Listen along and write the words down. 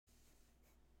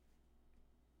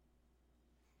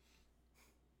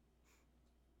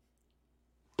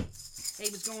Hey,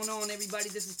 what's going on, everybody?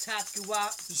 This is Tots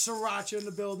Sriracha in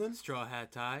the building. Stawhats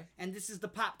Tys. And this is the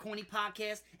Popcornie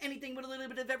podcast. Anything with a little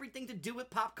bit of everything to do with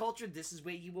pop culture, this is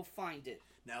where you will find it.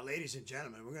 Now, ladies and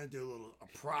gentlemen, we're going to do a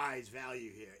prize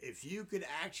value here. If you could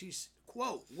actually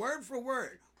quote, word for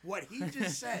word, what he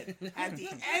just said at the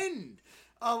end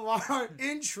of our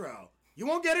intro, you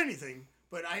won't get anything.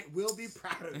 But I will be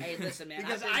proud of you. Hey, listen, man.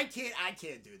 Because I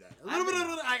can't do that. I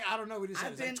don't know what he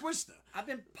said. It's like Twister. I've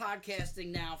been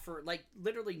podcasting now for, like,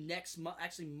 literally next month.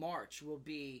 Actually, March will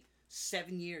be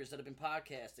 7 years that I've been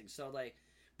podcasting. So, like,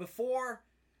 before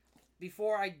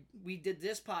we did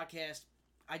this podcast,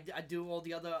 I do all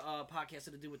the other podcasts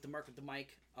that I do with the Merc with the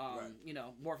Mic. Right. You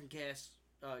know, Morphin Cast,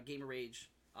 Gamer Rage,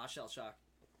 Shell Shock.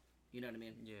 You know what I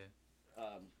mean? Yeah.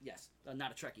 Yes,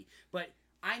 not a Trekkie. But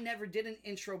I never did an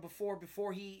intro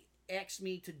before he asked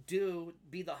me to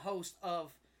be the host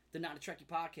of the Not a Trekkie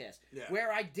podcast,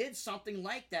 where I did something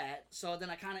like that. So then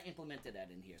I kind of implemented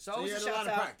that in here. So you had a lot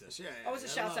of practice. Yeah, I was a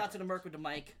shout out to the Merc with the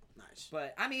Mic. Nice.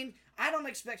 But I mean, I don't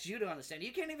expect you to understand.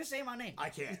 You can't even say my name. I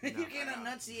can't. You can't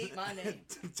enunciate my name.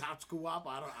 Tots Guwap.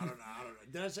 I don't know.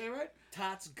 Did I say it right?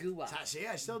 Tots Guwap. Tots.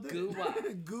 Yeah, I still did.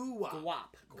 Guwap.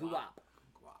 Guwap. Guwap.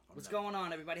 What's going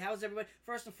on, everybody? How's everybody?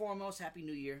 First and foremost, Happy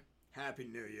New Year. Happy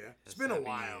New Year. It's been a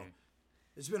while.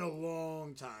 It's been a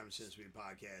long time since we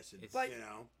podcasted,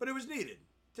 but it was needed.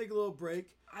 Take a little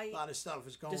break. A lot of stuff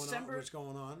is going on. What's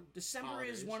going on? December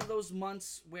is one of those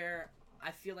months where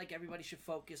I feel like everybody should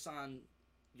focus on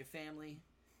your family.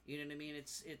 You know what I mean?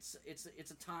 It's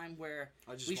a time where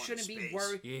we shouldn't be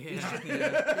worried. I've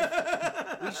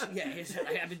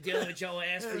been dealing with your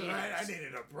ass for years. Right, I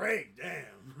needed a break.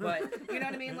 Damn. But you know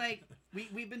what I mean? Like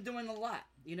we've been doing a lot.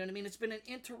 You know what I mean? It's been an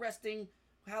interesting.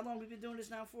 How long we've been doing this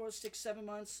now for? 6, 7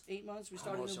 months, 8 months. We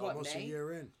started in what? Almost May? a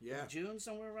year in. Yeah. June,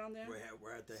 somewhere around there.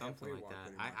 We're at the something halfway like mark.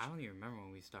 that. I don't even remember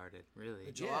when we started. Really.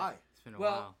 July. It's been a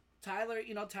while. Tyler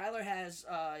has.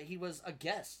 He was a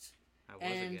guest. I was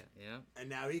a guest. Yeah. And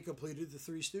now he completed the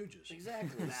Three Stooges.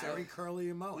 Exactly. Larry,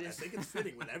 Curly, and Moe. I think it's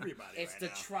fitting with everybody. It's the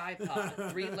tripod.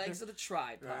 3 legs of the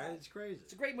tripod. Right. It's crazy.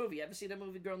 It's a great movie. You ever see that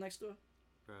movie, Girl Next Door?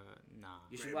 Nah.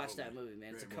 You should watch that movie,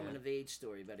 man. It's a coming of age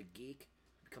story about a geek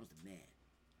who becomes the man.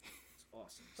 It's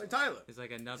awesome. It's like Tyler. It's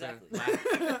like another.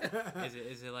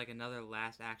 Is it like another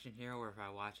Last Action Hero where if I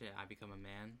watch it, I become a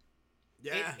man?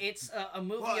 Yeah. It's a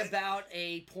movie about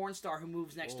a porn star who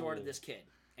moves next door to this kid.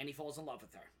 And he falls in love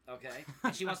with her, okay?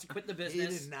 And she wants to quit the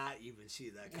business. He did not even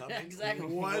see that coming. Exactly.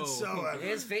 Whatsoever.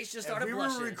 His face just started blushing. If we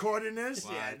blushing. were recording this,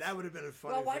 that would have been a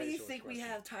funny Well, why do you think we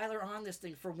have Tyler on this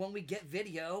thing? For when we get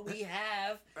video, we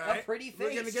have right? a pretty face.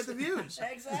 We're going to get the views.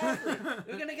 Exactly.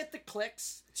 We're going to get the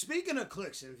clicks. Speaking of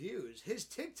clicks and views, his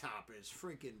TikTok is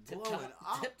freaking blowing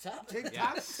up. TikTok?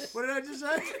 Yes. What did I just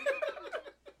say?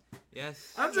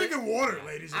 Yes. I'm drinking water,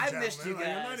 ladies and gentlemen. I missed you guys.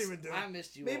 I'm not even doing. I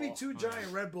missed you. Maybe all. 2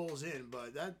 giant Red Bulls in,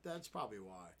 but that's probably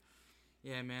why.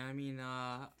 Yeah, man. I mean,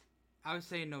 I would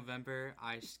say in November,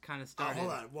 I kind of started.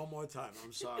 Hold on, one more time.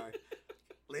 I'm sorry.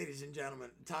 Ladies and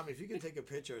gentlemen, Tommy, if you can take a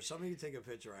picture, somebody can take a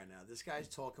picture right now. This guy's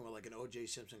talking with like an O.J.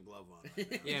 Simpson glove on.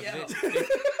 Right Yeah,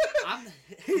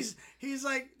 he's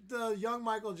like the young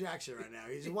Michael Jackson right now.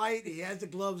 He's white. He has the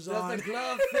gloves on. Does the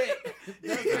glove fit?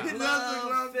 Does the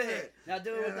glove fit? Now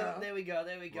do it with the. There we go.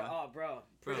 What? Oh, bro.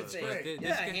 Pretty face.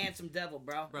 Yeah, a handsome devil,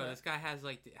 bro. Bro, this guy has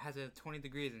a 20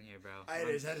 degrees in here, bro. That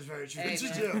is very true. Hey,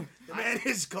 The man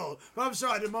is cold. But I'm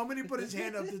sorry. The moment he put his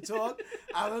hand up to talk,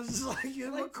 I was just like,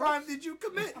 what crime did you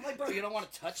commit? I'm like, bro, you don't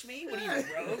want to touch me? What are you, a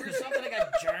rogue or something? I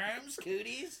got germs,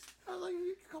 cooties. I was like,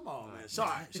 come on, man.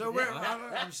 Sorry. So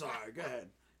I'm sorry. Go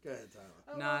ahead,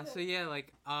 Tyler. Nah, so yeah,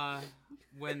 like,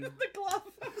 when... The glove.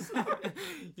 I'm sorry.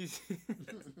 You see...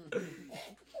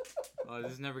 Oh,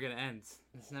 this is never gonna end.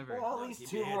 It's never... Well, at least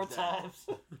 2 more times.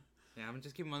 Yeah, I'm gonna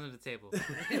just keep them under the table.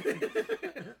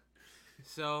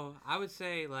 So, I would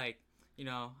say, like,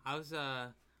 I was,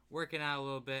 working out a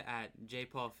little bit at J.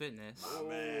 Paul Fitness. Oh,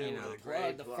 man.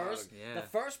 The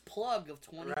first plug of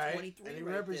 2023. Right? And he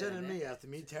represented me after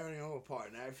me tearing him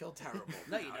apart. Now I feel terrible.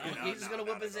 No, you don't. He's just going to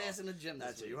whip his ass in the gym.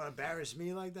 That's it. You want to embarrass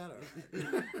me like that?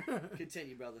 Right.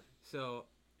 Continue, brother. So,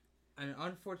 an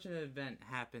unfortunate event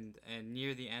happened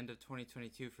near the end of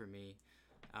 2022 for me.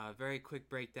 Very quick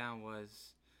breakdown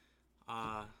was...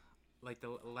 like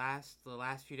the last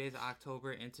few days of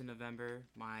October into November,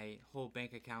 my whole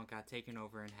bank account got taken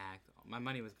over and hacked. My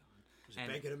money was gone. Was it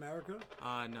Bank of America?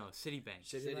 No, Citibank.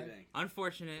 Citibank.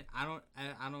 Unfortunate. I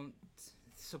don't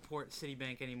support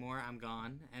Citibank anymore. I'm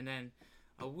gone. And then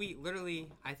a week,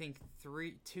 literally, I think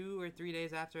 2 or 3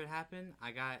 days after it happened, I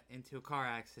got into a car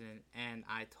accident and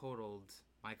I totaled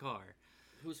my car.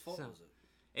 Whose fault was it?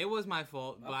 It was my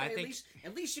fault, but I think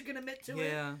at least you can admit to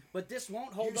it. Yeah. But this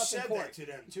won't hold You up in said court. that to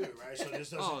them too, right? So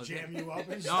this doesn't Oh, jam you up and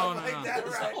no, stuff no, like no. that,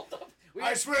 right? We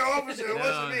I swear, officer, it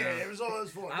wasn't me. no. It was all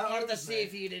his fault. I wanted to see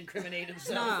if he'd incriminate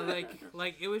himself. no,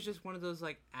 like it was just one of those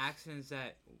like accidents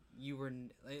that you were.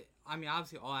 I mean,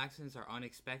 obviously all accidents are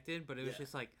unexpected, but it was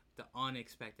just like the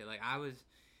unexpected. Like I was,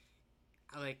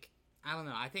 like I don't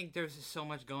know. I think there's just so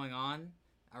much going on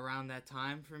around that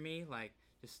time for me. Like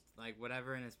just like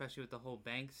whatever, and especially with the whole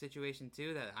bank situation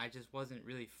too, that I just wasn't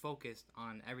really focused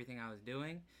on everything I was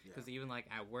doing. Because even like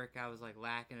at work, I was like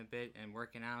lacking a bit and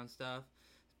working out and stuff.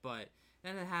 But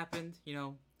then it happened, you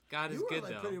know. God is good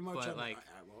though. Pretty much but like,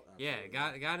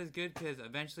 God is good because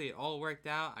eventually it all worked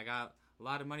out. I got a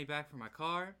lot of money back for my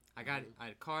car. I got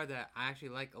a car that I actually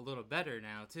like a little better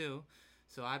now too.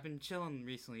 So I've been chilling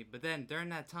recently. But then during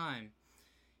that time,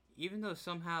 even though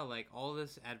somehow like all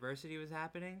this adversity was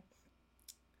happening,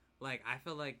 like I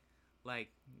felt like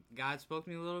God spoke to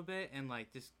me a little bit and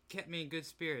like just kept me in good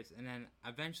spirits. And then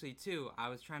eventually too, I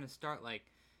was trying to start like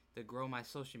to grow my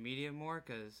social media more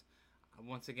because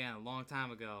once again, a long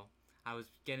time ago, I was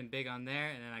getting big on there,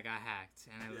 and then I got hacked,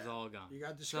 and it was all gone. You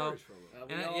got discouraged for a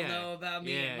little. We all know about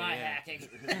me and my hacking.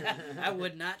 I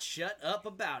would not shut up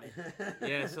about it.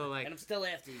 Yeah, so like, and I'm still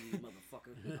after you,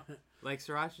 motherfucker. Like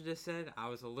Sriracha just said, I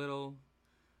was a little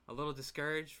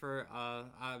discouraged for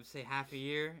I would say half a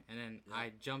year, and then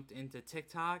I jumped into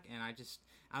TikTok, and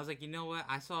I was like, you know what?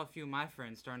 I saw a few of my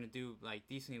friends starting to do like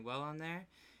decently well on there,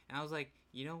 and I was like,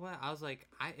 you know what? I was like,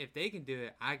 if they can do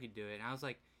it, I could do it. And I was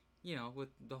like, you know, with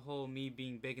the whole me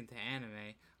being big into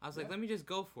anime, I was like, let me just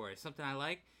go for it. Something I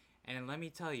like. And then let me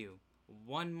tell you,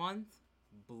 1 month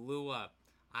blew up.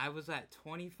 I was at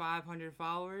 2,500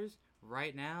 followers.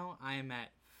 Right now, I am at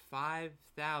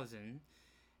 5,000.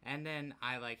 And then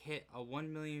I like hit a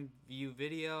 1 million view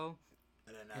video.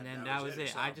 And then that was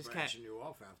it. I just kept you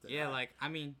off after yeah, that. like I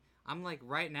mean, I'm like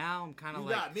right now I'm kind of You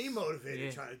like got me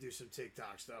motivated trying to do some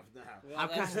TikTok stuff now. Well,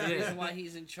 that's the reason why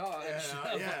he's in charge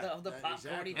of the Popcornie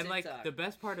exactly. TikTok. And like the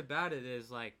best part about it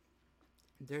is like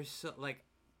there's so like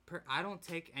I don't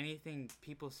take anything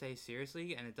people say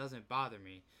seriously, and it doesn't bother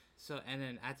me. So and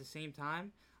then at the same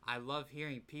time, I love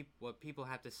hearing what people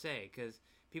have to say, because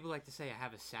people like to say I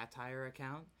have a satire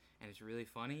account. And it's really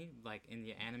funny, like in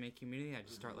the anime community. I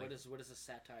just start like. What does a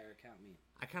satire account mean?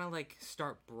 I kind of like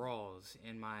start brawls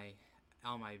on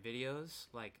my videos.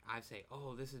 Like I say,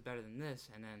 oh, this is better than this,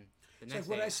 and then the It's next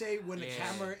like what day, I say when the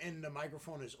camera and the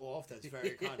microphone is off. That's very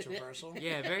controversial.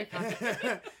 Yeah, very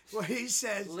controversial. What he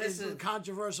says is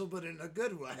controversial, but in a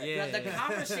good way. Yeah, the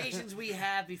conversations we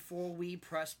have before we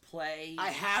press play. I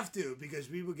have to, because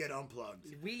we would get unplugged.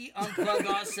 We unplug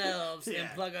ourselves and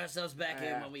plug ourselves back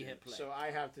in when we hit play. So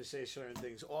I have to say certain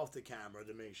things off the camera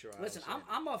to make sure. Listen,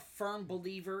 I'm a firm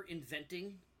believer in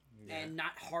venting and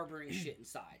not harboring shit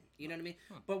inside. You know what I mean?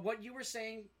 But what you were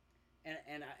saying,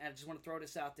 and I just want to throw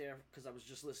this out there because I was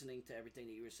just listening to everything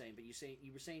that you were saying. But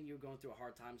you were saying you were going through a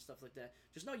hard time and stuff like that.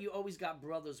 Just know you always got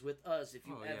brothers with us if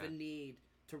you ever need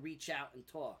to reach out and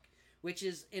talk. Which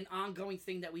is an ongoing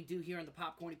thing that we do here on the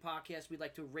Popcornie podcast. We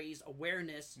like to raise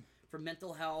awareness for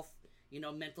mental health,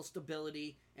 mental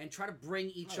stability, and try to bring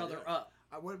each other up.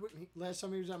 Last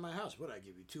time he was at my house, what I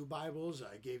give you 2 Bibles,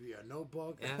 I gave you a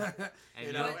notebook, Yeah.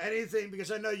 anything,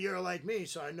 because I know you're like me,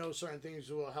 so I know certain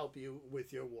things will help you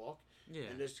with your walk. Yeah.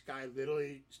 And this guy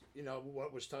literally,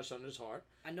 what was touched on his heart.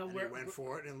 I know he went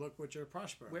for it, and look what you're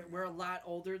prospering. We're a lot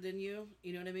older than you.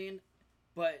 You know what I mean?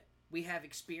 But we have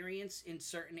experience in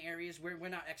certain areas. We're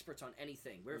not experts on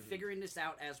anything. We're figuring this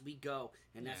out as we go,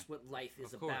 and that's what life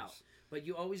is about. But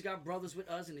you always got brothers with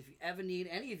us, and if you ever need,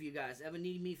 any of you guys ever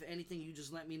need me for anything, you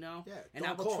just let me know. Yeah, and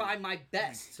I will try my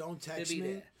best. Don't text to be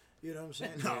me. There. You know what I'm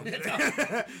saying?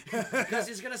 No. Because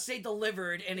he's going to say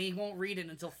delivered, and he won't read it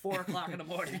until 4 o'clock in the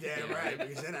morning. Damn right,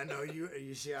 because then I know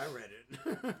you see I read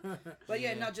it. But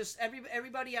yeah, no, just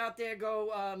everybody out there,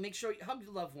 go make sure you hug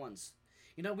your loved ones.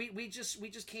 We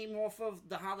just came off of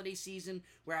the holiday season,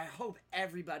 where I hope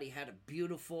everybody had a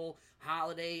beautiful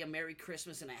holiday, a Merry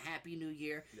Christmas, and a Happy New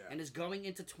Year, and is going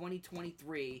into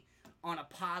 2023 on a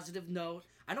positive note.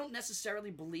 I don't necessarily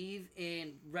believe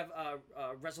in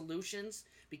resolutions,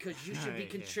 because you should be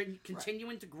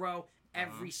continuing to grow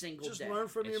every single day. Just learn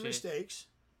from your mistakes.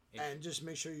 And just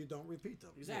make sure you don't repeat them.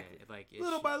 Exactly. Yeah,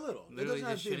 little by little. It doesn't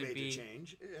have to be a major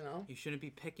change, You shouldn't be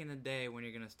picking a day when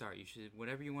you're going to start.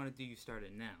 Whatever you want to do, you start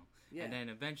it now. Yeah. And then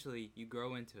eventually you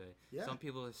grow into it. Yeah. Some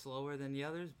people are slower than the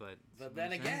others, but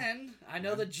then again, I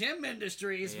know the gym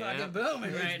industry is fucking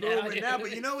booming It's right booming now. now.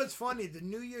 But you know what's funny? The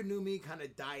New Year, New Me kind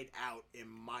of died out in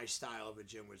my style of a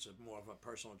gym, which is more of a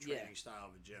personal training style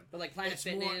of a gym. But like Planet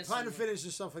Fitness. Planet Fitness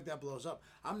and stuff like that blows up.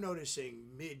 I'm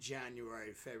noticing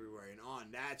mid-January, February, and on,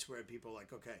 that's where people are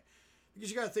like, okay.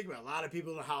 Because you got to think about it. A lot of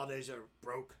people in the holidays are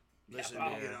broke. Listen,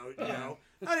 you know,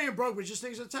 not even broke, but just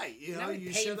things are tight. You know, you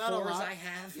paying share that a fours lot. I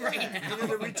have right now. You know,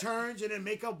 the returns and then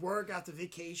make up work after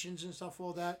vacations and stuff,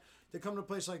 all that. They come to a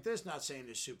place like this, not saying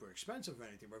it's super expensive or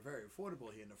anything, but very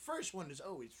affordable here. And the first one is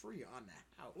always free on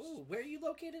the house. Ooh, where are you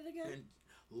located again? In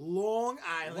Long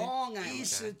Island, Long Island.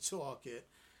 East Setauket,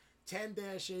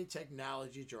 10-8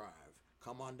 Technology Drive.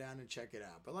 Come on down and check it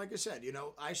out. But like I said, you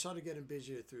know, I started getting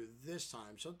busier through this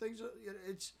time, so things are,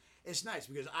 it's nice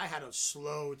because I had a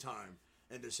slow time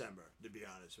in December, to be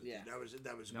honest with you.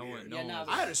 That was weird.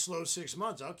 I had a slow 6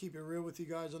 months. I'll keep it real with you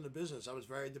guys on the business. I was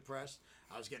very depressed.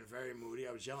 I was getting very moody.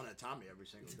 I was yelling at Tommy every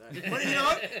single day. But you know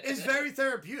what? It's very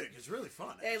therapeutic. It's really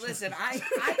fun. Hey, listen, I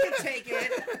can take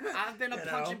it. I've been a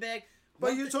punching bag.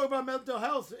 But you talk about mental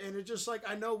health, and it's just like,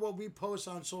 I know what we post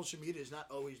on social media is not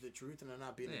always the truth, and I'm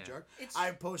not being a jerk. I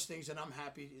post things, and I'm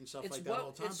happy and stuff like that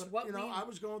all the time. But, you know, I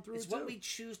was going through it, too. It's what we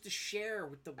choose to share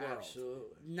with the world.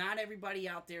 Absolutely. Not everybody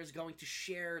out there is going to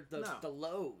share the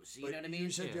lows. You know what I mean? You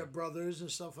said you have brothers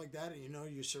and stuff like that, and, you know,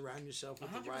 you surround yourself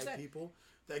with 100%. The right people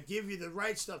that give you the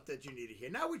right stuff that you need to hear.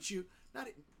 Not what you,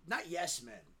 not yes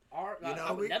men. You know,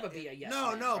 I would never be a yes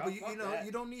man. No, but you know,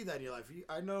 you don't need that in your life.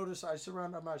 I notice I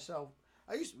surround myself.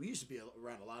 We used to be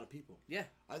around a lot of people. Yeah.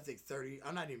 I think 30.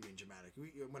 I'm not even being dramatic.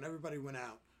 When everybody went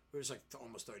out, there was like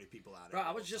almost 30 people out. Bro,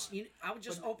 I was just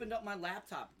opened up my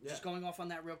laptop. Yeah. Just going off on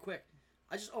that real quick.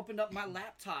 I just opened up my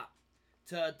laptop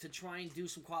to try and do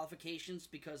some qualifications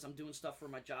because I'm doing stuff for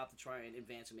my job to try and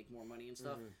advance and make more money and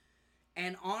stuff. Mm-hmm.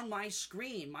 And on my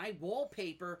screen, my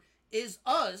wallpaper is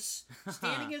us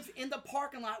standing in the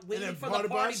parking lot waiting for the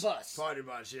party bus. Party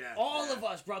bus, yeah. All of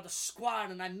us, bro, the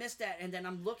squad, and I missed that. And then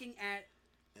I'm looking at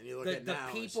the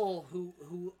people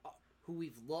who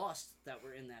we've lost that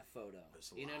were in that photo.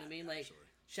 You know what I mean? Like,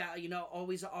 shout, you know,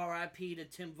 always an R.I.P. to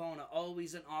Tim Vona,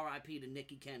 always an R.I.P. to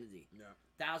Nikki Kennedy.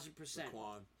 Yeah, 1000%.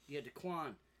 Daquan. Yeah,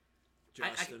 Daquan.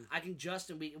 Justin. I can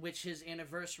Justin, which his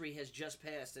anniversary has just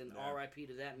passed, and R.I.P.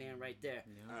 to that man right there.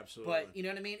 Yeah. Absolutely. But you know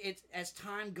what I mean? It's as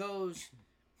time goes,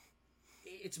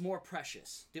 it's more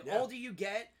precious. The older you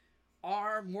get,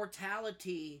 our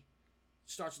mortality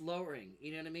starts lowering.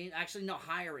 You know what I mean? Actually, no,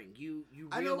 hiring. You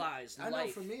realize I know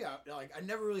for me, I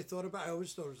never really thought about it. I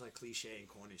always thought it was like cliche and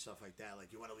corny stuff like that.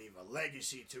 Like, you want to leave a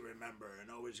legacy to remember, and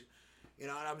always, you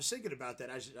know, and I was thinking about that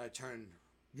as I turned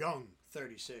young,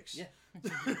 36. Yeah.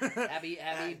 happy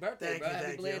birthday, bro.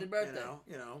 Happy belated birthday.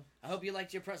 You know. I hope you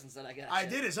liked your presents that I got. I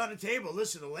did. It's on the table.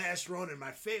 Listen, the last Ronin,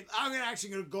 my favorite. I'm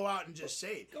actually going to go out and just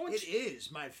say it. It is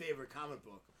my favorite comic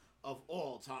book of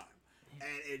all time. And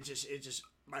it just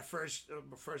my first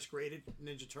graded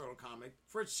Ninja Turtle comic,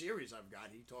 first series I've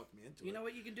got. He talked me into it. You know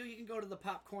what you can do? You can go to the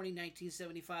Popcornie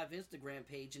 1975 Instagram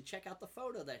page and check out the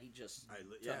photo that he just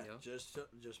took.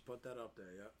 Just put that up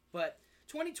there, yeah. But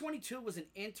 2022 was an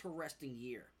interesting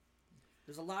year.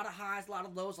 There's a lot of highs, a lot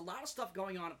of lows, a lot of stuff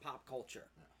going on in pop culture.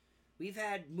 Yeah. We've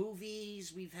had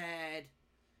movies, we've had,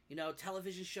 you know,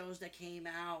 television shows that came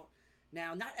out.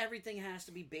 Now, not everything has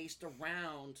to be based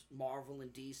around Marvel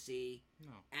and DC,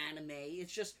 anime.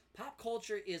 It's just pop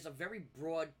culture is a very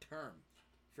broad term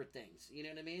for things. You know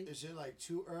what I mean? Is it like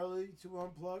too early to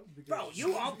unplug? Because bro,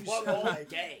 you unplug all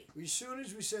day. As soon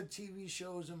as we said TV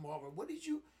shows and Marvel, what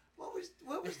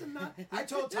was the not? I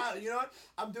told Tyler, you know what?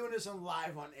 I'm doing this on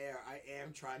live on air. I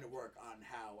am trying to work on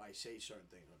how I say certain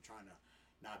things. I'm trying to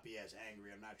not be as angry.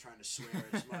 I'm not trying to swear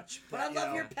as much. But I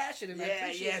love your passion, and I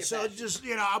appreciate your so passion. Just,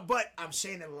 you know, but I'm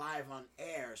saying it live on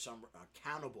air, so I'm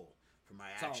accountable for my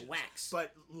actions. It's on wax.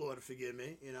 But Lord forgive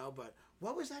me, you know, but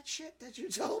what was that shit that you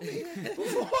told me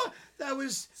before? That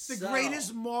was the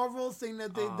greatest Marvel thing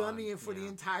that they've done here for the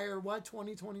entire,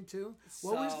 2022?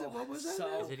 What was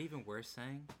that? Is it even worth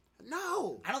saying?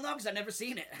 No, I don't know because I've never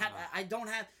seen it. I don't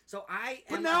have. So I.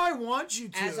 But now I want you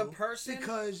to as a person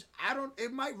because I don't.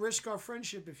 It might risk our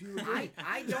friendship if you agree.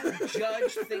 I don't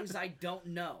judge things I don't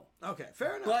know. Okay,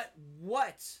 fair enough. But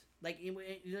what? Like,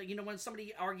 you know, when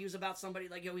somebody argues about somebody,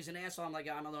 like, yo, he's an asshole, I'm like,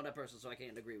 I don't know that person, so I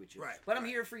can't agree with you. Right. But I'm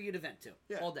here for you to vent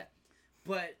to all day.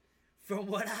 But from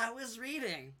what I was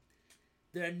reading,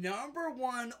 the number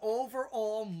one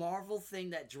overall Marvel thing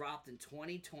that dropped in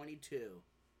 2022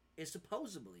 is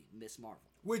supposedly Miss Marvel.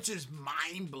 Which is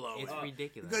mind-blowing. It's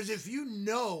ridiculous. Because if you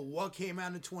know what came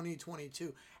out in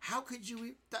 2022, how could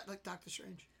you... like Doctor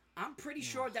Strange. I'm pretty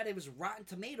sure that it was Rotten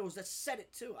Tomatoes that said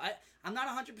it too. I'm not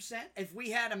 100%. If we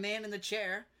had a man in the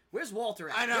chair, where's Walter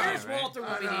at? I know. Where's right? Walter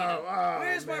when we need him? Oh,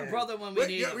 Where's my man. brother when we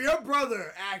need him? Your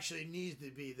brother actually needs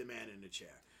to be the man in the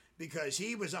chair because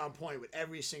he was on point with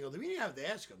every single thing. We didn't have to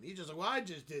ask him. He just like, well, I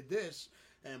just did this.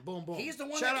 And boom, boom. He's the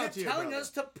one Shout that out kept to your telling brother. us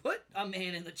to put a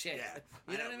man in the chair. Yeah,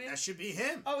 You know what I mean? That should be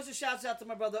him. Always just shouts out to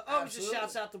my brother. Always just Absolutely.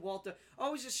 shouts out to Walter.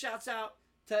 Always just shouts out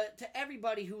to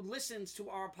everybody who listens to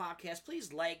our podcast.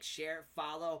 Please like, share,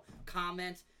 follow,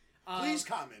 comment. Please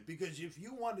comment because if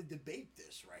you want to debate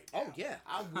this right now, Oh, yeah.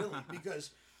 I'm willing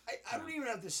because I don't even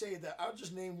have to say that. I'll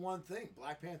just name one thing: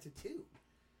 Black Panther 2.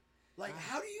 Like,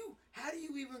 how do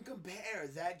you even compare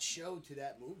that show to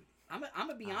that movie? I'm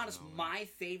gonna be honest. My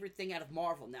favorite thing out of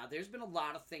Marvel. Now, there's been a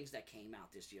lot of things that came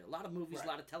out this year. A lot of movies, Right. a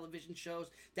lot of television shows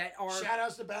that are. Shout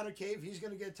outs to Banner Cave. He's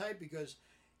gonna get tight because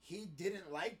he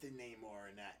didn't like the Namor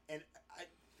in that, and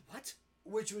What?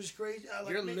 which was crazy.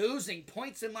 You're losing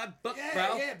points in my book, Yeah,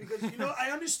 bro. yeah, because I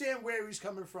understand where he's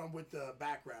coming from with the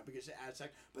background because it adds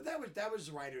like, but that was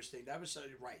the writer's thing. That was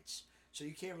rights, so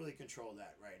you can't really control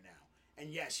that right now. And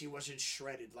yes, he wasn't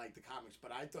shredded like the comics,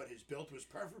 but I thought his build was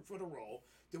perfect for the role.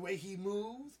 The way he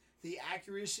moved, the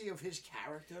accuracy of his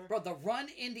character. Bro, the run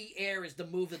in the air is the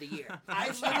move of the year. I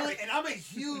literally, and I'm a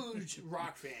huge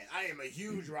rock fan. I am a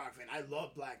huge rock fan. I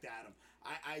love Black Adam.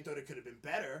 I thought it could have been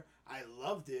better. I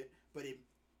loved it, but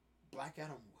Black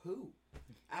Adam who?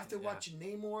 After watching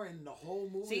Namor and the whole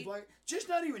movie, See- just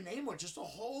not even Namor, just the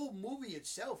whole movie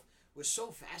itself was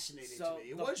so fascinating to me.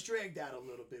 It was dragged out a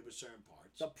little bit with certain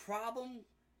parts. The problem.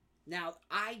 Now,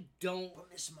 I don't.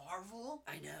 But Miss Marvel?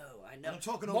 I know. I'm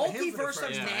talking over him for the Multiverse first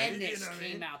of time, Madness you know what I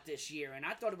came mean? out this year, and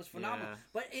I thought it was phenomenal. Yeah.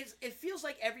 But it feels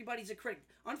like everybody's a critic.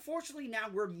 Unfortunately, now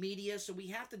we're media, so we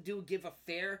have to give a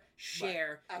fair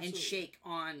share and Absolutely. shake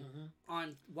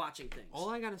on watching things. All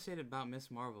I gotta say about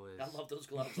Miss Marvel is I love those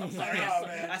gloves. I'm sorry. Oh,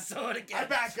 man. I saw it again. I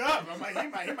back up. I'm like, he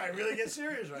might really get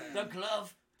serious right The now.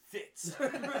 glove fits.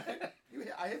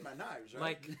 I hit my knives, right?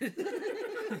 like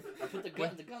I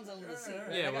put the guns under the seat.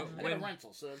 Yeah, I got a when-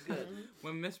 rental, so it's good.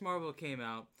 when Miss Marvel came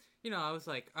out, I was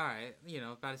like, all right,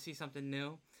 about to see something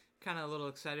new. Kind of a little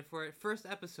excited for it. First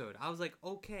episode, I was like,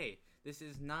 okay, this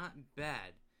is not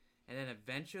bad. And then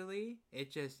eventually,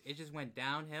 it just went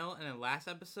downhill. And then last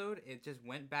episode, it just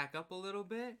went back up a little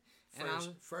bit. And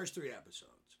First 3 episodes.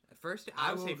 I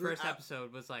would will say agree. first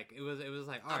episode was like it was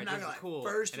like all I'm right, not this is gonna lie. cool.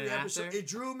 First And 3 then episodes, after, it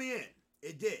drew me in.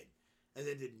 It did, and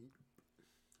then did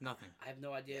nothing. I have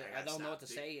no idea. Yeah, I I don't know what to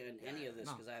gotta say in any of this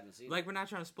No. because I haven't seen Like it. we're not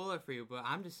trying to spoil it for you, but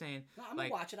I'm just saying. No, I'm like,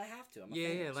 gonna watch it. I have to. I'm a Yeah,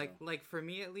 fan, yeah. so. Like for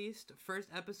me at least, first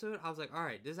episode, I was like, all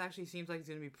right, this actually seems like it's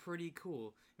gonna be pretty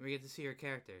cool, and we get to see her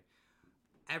character.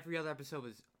 Every other episode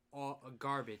was all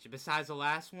garbage. Besides the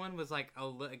last one was like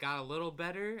got a little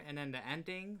better, and then the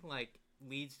ending like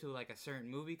leads to like a certain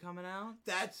movie coming out.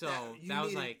 that. So you that was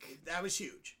needed- like, that was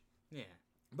huge. yeah,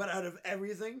 But out of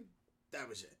everything, that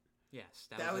was it. yes,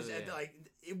 That was it. like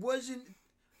it wasn't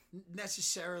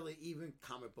necessarily even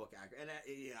comic book accurate.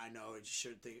 And I know it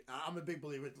should think. I'm a big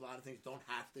believer that a lot of things don't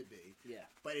have to be. Yeah.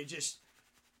 But it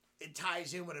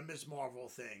ties in with a Miss Marvel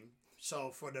thing.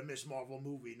 So for the Miss Marvel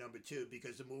movie number 2,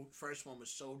 because the first one was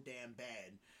so damn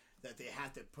bad that they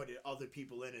had to put other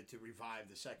people in it to revive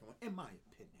the second one, in my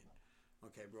opinion.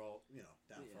 Okay, we're all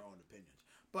down for our own opinions.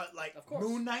 But like Of course.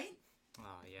 Moon Knight, Oh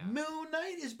yeah. Moon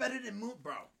Knight is better than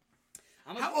bro.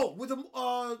 I'm With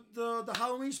the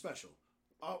Halloween special,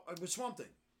 with Swamp Thing.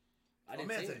 I didn't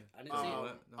see it. I didn't see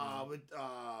it.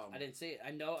 I didn't see it.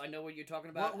 I know what you're talking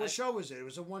about. What show was it? It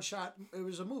was a one shot. It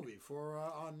was a movie for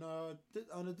on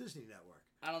the Disney Network.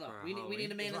 I don't know. For We need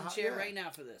Halloween? a man in the It's a chair yeah. right now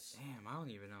for this. Damn, I don't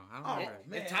even know. I Oh, don't remember.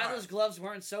 man. If Tyler's gloves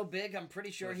weren't so big, I'm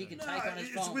pretty sure he Listen. can No, type on his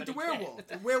it's phone. with but the he can't. werewolf.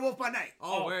 The Werewolf by Night.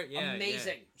 Oh, yeah,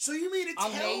 amazing. So you mean to tell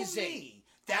Amazing. me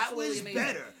that Absolutely was amazing.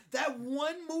 better? That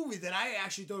one movie that I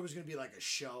actually thought was going to be like a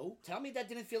show. Tell me that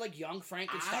didn't feel like Young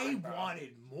Frankenstein. I bro.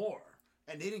 wanted more,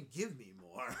 and they didn't give me more.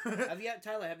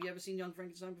 Tyler, have you ever seen Young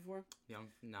Frankenstein before? Young,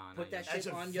 no, Put that not yet. That's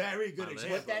shit a on your very good My list.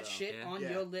 example. Put that though. shit Yeah. on Yeah,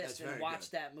 your that's list and very watch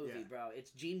good. that movie, Yeah. bro.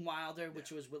 It's Gene Wilder, which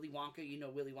Yeah. was Willy Wonka. You know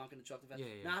Willy Wonka and the Chocolate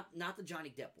Factory. Yeah. Not the Johnny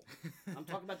Depp one. I'm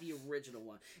talking about the original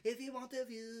one. If you want to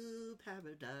view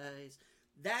paradise,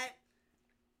 that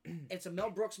it's a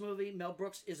Mel Brooks movie. Mel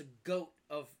Brooks is a goat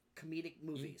of comedic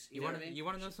movies. You know want what I mean? You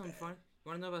want to know something funny? You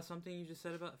want to know about something you just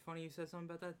said about funny? You said something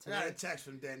about that I got a today. text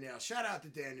from Danielle. Shout out to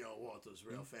Danielle Walters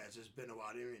real fast. It's been a while.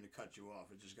 I didn't mean to cut you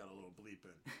off. It just got a little bleep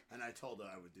in. And I told her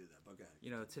I would do that. But go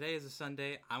ahead. Today is a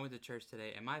Sunday. I went to church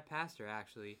today, and my pastor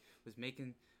actually was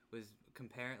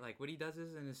comparing, like, what he does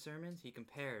is in his sermons, he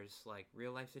compares like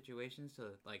real life situations to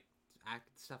like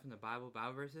stuff in the Bible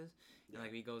verses, and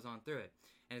like he goes on through it,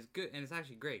 and it's good, and it's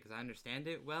actually great because I understand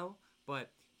it well.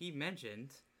 But he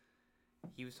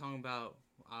was talking about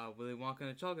Willy Wonka and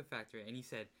the Chocolate Factory, and he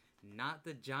said not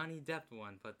the Johnny Depp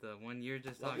one, but the one you're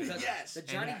just talking about. Yes, the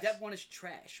Johnny Depp one is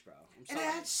trash, bro. I'm and sorry. it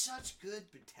had such good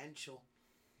potential,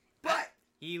 but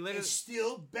He literally it's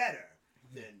still better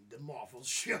than the Marvel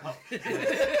show.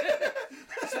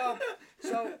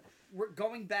 So we're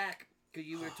going back because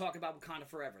you were talking about Wakanda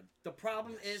Forever. The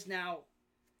problem is now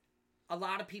a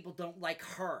lot of people don't like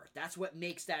her. That's what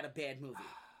makes that a bad movie.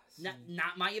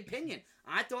 Not my opinion.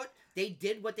 I thought they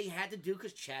did what they had to do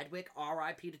because Chadwick,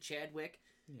 R.I.P. to Chadwick.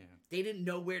 Yeah. They didn't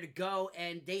know where to go,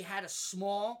 and they had a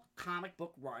small comic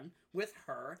book run with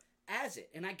her as it,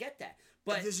 and I get that.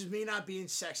 But this is me not being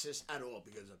sexist at all,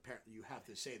 because apparently you have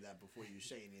to say that before you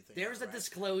say anything. there's a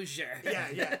disclosure.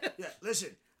 Yeah. Listen,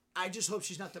 I just hope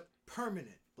she's not the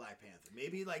permanent Black Panther.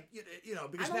 Maybe like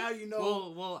because now you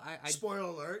know. Well, I spoiler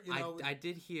alert. I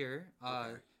did hear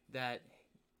that.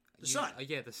 The son.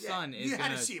 The son is you had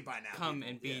gonna to see it by now, come people.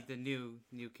 and be the new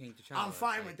King T'Challa. I'm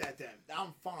fine with that then.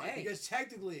 I'm fine Hey. because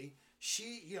technically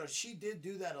she did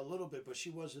do that a little bit, but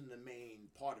she wasn't the main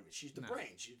part of it. She's the brain.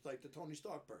 She's like the Tony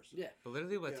Stark person. Yeah. But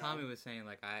literally what Tommy was saying,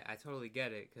 like I totally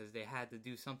get it because they had to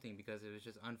do something because it was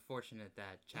just unfortunate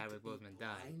that Chadwick Boseman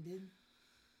died. Blinded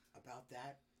about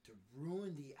that to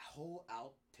ruin the whole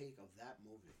outtake of that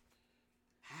movie.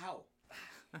 How?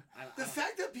 The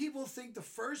fact that people think the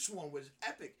first one was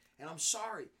epic, and I'm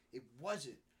sorry, it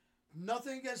wasn't.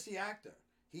 Nothing against the actor.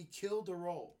 He killed the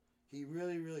role. He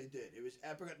really, really did. It was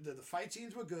epic. The fight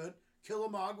scenes were good.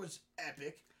 Killamog was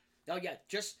epic. Oh yeah,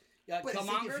 just But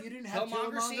Killmonger. if you didn't have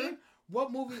Killmonger Killmonger, scene.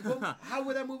 how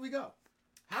would that movie go?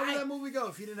 How would that movie go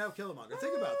if you didn't have Killmonger?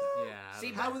 Think about that. Yeah.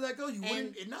 See, How would that go? You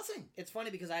wouldn't. Nothing. It's funny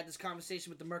because I had this conversation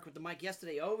with the Merc with the Mic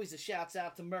yesterday. Always a shouts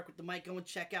out to Merc with the Mic. Go and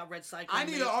check out Red Cycle. I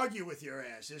need to argue with your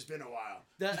ass. It's been a while.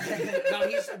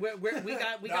 We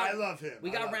got. I love him. We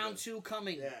I got love round him. 2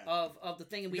 coming Yeah. of the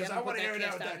thing, and we Because I haven't want put to air that it out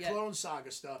cast with out that yet. Clone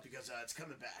Saga stuff because it's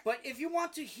coming back. But if you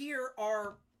want to hear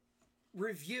our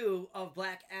review of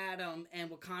Black Adam and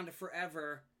Wakanda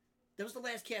Forever, that was the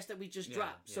last cast that we just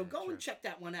dropped. So go and check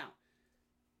that one out.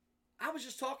 I was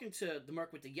just talking to the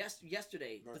Merc with the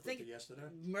yesterday.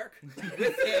 Merc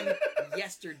with him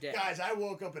yesterday. Guys, I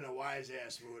woke up in a wise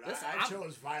ass mood. Listen, I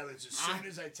chose violence as soon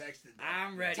as I texted them.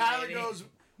 I'm ready. Tyler baby. goes,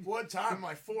 "What time?" I'm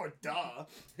like, 4, duh.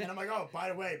 And I'm like, oh, by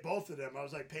the way, both of them. I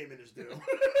was like, payment is due.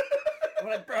 I'm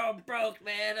like, bro, I'm broke,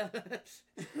 man.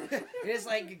 It's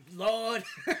like, Lord.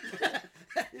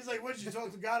 He's like, what did you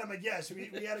talk to God? I'm like, yes,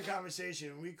 we had a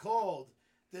conversation. We called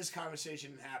this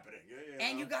conversation happening.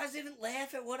 And you guys didn't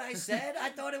laugh at what I said? I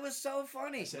thought it was so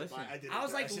funny. I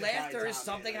was like, said, laughter "Bye, is Tommy,"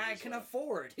 something and I just can left.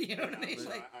 afford. You know what I mean?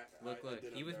 Listen, Like, Look.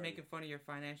 He was making fun of your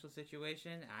financial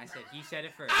situation, and I said he said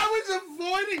it first. I was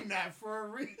avoiding that for a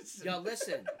reason. yo,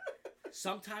 listen.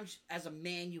 Sometimes, as a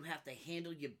man, you have to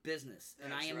handle your business,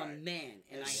 and That's I am right. a man,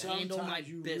 and I Sometimes handle my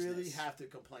you business. really have to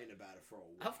complain about it for a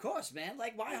while. Of course, man.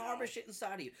 Like, why harbor shit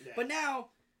inside of you? Yeah. But now,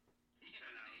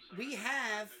 we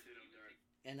have,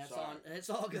 and that's Sorry. on. It's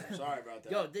all good. Sorry about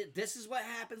that. Yo, this is what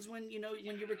happens when you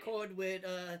record with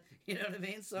you know what I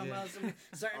mean, some certain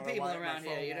I don't know people why my around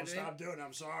phone here. You know won't what I mean? Stop doing it.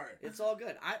 I'm sorry. It's all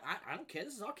good. I don't care.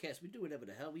 This is our cast. We do whatever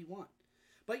the hell we want.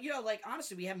 But like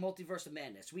honestly, we have Multiverse of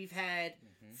Madness. We've had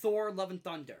Thor: Love and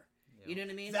Thunder. Yep. You know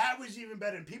what I mean? That was even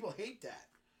better, and people hate that.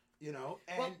 And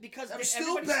Well, because that was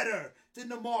still everybody's- better than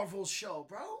the Marvel show,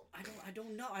 bro. I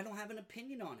don't know. I don't have an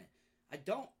opinion on it. I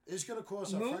don't. It's gonna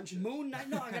cost our friendship. Moon Knight.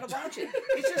 No, I gotta watch it.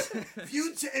 It's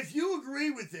just. If you agree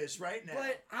with this right now,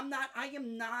 But I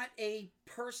am not a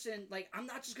person, like, I'm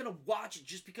not just gonna watch it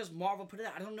just because Marvel put it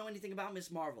out. I don't know anything about Miss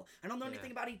Marvel. I don't know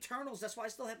anything about Eternals. That's why I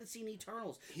still haven't seen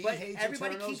Eternals. But hates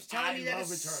everybody Eternals. keeps telling me that I it love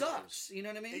Eternals. sucks. You know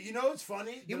what I mean? You know what's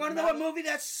funny? You want to know what movie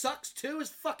that sucks too? Is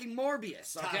fucking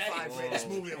Morbius. Top Okay. 5 greatest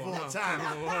movie of all Whoa. time.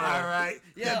 Whoa. All right,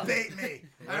 Yeah. debate me.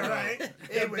 All right,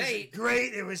 it was Debate.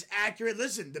 great. It was accurate.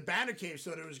 Listen, the Banner Caves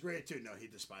thought it was great too. No, he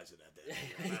despised it that day.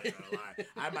 I'm not gonna lie.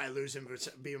 I might lose him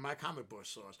for being my comic book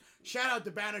source. Shout out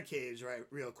to Banner Caves, right?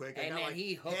 Real quick. Hey I got man, like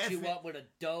he hooked half you it- up with a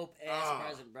dope ass Oh.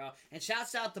 present, bro. And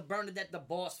shouts out to Bernadette the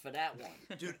Boss for that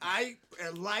one. Dude,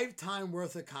 a lifetime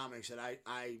worth of comics that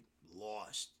I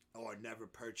lost or never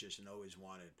purchased and always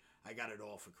wanted. I got it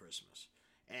all for Christmas.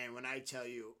 And when I tell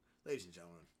you, ladies and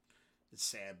gentlemen, it's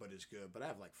sad but it's good. But I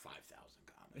have like 5,000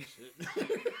 comics.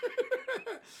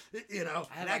 I have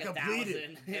and like I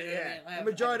completed. 1,000. Yeah, I have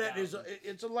the majority of that is 1,000.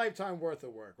 it's a lifetime worth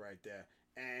of work right there.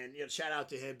 And shout out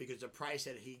to him because the price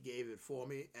that he gave it for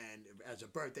me, and as a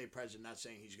birthday present, not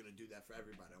saying he's going to do that for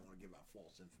everybody. I don't want to give out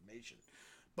false information,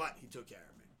 but he took care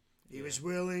of me. He was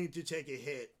willing to take a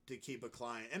hit to keep a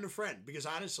client and a friend. Because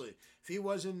honestly, if he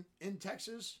wasn't in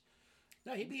Texas,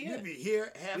 no, he'd be here. He'd be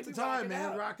here half the time,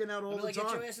 man, rocking out all the like, time.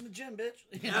 Get your ass in the gym, bitch.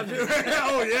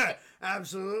 Oh yeah,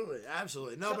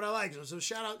 absolutely. No, but I like him. So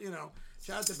shout out to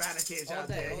Bannercades out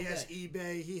there. He has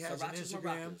eBay. He has an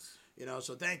Instagram.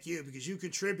 So thank you because you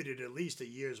contributed at least a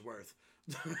year's worth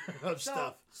of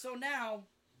stuff. So now,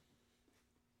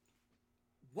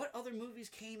 what other movies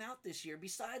came out this year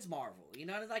besides Marvel?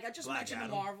 Like I just mentioned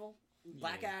Marvel.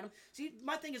 Black Adam. See,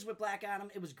 my thing is with Black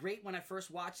Adam, it was great when I first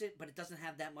watched it, but it doesn't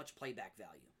have that much playback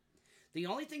value. The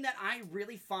only thing that I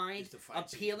really find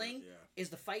appealing is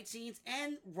the fight scenes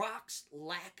and Rock's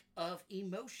lack of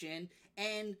emotion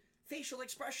and facial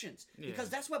expressions. Because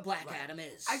that's what Black Adam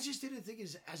is. I just didn't think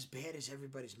it's as bad as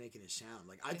everybody's making it sound.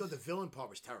 Like, I thought the villain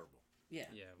part was terrible. Yeah.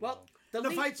 Well,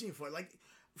 the fight scene for it, like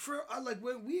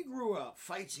when we grew up,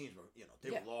 fight scenes were,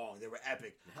 they were long, they were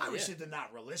epic. Obviously, they're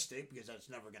not realistic because that's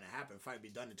never going to happen. Fight be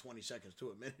done in 20 seconds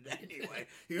to a minute anyway.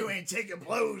 You ain't taking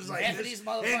blows like this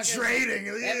and trading.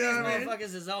 These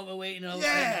motherfuckers is overweight and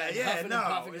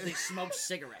puffing because they smoke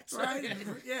cigarettes. Right?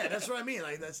 Yeah, that's what I mean.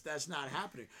 Like that's not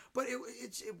happening. But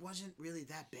it wasn't really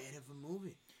that bad of a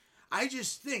movie. I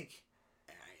just think,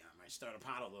 I might start a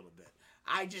pot a little bit.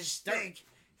 I just think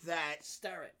that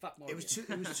stir it. Fuck more. It was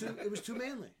too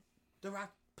manly. The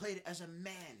Rock played it as a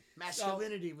man.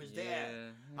 Masculinity was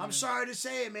there. I'm sorry to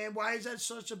say it, man. Why is that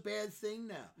such a bad thing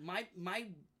now? My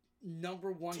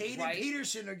number one Tate gripe, and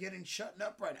Peterson are getting shut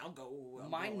up right now.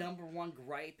 My number one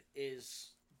gripe is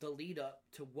the lead up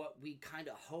to what we kind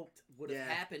of hoped would have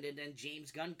happened, and then James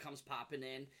Gunn comes popping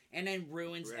in and then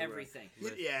ruins everything.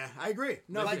 Right. Yeah, I agree.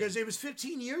 No, because it was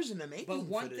 15 years in the making. But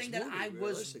one thing that I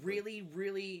was really,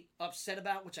 really upset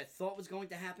about, which I thought was going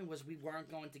to happen, was we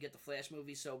weren't going to get the Flash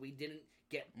movie, so we didn't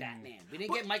get Batman. We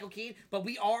didn't get Michael Keaton, but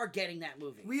we are getting that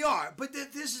movie. We are, but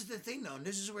this is the thing, though, and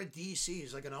this is where DC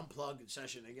is like an unplugged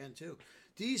session again, too.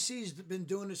 DC's been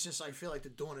doing this since I feel like the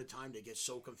dawn of time. They get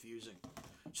so confusing.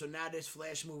 So now this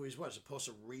Flash movie is supposed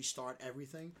to restart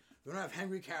everything. We don't have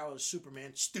Henry Cavill as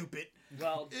Superman. Stupid.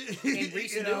 Well, in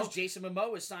recent news, Jason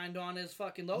Momoa is signed on as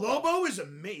fucking Lobo. Lobo is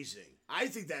amazing. I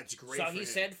think that's great. So he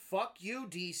said, "Fuck you,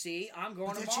 DC. I'm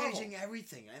going to Marvel." They're changing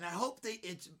everything, and I hope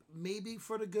it's maybe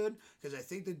for the good because I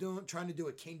think they're trying to do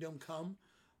a Kingdom Come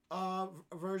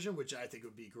version, which I think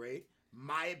would be great.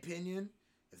 My opinion.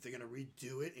 If they're going to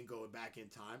redo it and go back in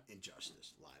time,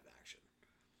 Injustice live action.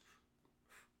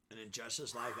 An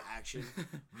Injustice live action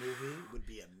movie would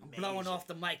be amazing. I'm blowing off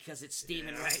the mic because it's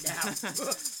steaming right now.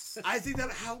 I think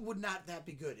that how would not that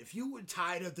be good? If you were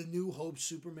tired of the New Hope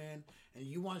Superman and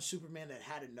you want Superman that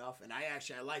had enough, and I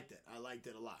liked it. I liked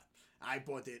it a lot. I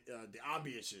bought the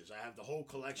ambiances. I have the whole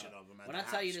collection of them. When I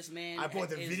tell you this man, I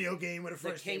bought the video game when it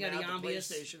first came out. The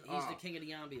PlayStation. He's the king of the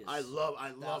ambience. I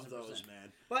love those,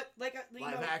 man. But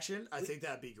live action, I think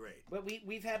that'd be great. But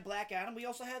we've had Black Adam. We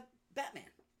also had Batman.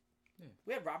 Yeah.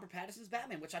 We had Robert Pattinson's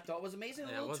Batman, which I thought was amazing.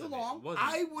 A little too long.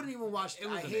 I wouldn't even watch it.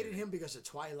 I hated him because of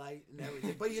Twilight and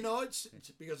everything. But it's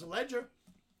because of Ledger.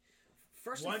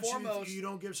 First and foremost, you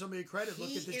don't give somebody credit. Look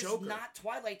at the Joker. He is not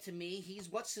Twilight to me. He's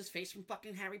what's his face from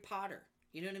fucking Harry Potter.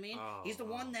 You know what I mean? He's the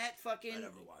one that fucking. I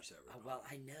never watched that. Well,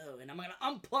 I know, and I'm gonna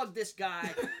unplug this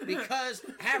guy because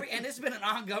Harry, and this has been an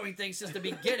ongoing thing since the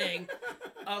beginning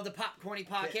of the Popcornie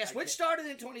podcast, which started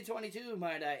in 2022,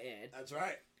 might I add. That's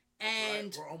right.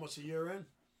 And we're almost a year in.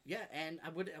 Yeah, and I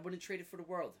wouldn't trade it for the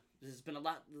world. There's been a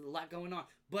lot going on,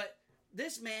 but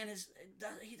this man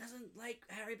he doesn't like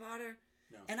Harry Potter.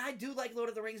 No. And I do like Lord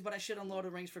of the Rings, but I shit on Lord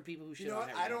of the Rings for people who shit on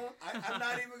Harry Potter. I'm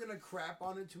not even going to crap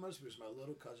on it too much because my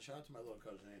little cousin, shout out to my little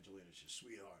cousin Angelina, she's a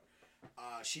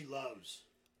sweetheart. She loves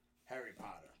Harry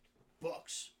Potter.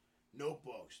 Books,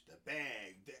 notebooks, the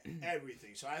bag,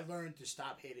 everything. So I learned to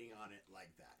stop hating on it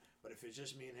like that. But if it's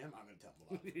just me and him, I'm going to tell him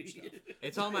a lot of stuff.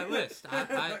 It's on my list. I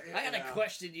gotta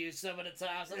question you some of the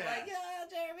times. I'm like,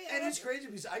 Jeremy. And it's crazy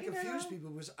because I confuse people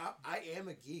because I am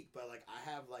a geek, but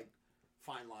I have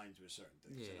fine lines with certain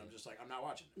things, and I'm just I'm not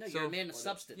watching it. No, you're a man of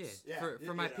substance. Yeah.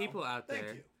 For my people out there,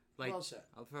 thank you. Well said.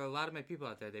 For a lot of my people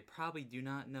out there, they probably do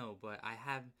not know, but I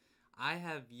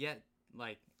have yet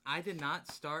I did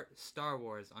not start Star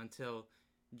Wars until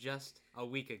just a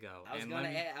week ago. Let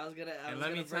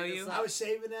me tell you, I was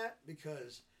saving that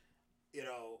because,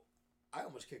 I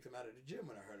almost kicked him out of the gym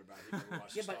when I heard about he never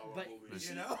watched the Star Wars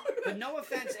movies. But no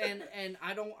offense, and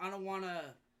I don't want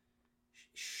to.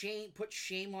 Put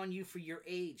shame on you for your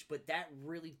age, but that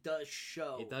really does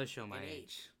show. It does show my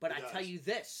age. But I tell you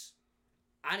this,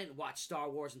 I didn't watch Star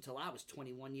Wars until I was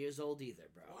 21 years old either,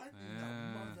 bro. What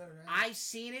the mother? I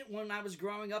seen it when I was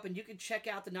growing up, and you can check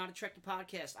out the Not a Trekkie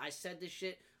podcast. I said this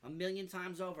shit a million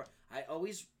times over. I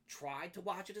always tried to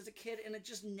watch it as a kid, and it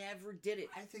just never did it.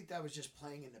 I think that was just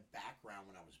playing in the background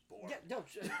when I was born. Yeah, no,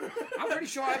 I'm pretty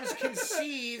sure I was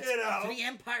conceived to the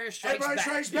Empire Strikes Back. Empire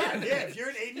Strikes Back. Yeah, if you're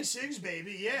an '86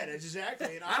 baby, yeah, that's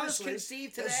exactly. And I was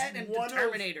conceived to that and the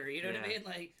Terminator. You know what I mean?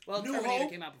 Like, well, Terminator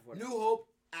came out before. New Hope,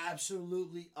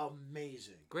 absolutely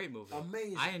amazing. Great movie.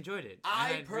 Amazing. I enjoyed it.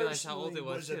 I didn't realize how old personally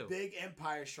it was a too. big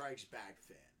Empire Strikes Back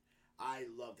fan. I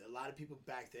loved it. A lot of people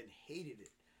back then hated it.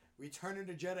 Return of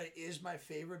the Jedi is my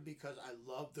favorite because I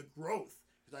love the growth.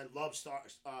 Because I love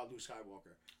Luke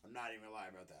Skywalker. I'm not even gonna lie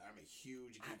about that. I'm a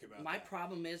huge geek about that. My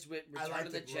problem is with Return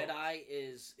of the Jedi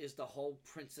is the whole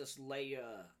Princess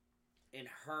Leia and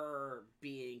her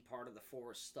being part of the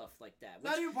Force, stuff like that.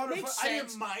 Not even part of the Force. I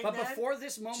didn't mind but that. before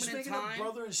this moment just in making time, a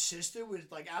brother and sister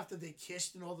with like after they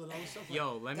kissed and all that other stuff. Like,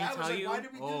 Yo, let me tell you. Why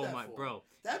did we do that for? Bro.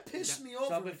 That pissed me off.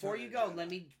 So before you go, let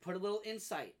me put a little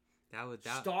insight.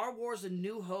 Star Wars: A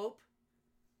New Hope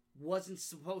wasn't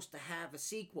supposed to have a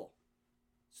sequel,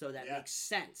 so that makes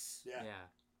sense. Yeah.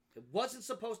 It wasn't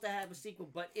supposed to have a sequel,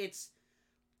 but it's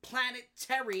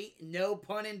planetary, no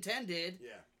pun intended,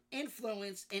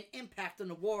 influence and impact on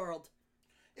the world.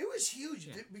 It was huge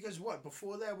because what?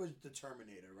 Before that was the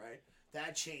Terminator, right?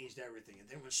 That changed everything. And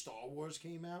then when Star Wars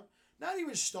came out, not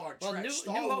even Star Trek. Well,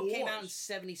 New Hope came out in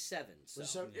 '77.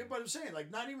 But I'm saying, like,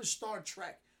 not even Star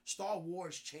Trek. Star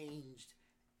Wars changed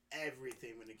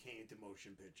everything when it came to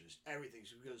motion pictures. Everything.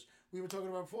 Because we were talking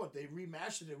about before, they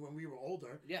remastered it when we were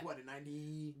older. Yeah. What, in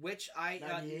 90... Which I...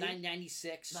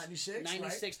 96. 96,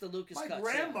 96, right? the Lucas My cuts,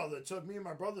 grandmother took me and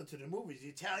my brother to the movies. The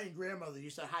Italian grandmother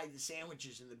used to hide the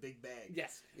sandwiches in the big bag.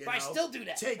 Yes. But I still do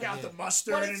that. Take out the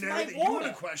mustard and everything. Water. You want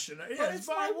to question it. Yeah, it's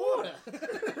my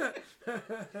water.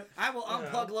 I will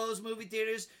unplug Lowe's movie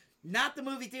theaters. Not the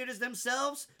movie theaters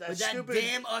themselves, but that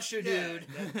damn usher dude.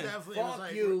 That definitely Fuck was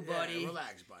like, you, buddy.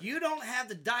 Relax, buddy. You don't have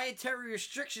the dietary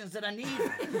restrictions that I need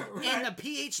and the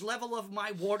pH level of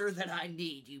my water that I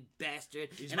need, you bastard.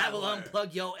 And I will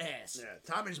unplug your ass. Yeah,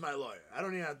 Tommy's my lawyer. I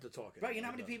don't even have to talk. Bro, you know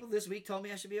how many people this week told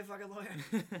me I should be a fucking lawyer?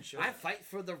 I fight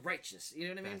for the righteous. You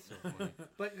know what I mean? That's so funny.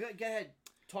 But go ahead.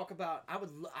 Talk about...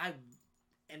 I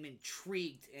am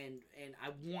intrigued and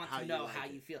I want to know how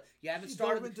you feel. You haven't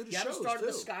started the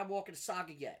Skywalker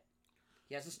saga yet.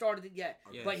 He hasn't started it yet.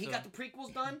 Okay. But he got the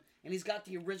prequels done and he's got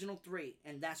the original 3,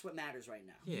 and that's what matters right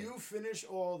now. Yeah. You finish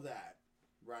all that,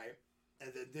 right?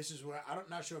 And then this is where I'm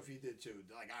not sure if you did too.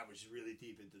 Like, I was really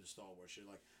deep into the Star Wars shit.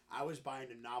 Like, I was buying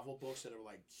the novel books that are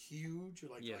like huge, or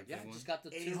like just got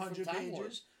the 800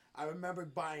 pages. I remember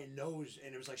buying those,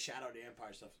 and it was like Shadow of the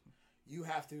Empire stuff. You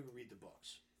have to read the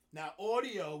books. Now,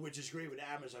 audio, which is great with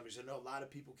Amazon, because I know a lot of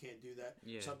people can't do that.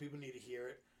 Yeah. Some people need to hear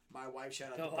it. My wife,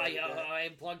 shout out to I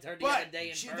unplugged her the other day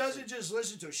in she person. doesn't just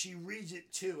listen to it. She reads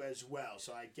it, too, as well.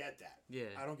 So I get that. Yeah.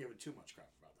 I don't give her too much crap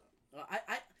about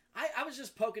that. I was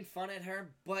just poking fun at her,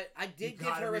 but I did give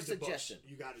her a suggestion.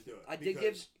 You got to do it. I did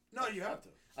give... No, you have to.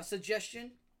 A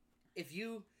suggestion, if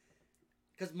you...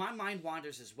 Because my mind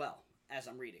wanders as well as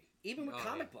I'm reading. Even with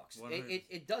comic books.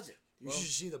 It does it. You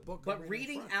should see the book. But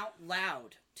reading out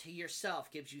loud to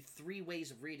yourself gives you 3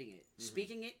 ways of reading it. Mm-hmm.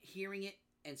 Speaking it, hearing it,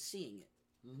 and seeing it.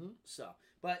 Mm-hmm. So,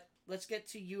 but let's get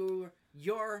to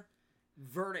your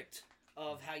verdict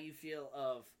of how you feel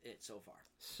of it so far.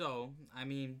 So, I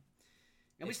mean...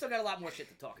 And we still got a lot more shit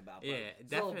to talk about. But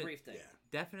it's a little brief thing. Yeah.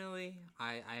 Definitely,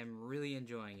 I am really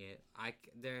enjoying it.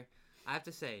 I have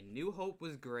to say, New Hope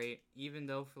was great, even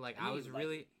though I was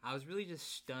really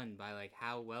just stunned by like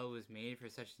how well it was made for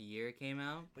such a year it came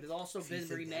out. But it's also been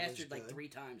remastered like 3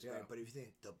 times. Yeah, but if you think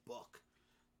the book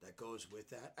that goes with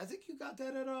that, I think you got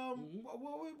that at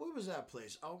what was that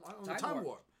place? Time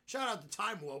Warp. Shout out to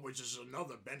Time Warp, which is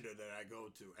another bender that I go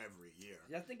to every year.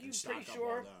 Yeah, I think you're pretty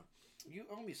sure you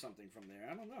owe me something from there.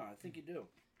 I don't know. I think you do.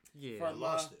 Yeah, I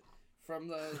lost it. From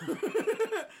the...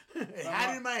 I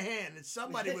had it in my hand. It's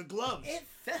somebody with gloves. It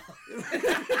fell.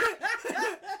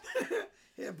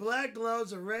 Yeah, black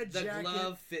gloves, a red jacket. The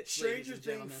glove fits, Stranger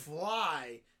Things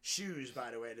fly shoes,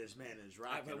 by the way, this man is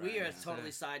rocking but we are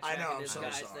totally sidetracking this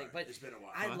guy's thing. But it's been a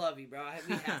while. I love you, bro.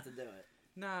 We have to do it.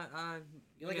 Nah,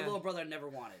 you're like a little brother I never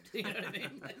wanted. You know what I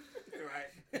mean?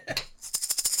 Right.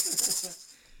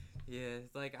 Yeah,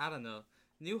 like, I don't know.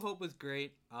 New Hope was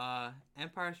great.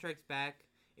 Empire Strikes Back,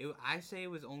 I say it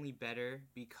was only better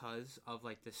because of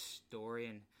like the story,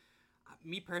 and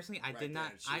me personally, I did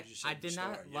not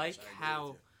like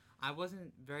how I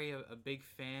wasn't very a big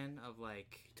fan of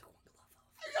like. He took one glove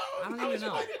off. I don't even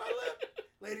know.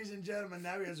 Ladies and gentlemen,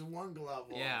 now he has one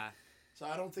glove off. Yeah. So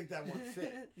I don't think that one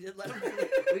fit. We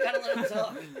gotta let him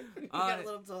talk. We gotta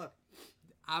let him talk.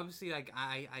 Obviously, like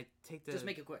I take the Just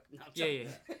make it quick. No, yeah.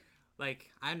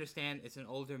 Like I understand it's an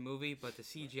older movie, but the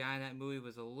CGI in that movie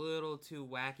was a little too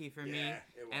wacky for me. Yeah,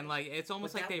 it was. And like it's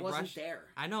almost But like that they wasn't rushed. there.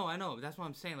 I know. That's what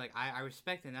I'm saying. Like I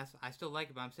respect it. And I still like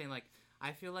it, but I'm saying like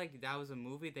I feel like that was a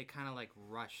movie they kind of like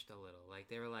rushed a little. Like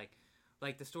they were like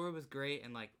the story was great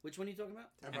and like. Which one are you talking about?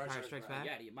 Empire Strikes Back.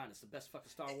 Yeah, out of your mind. It's the best fucking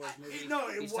Star Wars movie. No,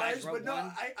 it besides was, Rogue but no,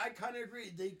 One. I kind of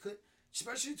agree. They could,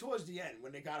 especially towards the end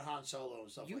when they got Han Solo and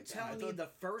stuff You like that. telling me the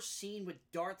first scene with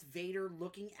Darth Vader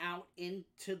looking out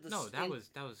into the No, that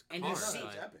was and hard, you see- it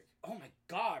was epic. Oh my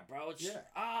god, bro! It's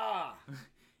Yeah.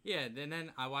 Yeah, and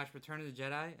then I watched Return of the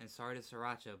Jedi and sorry to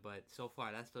Sriracha, but so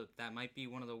far that might be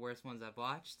one of the worst ones I've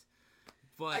watched.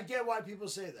 But I get why people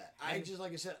say that. I just,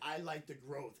 like I said, I like the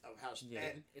growth of how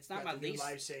and It's not got my the new least-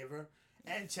 lifesaver.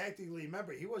 And technically,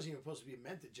 remember, he wasn't even supposed to be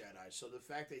meant to Jedi. So the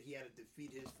fact that he had to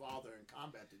defeat his father in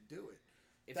combat to do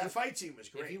it, that fight scene was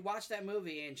great. If you watch that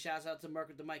movie, and shouts out to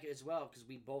Mark the Mike as well, because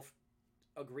we both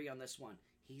agree on this one.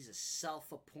 He's a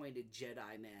self-appointed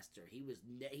Jedi Master.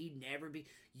 He'd never be.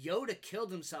 Yoda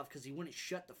killed himself because he wouldn't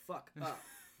shut the fuck up.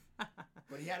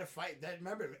 But he had to fight. That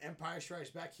remember, Empire Strikes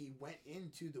Back. He went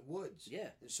into the woods. Yeah.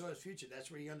 And saw his future.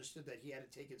 That's where he understood that he had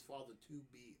to take his father to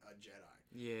be a Jedi.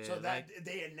 yeah, So that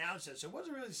they announced that. So it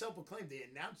wasn't really self-proclaimed. They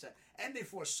announced that, and they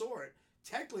foresaw it.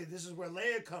 Technically, this is where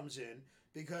Leia comes in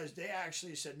because they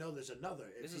actually said, "No, there's another."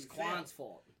 This If is he Kwan's failed.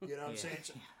 fault. You know what I'm Yeah. saying?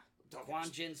 So, Quan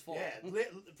Jin's fault. Yeah,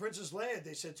 Princess Leia.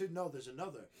 They said too. No, there's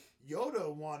another.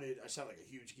 Yoda wanted. I sound like a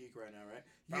huge geek right now, right?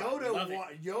 Bro, love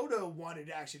Yoda wanted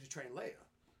actually to train Leia.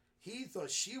 He thought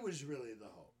she was really the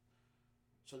hope.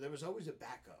 So there was always a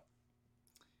backup.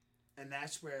 And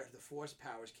that's where the Force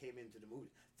powers came into the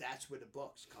movie. That's where the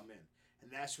books come in.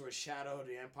 And that's where Shadow of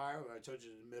the Empire, where I told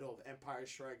you in the middle of Empire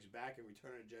Strikes Back and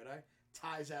Return of the Jedi,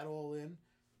 ties that all in.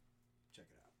 Check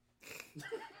it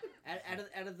out.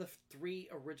 Out of the three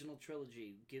original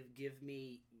trilogy, give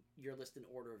me your list in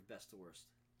order of best to worst,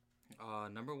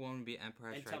 number one would be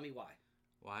Empire and Strikes. tell me why.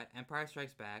 Why Empire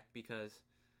Strikes Back? Because,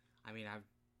 I mean, I've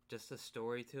just the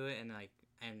story to it, and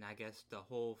I guess the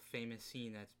whole famous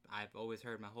scene I've always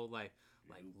heard my whole life,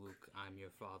 like Luke, I'm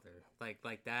your father,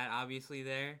 like that. Obviously,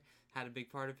 there had a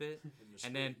big part of it,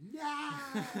 and then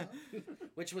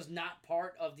Which was not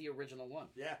part of the original one.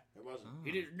 Yeah, it wasn't.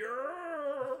 He did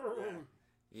no.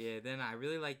 Yeah, then I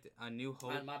really liked A New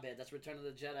Hope. My bad. That's Return of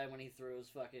the Jedi when he throws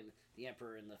fucking the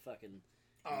Emperor in the fucking.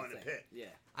 Oh, in the thing. pit. Yeah.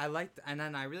 And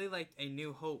then I really liked A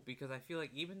New Hope because I feel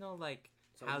like even though like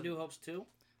So New Hope's 2?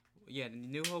 Yeah,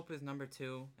 New Hope is number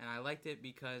 2, and I liked it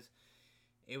because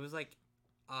it was like,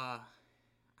 I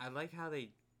like how they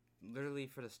literally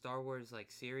for the Star Wars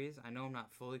like series. I know I'm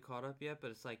not fully caught up yet,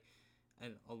 but it's like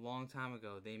a long time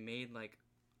ago they made like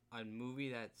a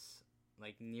movie that's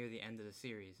like near the end of the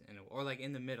series or like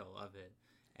in the middle of it,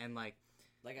 and like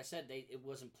I said, it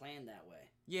wasn't planned that way.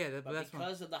 Yeah, But that's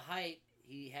because of the hype,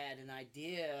 he had an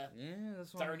idea. Yeah,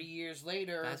 that's 30 years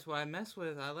later. That's what I mess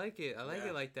with. I like it. I like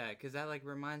it like that because that like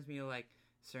reminds me of like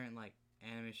certain like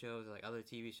anime shows, or, like other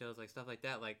TV shows, like stuff like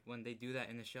that. Like when they do that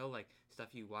in the show, like stuff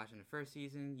you watch in the first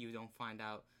season, you don't find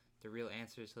out the real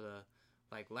answers to the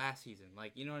like last season.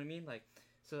 Like you know what I mean? Like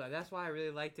so that's why I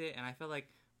really liked it, and I felt like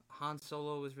Han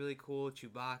Solo was really cool.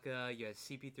 Chewbacca, you had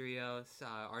CP3O,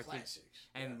 R2, Classics.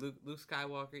 and Luke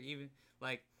Skywalker even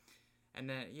like. And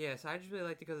then, so I just really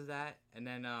liked it because of that. And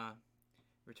then,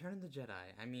 Return of the Jedi.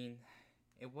 I mean,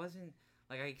 it wasn't,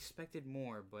 like, I expected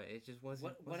more, but it just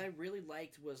wasn't. What I really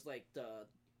liked was, like, the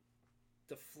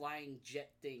flying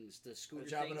jet things, the scooter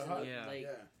Jabba things. the Hutt.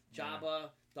 Jabba,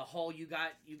 the whole, you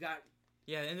got.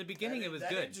 Yeah, in the beginning it was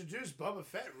that good. Introduced Boba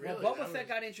Fett, really. Well, Boba Fett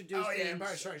got introduced. Oh, yeah,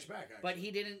 Empire Strikes Back, actually. But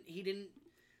he didn't.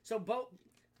 So,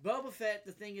 Boba Fett,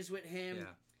 the thing is with him,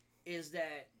 is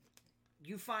that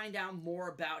you find out more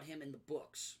about him in the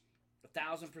books,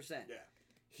 1,000%. Yeah.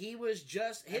 He was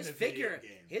just his figure.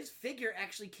 His figure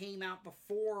actually came out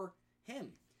before him.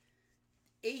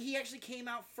 He actually came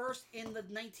out first in the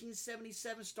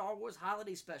 1977 Star Wars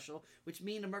Holiday Special, which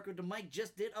me and America the Mike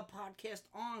just did a podcast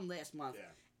on last month.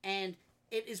 Yeah. And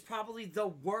it is probably the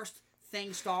worst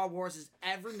thing Star Wars has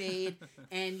ever made.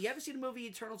 And you ever see the movie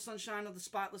Eternal Sunshine of the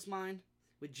Spotless Mind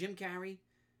with Jim Carrey?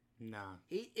 Nah.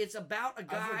 It's about a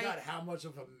guy. I forgot how much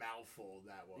of a mouthful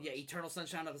that was. Yeah, Eternal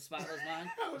Sunshine of the Spotless Mind.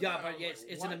 Yeah, but yeah,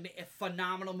 it's a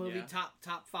phenomenal movie. Yeah.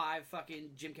 Top 5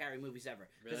 fucking Jim Carrey movies ever.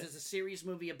 Because Really? it's a serious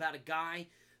movie about a guy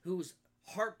who's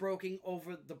heartbroken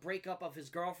over the breakup of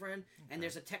his girlfriend, and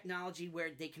there's a technology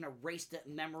where they can erase that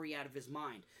memory out of his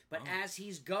mind. But as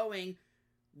he's going,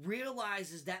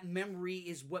 realizes that memory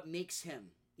is what makes him.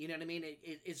 You know what I mean?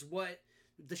 It's what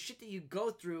the shit that you go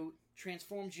through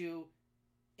transforms you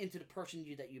into the person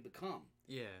that you become.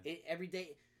 Yeah. Every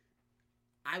day,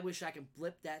 I wish I could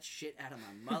blip that shit out of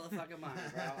my motherfucking mind,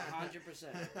 bro.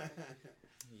 100%.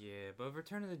 Yeah, but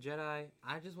Return of the Jedi,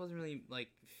 I just wasn't really like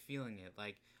feeling it.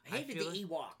 Like I hated the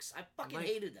Ewoks. I fucking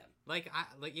hated them. I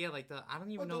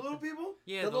don't even know. The little people?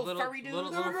 Yeah, the little furry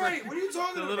dudes. They were great. What are you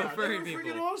talking the about? little furry They were freaking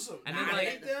people. awesome. And then, I like,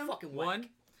 hate them. Fucking one.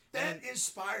 That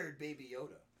inspired Baby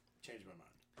Yoda. Changed my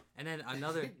mind. And then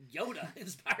another. Yoda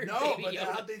inspired No, Baby but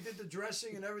Yoda. how they did the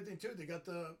dressing and everything too. They got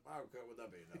the. Oh, okay, would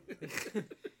that be?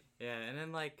 Yeah, and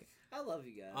then like. I love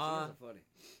you guys. You guys are funny.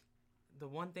 The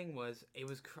one thing was, it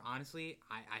was honestly,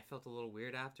 I felt a little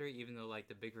weird after, even though like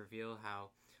the big reveal how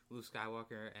Luke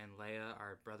Skywalker and Leia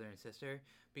are brother and sister.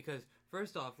 Because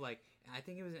first off, like I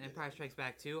think it was in Empire Strikes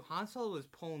Back too, Han Solo was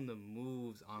pulling the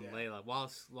moves on Leia while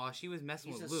she was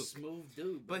messing He's with a Luke. Smooth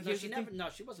dude. But no, here's she the never. thing. No,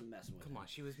 she wasn't messing with him. Come on,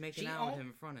 she was making out with him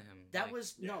in front of him. That like,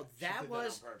 was she no. did That that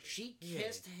was on purpose. she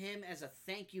kissed him as a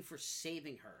thank you for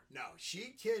saving her. No,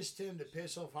 she kissed him to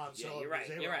piss off Han Yeah, Solo. you're right.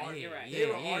 because they You're were right. arguing. You're right. They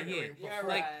were Yeah, arguing You're before.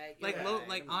 right. like You're right.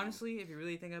 like honestly, if you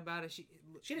really think about it,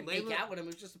 She didn't Layla, make out with him. It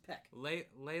was just a peck.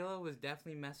 Layla was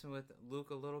definitely messing with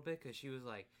Luke a little bit because she was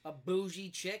like A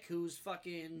bougie chick who's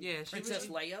fucking Princess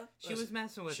Leia. She was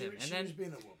messing with him, and she then was being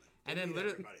a woman. and then Beat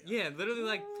literally, everybody up. literally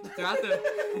like throughout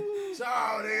the.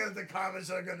 So the comments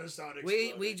are gonna start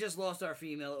exploding. We just lost our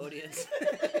female audience.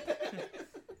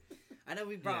 I know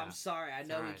I'm sorry. I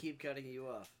know we alright. keep cutting you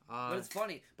off, but it's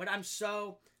funny. But I'm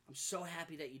so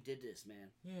happy that you did this, man.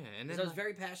 Yeah, and then Because I was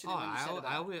very passionate when you said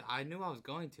about it. I knew I was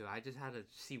going to. I just had to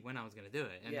see when I was gonna do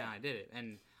it, and then I did it,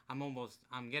 and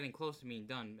I'm getting close to being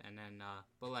done, and then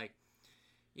but like.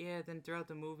 Yeah, then throughout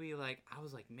the movie, like, I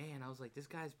was like, this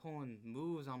guy's pulling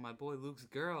moves on my boy Luke's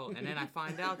girl. And then I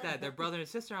find out that they're brother and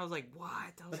sister. I was like, what?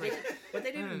 I was like, But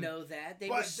they didn't know that. They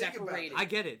But were think about it. separated. I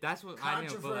get it. That's what I know.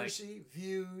 But like, Controversy,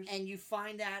 views. And you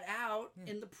find that out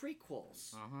in the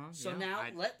prequels. So yeah, now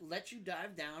let you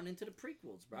dive down into the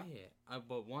prequels, bro. Yeah,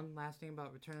 but one last thing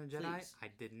about Return of the Jedi, Please. I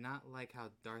did not like how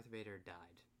Darth Vader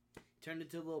died. Turned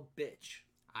into a little bitch.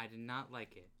 I did not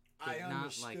like it. I Did not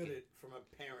understood like it from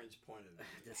a parent's point of view.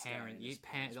 This Parent, guy, you,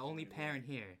 this the only parent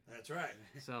here. That's right.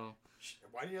 So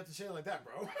Why do you have to say it like that,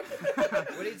 bro? What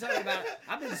are you talking about?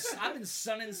 I've been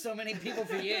sunning so many people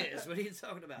for years. What are you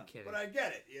talking about? I'm kidding. But I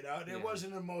get it, you know. There Yeah. was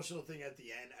an emotional thing at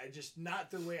the end. I just not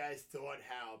the way I thought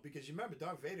how, because you remember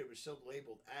Darth Vader was still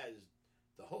labeled as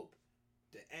the hope,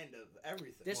 the end of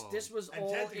everything. This was And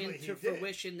all technically he into did.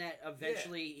 fruition that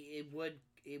eventually it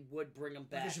would bring him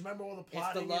back. Because you remember all the It's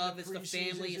plotting, the love, and it's the the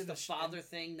family, preseasons it's and the father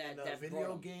thing and that video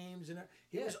brought him. games and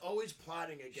he Yeah. was always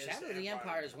plotting against Shadow of the Empire.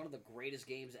 Empire is one of the greatest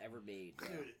games ever made. Bro.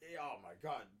 Dude, oh my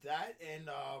god, that and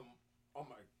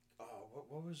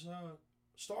what was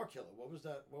Star Killer? What was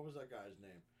that guy's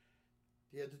name?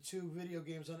 He had the two video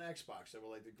games on Xbox that were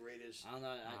like the greatest. I don't know.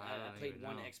 I don't played even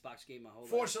one know. Xbox game my whole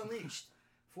Force life. Unleashed.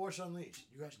 Force Unleashed.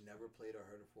 You guys never played or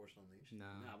heard of Force Unleashed? no.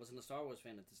 No, I wasn't a Star Wars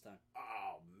fan at this time.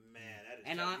 Oh man, that is.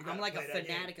 And tough. You I'm gotta like a play that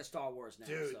game. fanatic of Star Wars now.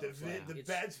 Dude, so the it's like, the it's-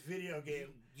 best video game.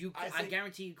 I I think-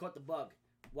 guarantee you caught the bug.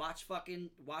 Watch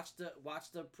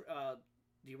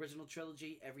the original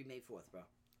trilogy every May 4th, bro.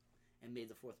 And may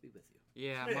the 4th be with you.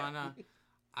 Yeah, I'm on.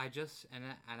 I just and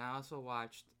I also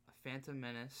watched Phantom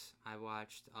Menace. I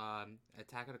watched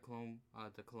Attack of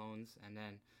the Clones, and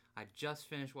then I just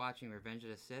finished watching Revenge of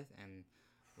the Sith. And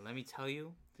let me tell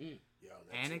you, Yo,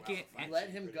 that's Anakin- wow, Let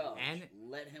him go. And-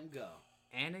 Let him go.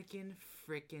 Anakin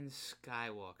freaking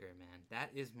Skywalker, man,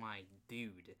 that is my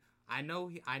dude. I know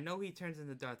he turns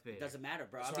into Darth Vader. Doesn't matter,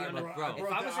 bro. So I'll be on the- bro.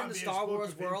 if I was in the Star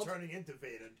Wars world, turning into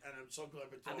Vader, and I'm so glad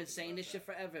we're I've been saying this shit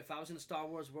forever. If I was in the Star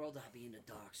Wars world, I'd be in the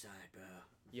dark side, bro.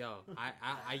 Yo,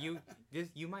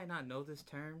 you might not know this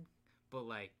term, but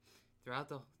like throughout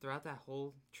that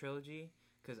whole trilogy,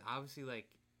 because obviously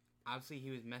he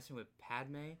was messing with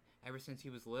Padme ever since he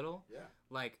was little. Yeah.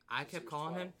 Like I Since he kept was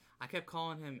calling 12. him. I kept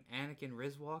calling him Anakin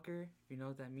Rizwalker. If you know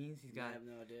what that means, he's got I have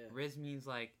no idea. Riz means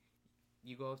like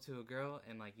you go up to a girl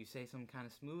and like you say something kind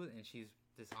of smooth and she's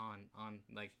just on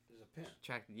like There's a pin.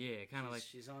 track. Yeah, kind of like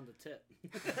She's on the tip.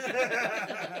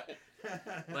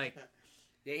 like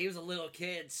Yeah, he was a little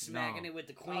kid smacking No. it with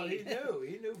the Oh, queen. he knew.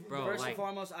 He knew. From Bro, First like- and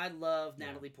foremost, I love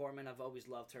Natalie Portman. I've always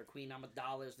loved her. Queen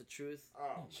Amidala is the truth.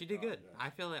 Oh, she my did God, good. yeah. I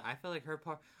feel like her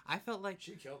part. I felt like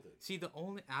She killed it. see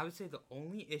I would say the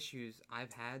only issues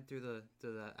I've had through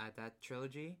the at that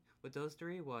trilogy with those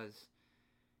three was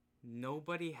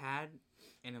nobody had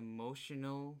an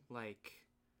emotional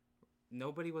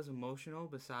nobody was emotional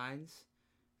besides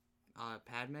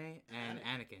Padme and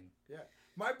Anakin. Yeah.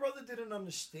 My brother didn't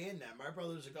understand that. My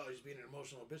brother was like, "Oh, he's being an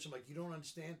emotional bitch." I'm like, "You don't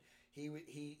understand.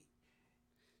 He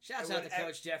Shouts out to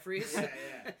Coach Jeffries. Yeah,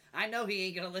 yeah. I know he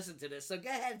ain't gonna listen to this, so go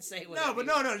ahead and say what. No, but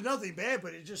no, nothing bad.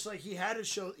 But it's just like he had to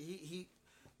show. He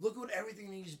look at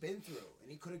everything he's been through, and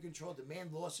he couldn't control. The man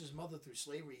lost his mother through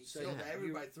slavery. He killed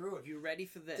everybody through it. You ready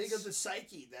for this? Think of the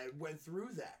psyche that went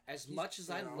through that. As much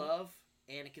as I love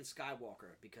Anakin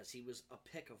Skywalker, because he was a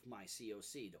pick of my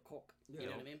COC, the cook. You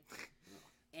know what I mean?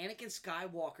 Anakin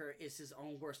Skywalker is his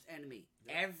own worst enemy.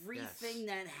 Everything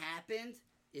that happened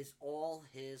is all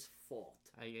his fault.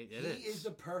 He is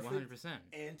the perfect 100%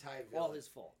 anti-villain. All his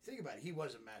fault. Think about it. He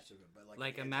was a master of it, but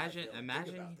like imagine.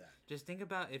 Just think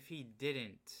about if he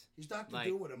didn't. He's Doctor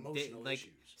Doom with emotional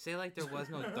issues. Say like there was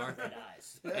no Darth.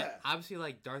 Yeah. Obviously,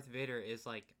 like Darth Vader is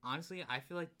like honestly, I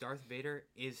feel like Darth Vader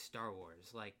is Star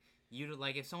Wars. Like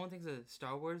if someone thinks of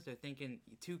Star Wars, they're thinking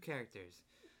two characters,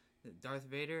 Darth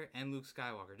Vader and Luke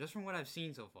Skywalker. Just from what I've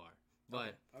seen so far.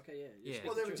 But yeah.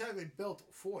 Well, they were technically built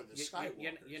for the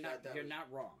Skywalkers. You're not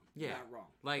wrong. Yeah. You're not wrong.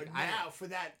 Like but now for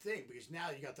that thing, because now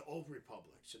you got the Old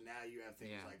Republic, so now you have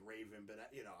things like Raven. But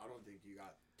I don't think you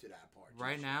got to that part.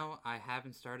 Right now, I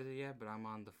haven't started it yet, but I'm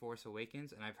on the Force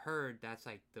Awakens, and I've heard that's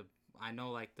like the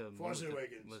Force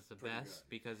Awakens was the best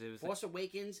because it was Force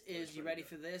Awakens is you ready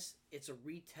for this? It's a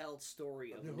retold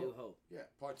story of New Hope. Yeah,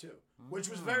 part 2, which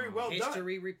was very well done.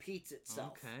 History repeats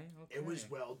itself. Okay. It was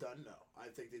well done, though. I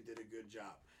think they did a good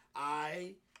job.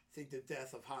 I think the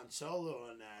death of Han Solo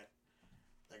on that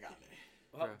got me.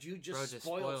 Oh, you just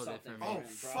spoiled something. Oh,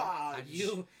 fuck.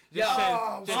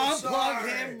 Unplug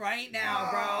him right now,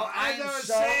 bro. I am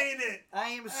saying it. I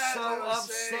am so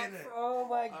upset. Oh,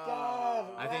 my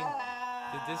God. I think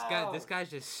this guy's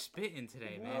just spitting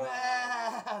today, man.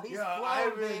 Wow. He's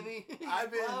flowing, baby.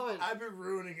 I've been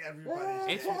ruining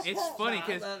everybody's It's funny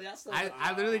because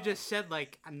I literally just said,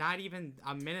 like, not even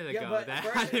a minute ago that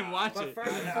I didn't watch it. But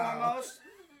first and foremost,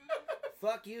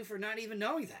 fuck you for not even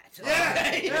knowing that.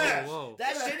 Yeah. Whoa.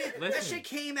 That shit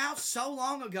came out so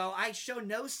long ago. I show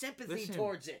no sympathy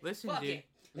towards it. Listen, fuck dude. it.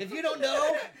 If you don't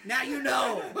know, now you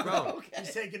know. Bro,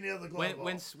 he's taking the other glove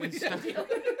off.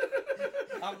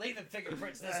 I'm leaving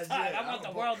fingerprints this time. I want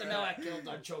the world to know I killed him.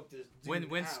 I choked this dude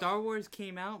when out. Star Wars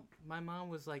came out, my mom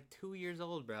was like 2 years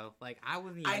old, bro. Like I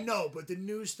wasn't even... I know, but the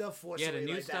new stuff forced the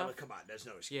new like stuff. That, come on, there's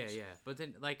no excuse. Yeah. But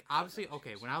then, like, obviously,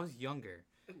 okay, when I was younger.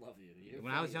 I love you.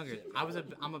 When I was younger,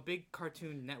 I'm a big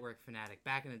Cartoon Network fanatic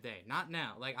back in the day. Not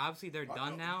now. Like obviously they're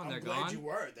done now and they're gone. You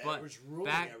were. That was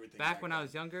ruining everything. Back when I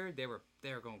was younger, they were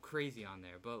going crazy on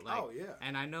there. But like,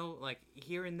 and I know like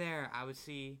here and there I would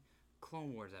see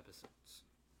Clone Wars episodes,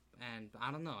 and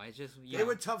I don't know. I just they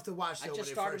were tough to watch. Though, I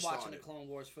just started watching the Clone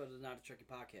Wars for the Not a Tricky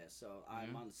podcast, so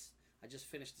I'm on. I just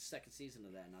finished the second season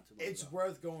of that not too long ago. It's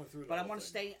worth going through. But I want to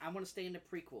stay. I want to stay in the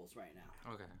prequels right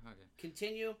now. Okay.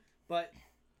 Continue, but.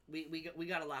 We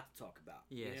got a lot to talk about.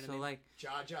 Yeah, you know so like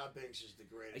Jar Jar Binks is the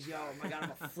greatest. Yo, my God,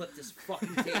 I'm gonna flip this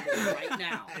fucking table right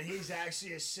now. And he's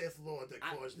actually a Sith Lord that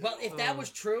caused it. Well, if that was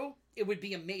true, it would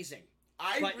be amazing.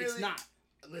 But it's not.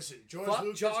 Listen, George Fuck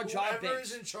Lucas, Jar Jar whoever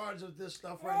Binks. is in charge of this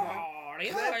stuff right now.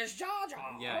 Where's Jar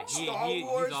Jar? Yeah, Star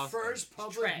Wars' awesome. first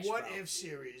public trash, What bro. If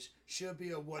series should be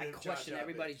a What I If Jar Jar question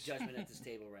everybody's judgment at this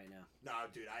table right now. No,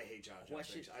 dude, I hate Jar Jar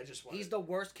Binks. I just want. He's the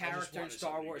worst character in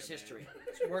Star Wars history.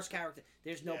 Worst character.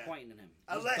 There's no point in him.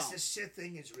 Unless the Sith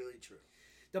thing is really true.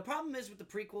 The problem is with the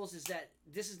prequels is that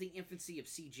this is the infancy of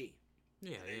CG.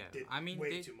 Yeah. Did I mean,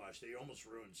 way too much. They almost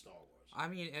ruined Star Wars. I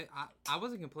mean, I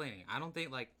wasn't complaining. I don't think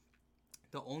like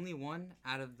the only one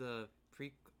out of the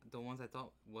ones I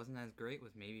thought wasn't as great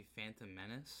was maybe Phantom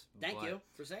Menace. Thank you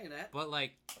for saying that. But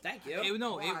like, thank you.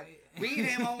 Me and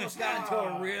him almost got into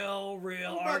a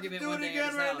real argument. Do it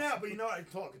again right now. But you know, I'm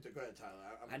talking to. Go ahead, Tyler.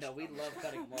 I know we love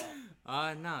cutting them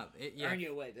off. No. Earn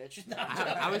your way, bitch. No,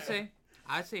 I would say.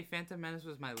 I'd say Phantom Menace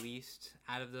was my least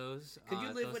out of those. Could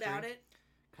you live without it?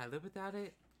 Can I live without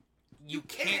it? You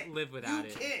can't live without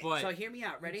it. But so hear me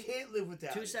out. Ready? You can't live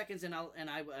without 2 seconds, and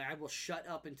I will shut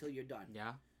up until you're done.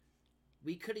 Yeah.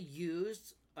 We could have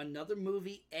used another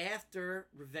movie after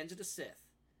Revenge of the Sith,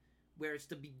 where it's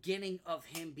the beginning of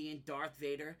him being Darth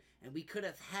Vader, and we could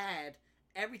have had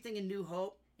everything in New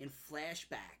Hope in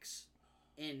flashbacks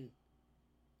in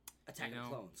Attack of the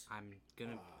Clones.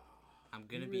 I'm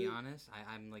gonna be honest.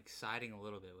 I'm like siding a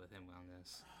little bit with him on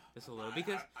this. Just a little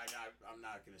because I'm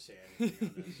not gonna say anything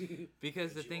on this.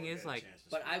 Because the thing is like,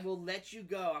 but I will let you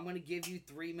go. I'm gonna give you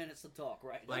 3 minutes to talk.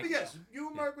 Right? Let me guess. You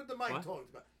and Mark with the mic talked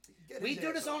about. We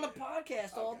do this on the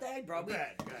podcast all day, bro.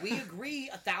 We agree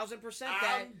 1,000%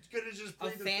 that I'm gonna just a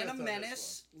Phantom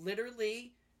Menace.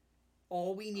 Literally,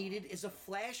 all we needed is a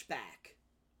flashback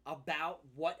about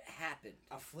what happened.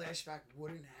 A flashback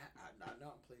wouldn't happen. No,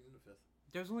 I'm pleading the fifth.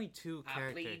 there's only two I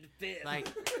characters, plead fifth. like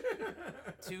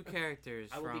two characters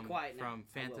I will be quiet now. from I will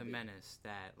Phantom be. Menace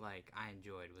that like I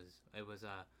enjoyed.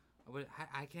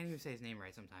 I can't even say his name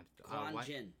right sometimes. Quan what?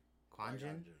 Jin. Quan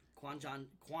Jin?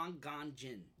 Quan Gon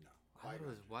Jin. No. I thought it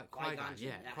was what? Qui-Gon Qui-Gon. Jinn.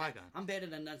 Yeah, Qui-Gon. I'm better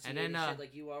than enunciating And then, shit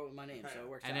like you are with my name, so it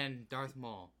works And out. then Darth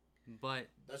Maul. But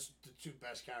That's the two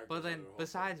best characters. But then of the whole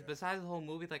besides thing, yeah. besides the whole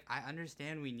movie, like I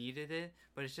understand we needed it,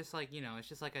 but it's just like it's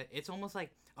just like it's almost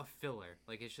like a filler.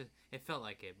 Like it felt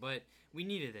like it, but we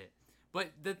needed it.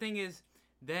 But the thing is,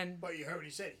 then But you heard what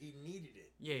he said. He needed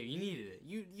it. yeah, you needed it.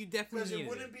 You Because definitely it needed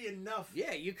wouldn't be enough.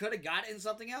 Yeah, you could have got it in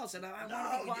something else, and I No,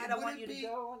 want to be quiet. it I want wouldn't you to be-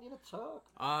 go. I want you to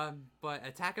talk. But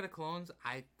Attack of the Clones,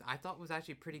 I thought was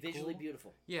actually pretty Visually cool.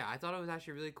 beautiful. Yeah, I thought it was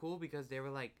actually really cool because they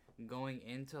were like going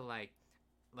into like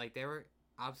they were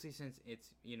obviously since it's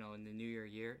in the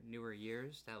newer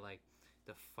years that like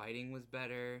the fighting was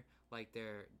better, like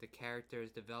the characters'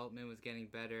 development was getting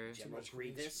better. General much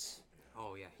green Grievous,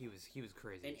 Oh yeah, he was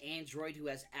crazy. an android who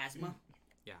has asthma.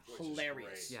 Yeah. Which is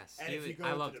Hilarious. great. Yes, And he if was- you go I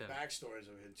into loved the him. backstories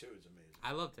of him too, it's amazing.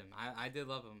 I loved him. I did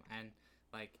love him, and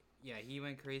like he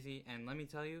went crazy. And let me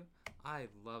tell you, I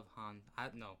love Han. I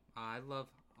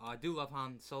do love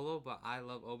Han Solo, but I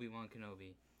love Obi-Wan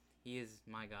Kenobi. He is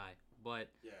my guy. But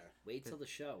Yeah. Wait till the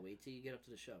show. Wait till you get up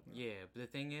to the show. Bro. yeah, but the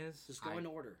thing is, Just go in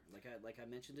order. Like I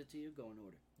mentioned it to you. Go in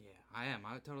order, yeah, I am.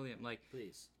 I totally am. Like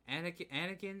please.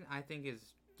 Anakin, I think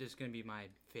is just gonna be my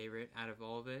favorite out of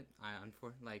all of it.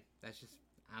 That's just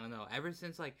I don't know. Ever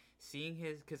since like seeing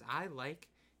because I like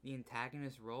the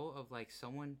antagonist role of like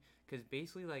someone because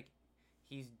basically like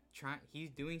he's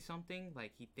doing something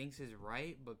like he thinks is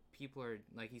right, but people are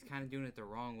like he's kind of doing it the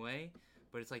wrong way,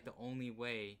 but it's like the only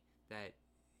way that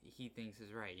he thinks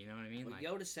is right. You know what I mean? Well, Like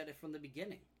Yoda said it from the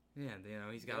beginning. yeah,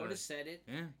 he's got Yoda said it.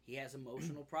 yeah. He has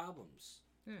emotional problems.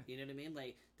 Yeah. You know what I mean?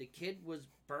 Like the kid was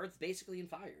birthed basically in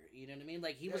fire. You know what I mean?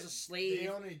 Like he was Yeah, a slave. They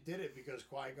only did it because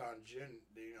Qui-Gon Jinn,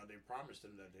 they promised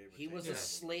him that they would He take was care a of him.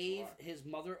 slave. That's why. His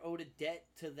mother owed a debt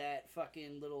to that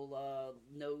fucking little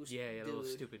nose Yeah, dude. little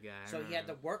stupid guy. I So he had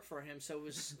to remember. work for him. So it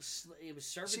was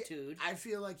servitude. I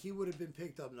feel like he would have been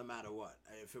picked up no matter what.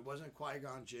 If it wasn't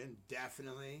Qui-Gon Jinn,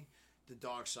 definitely the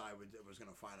dark side was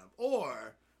going to find him.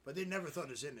 But they never thought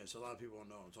this in this. A lot of people don't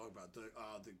know what I'm talking about.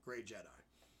 The Grey Jedi.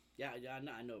 yeah,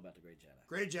 I know about the Great Jedi.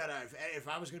 Grey Jedi, if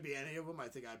I was going to be any of them, I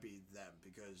think I'd be them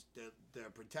because they're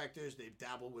protectors. They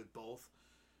dabble with both,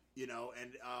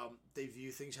 and they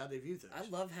view things how they view things. I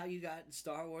love how you got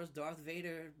Star Wars Darth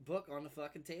Vader book on the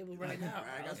fucking table right now.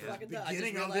 I got was the fucking done. I just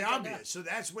beginning of the realized that now. ambience. So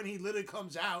that's when he literally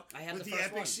comes out I have with the the first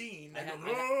epic one. scene. I That have- goes,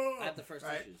 I have- "Oh!" I have the first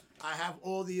right? issues. I have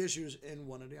all the issues in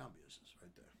one of the ambiences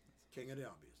right there. King of the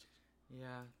ambiences.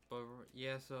 Yeah, but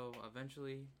so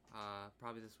eventually,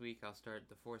 probably this week, I'll start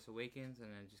The Force Awakens and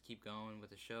then just keep going with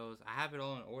the shows. I have it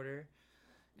all in order.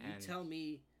 You And tell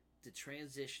me the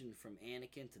transition from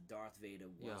Anakin to Darth Vader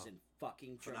wasn't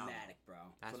fucking Phenomenal. dramatic, bro.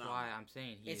 that's phenomenal. why I'm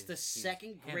saying It's the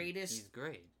second him. greatest- He's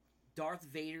great. Darth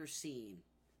Vader scene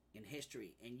in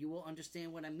history, and you will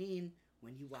understand what I mean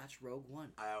when you watch Rogue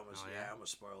One. I almost, Oh, yeah? I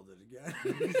almost spoiled it again.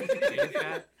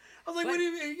 that? I was like, But what do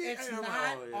you mean? It's I'm not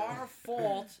like, oh, yeah. our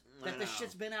fault that I the know.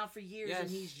 shit's been out for years Yes. and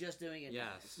he's just doing it. now.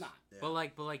 Yes. It's not. Yeah. But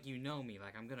like you know me,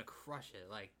 like I'm gonna crush it.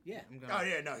 Like Yeah. I'm gonna. Oh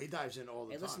yeah, no, he dives in all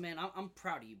the Hey, time. listen, man, I'm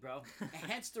proud of you, bro. And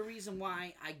hence the reason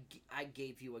why I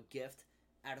gave you a gift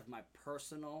out of my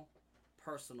personal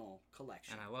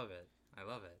collection. And I love it. I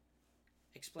love it.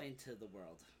 Explain to the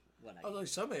world what I I was like,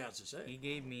 somebody has to say. He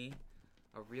gave me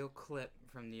a real clip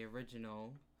from the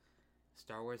original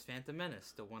Star Wars Phantom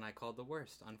Menace, the one I called the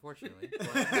worst, unfortunately.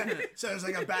 But, So it's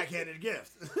like a backhanded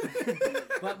gift.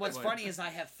 But what's What? funny is I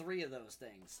have 3 of those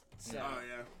things. So, Oh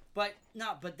yeah.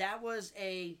 but that was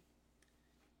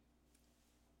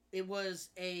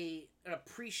an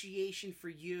appreciation for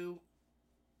you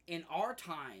in our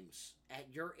times at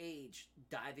your age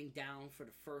diving down for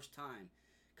the first time,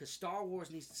 because Star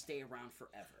Wars needs to stay around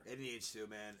forever. It needs to,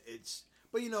 man.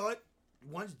 But you know what?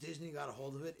 Once Disney got a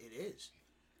hold of it, it is.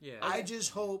 yeah. I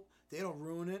just hope they don't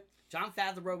ruin it. John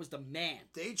Favreau was the man.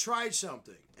 They tried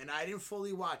something, and I didn't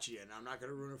fully watch it yet, and I'm not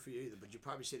going to ruin it for you either, but you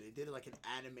probably see they did it like an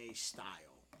anime style.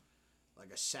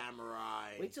 Like a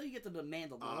samurai, Wait till you get to the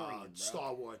Mandalorian, bro.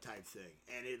 Star Wars type thing.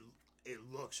 And it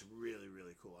looks really,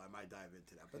 really cool. I might dive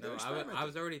into that. But No, they're I experimenting.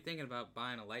 was already thinking about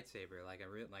buying a lightsaber, like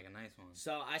a nice one.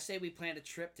 So I say we plan a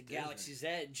trip to Galaxy's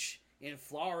Edge in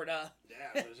Florida.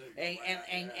 Yeah,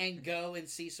 and go and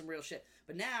see some real shit.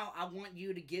 But now I want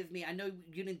you to give me. I know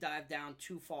you didn't dive down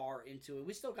too far into it.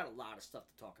 We still got a lot of stuff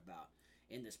to talk about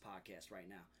in this podcast right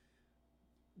now.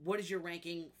 What is your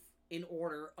ranking in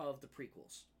order of the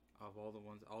prequels? of all the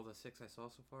ones, all the 6 I saw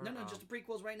so far. No, just the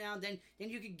prequels right now. Then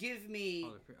you could give me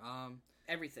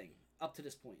everything up to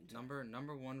this point in time.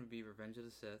 Number 1 would be Revenge of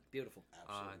the Sith. Beautiful.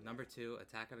 Number 2,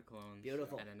 Attack of the Clones.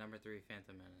 Beautiful. And then number 3,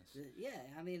 Phantom Menace. Yeah,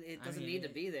 I mean, it doesn't need to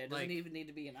be there. It doesn't even need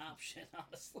to be an option,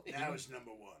 honestly. That was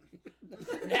number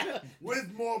 1.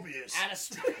 With Morbius. Out of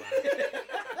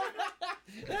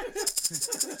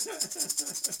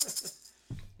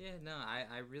Yeah, no,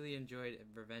 I really enjoyed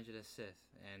Revenge of the Sith,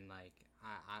 and like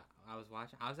I was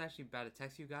watching. I was actually about to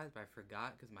text you guys, but I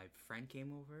forgot because my friend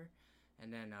came over,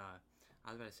 and then I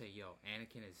was about to say, "Yo,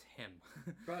 Anakin is him."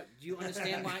 Bro, do you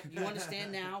understand why? You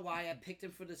understand now why I picked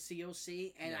him for the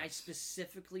COC, and I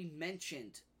specifically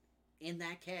mentioned in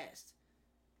that cast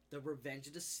the Revenge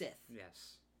of the Sith.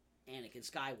 Yes. Anakin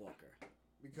Skywalker.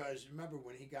 Because remember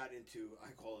when he got into,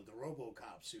 I call it the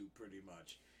RoboCop suit, pretty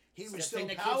much. He was the still thing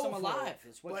that powerful, keeps him alive.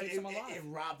 It's what but keeps him alive. It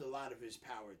robbed a lot of his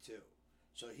power too.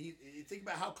 So you think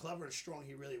about how clever and strong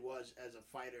he really was as a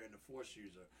fighter and a Force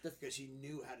user, because he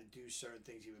knew how to do certain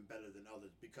things even better than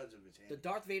others because of his hand. The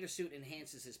Darth Vader suit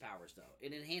enhances his powers, though.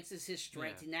 It enhances his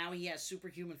strength. Yeah. Now he has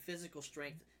superhuman physical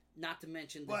strength. Not to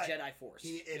mention the But Jedi Force.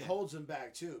 It holds him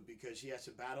back too, because he has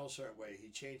to battle a certain way. He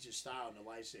changed his style in the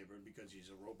lightsaber because he's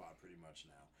a robot pretty much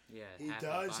now. Yeah, he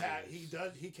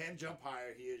can jump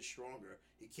higher. He is stronger.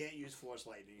 He can't use Force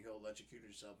lightning. He'll electrocute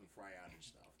himself and fry out and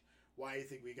stuff. Why do you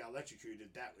think we got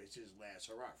electrocuted? That was his last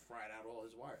hurrah. Fried out all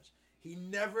his wires. He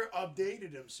never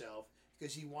updated himself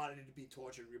because he wanted it to be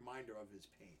tortured reminder of his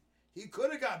pain. He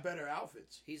could have got better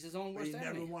outfits. He's his own but worst he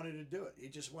enemy. never wanted to do it. He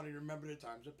just wanted to remember the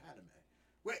times of Padme.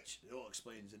 Which it all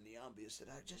explains in the ambience that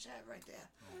I just had right there.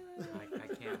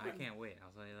 I can't wait.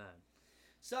 I'll tell you that.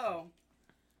 So,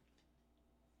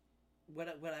 what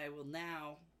I will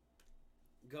now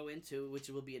go into, which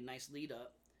will be a nice lead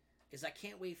up, is I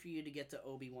can't wait for you to get to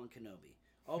Obi-Wan Kenobi.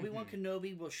 Obi-Wan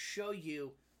Kenobi will show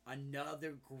you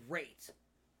another great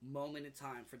moment in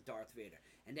time for Darth Vader.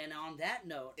 And then on that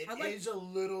note, it is a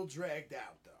little dragged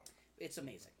out though. It's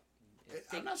amazing.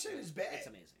 I'm not saying it's bad. It's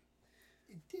amazing.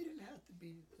 It didn't have to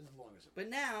be as long as it was. But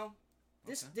now,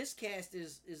 this cast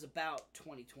is about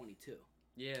 2022.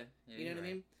 Yeah. You know what I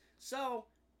mean? So,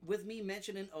 with me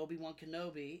mentioning Obi-Wan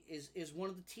Kenobi is one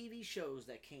of the TV shows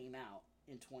that came out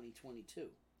in 2022.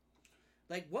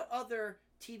 Like, what other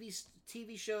TV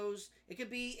shows? It could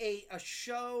be a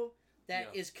show that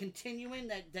is continuing,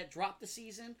 that dropped the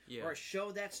season, or a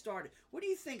show that started. What do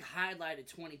you think highlighted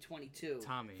 2022,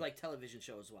 Tommy, like television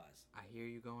shows wise? I hear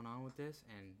you going on with this,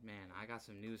 and man, I got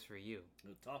some news for you.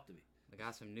 Talk to me. I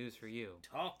got some news for you.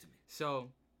 Talk to me. So,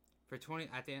 for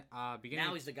at the beginning.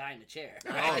 Now he's the guy in the chair.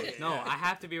 Oh no, I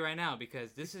have to be right now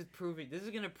because this is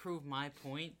gonna prove my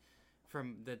point.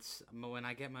 When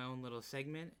I get my own little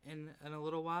segment in a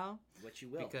little while. What you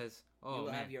will. Because you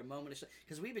will have your moment of...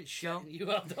 Because we've been shutting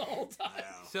you up the whole time.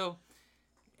 So,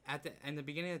 in the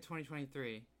beginning of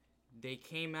 2023, they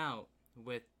came out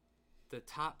with the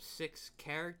top 6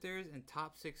 characters and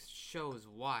top 6 shows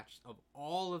watched of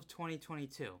all of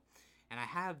 2022. And I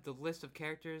have the list of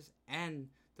characters and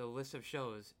the list of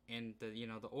shows in the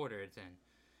order it's in.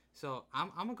 So,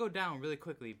 I'm going to go down really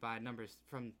quickly by numbers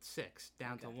from 6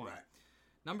 down to 1. Right.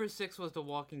 Number 6 was The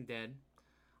Walking Dead.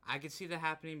 I could see that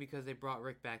happening because they brought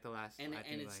Rick back the last. And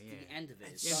it's the end of it.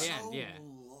 It's so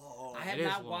long. I have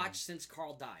not watched since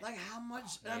Carl died. Like how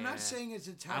much? I'm not saying it's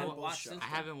a terrible show. I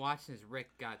haven't watched since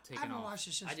Rick got taken off. I haven't watched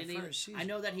it since the first season. I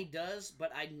know that he does,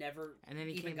 but I never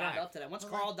even got up to that. Once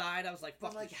Carl died, I was like,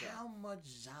 fuck this show. How much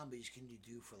zombies can you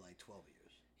do for like 12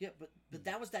 years? Yeah, but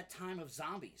that was that time of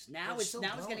zombies. Now it's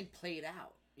getting played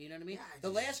out. You know what I mean? Yeah, the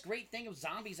last great thing of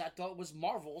zombies I thought was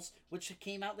Marvel's, which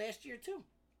came out last year too.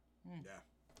 Yeah.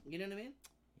 You know what I mean?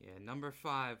 Yeah. Number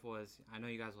 5 was, I know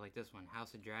you guys will like this one,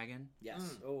 House of Dragon.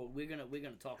 Yes. Oh, we're gonna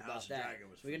talk about that.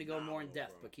 We're gonna go more in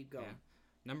depth, but keep going.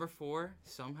 Yeah. Number 4,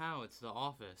 somehow it's The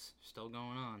Office, still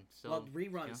going on. Still,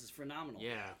 reruns is phenomenal.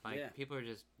 Yeah, people are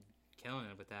just killing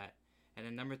it with that. And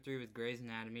then number 3 with Grey's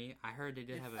Anatomy. I heard they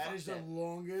did have a... That is the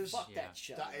longest... Fuck that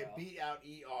show, It beat out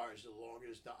ER is the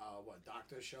longest,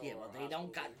 doctor show. Yeah, well, they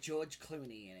don't got George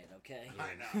Clooney in it, okay? Yeah.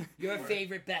 I know. Your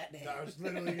favorite Batman. I was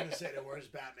literally going to say the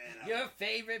worst Batman ever. Your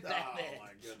favorite Batman. Oh,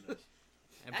 my goodness.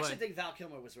 I actually think Val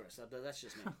Kilmer was worse. That's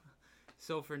just me.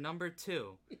 So for number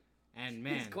 2... And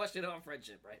man... He's questioning our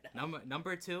friendship right now.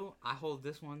 Number 2, I hold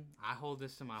this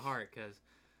to my heart because...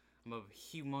 I'm a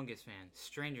humongous fan.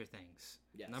 Stranger Things.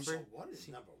 Yes. So what is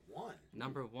number 1?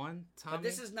 Number 1, Tommy. But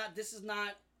this is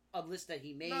not a list that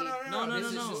he made. No.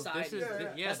 This is society.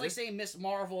 That's like saying Miss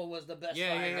Marvel was the best.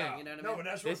 Yeah. You know what I mean? No, but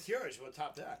that's what I'm curious. What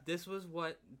topped that? This was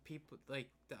what people like.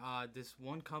 This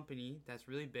one company that's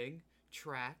really big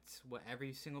tracked what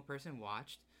every single person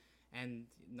watched, And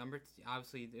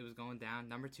obviously it was going down.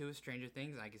 Number 2 is Stranger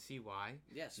Things. I can see why.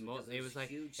 Yes, It was like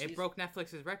huge it broke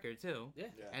Netflix's record too. Yeah.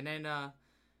 And then,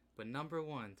 but number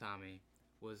 1, Tommy,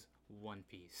 was One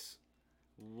Piece.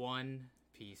 One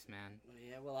Piece, man.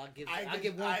 Yeah, well, I'll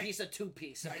give One Piece a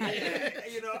 2-piece.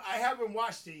 I haven't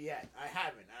watched it yet. I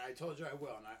haven't. I told you I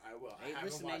will, and I will. Hey, I haven't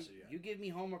listen, watched man, it yet. you give me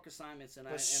homework assignments, and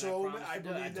I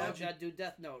believe told you I'd do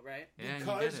Death Note, right? Yeah,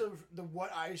 Because of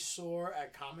what I saw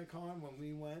at Comic-Con when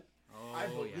we went, I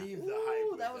believe yeah. the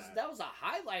hype. That was a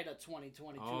highlight of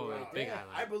 2022 right big there.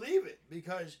 highlight. I believe it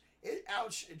because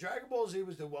Dragon Ball Z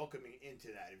was the welcoming into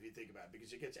that. If you think about it,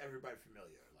 because it gets everybody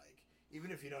familiar. Like even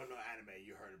if you don't know anime,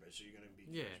 you heard of it, so you're gonna be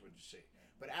curious what you see.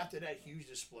 But after that huge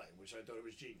display, which I thought it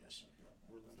was genius,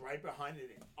 right behind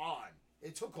it,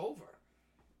 it took over.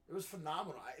 It was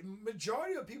phenomenal.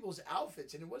 Majority of people's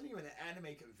outfits, and it wasn't even an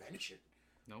anime convention,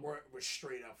 were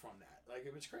straight up from that. Like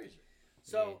it was crazy.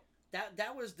 So.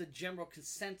 That was the general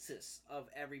consensus of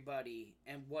everybody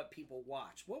and what people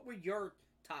watch. What were your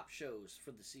top shows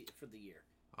for the year?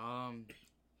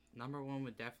 Number 1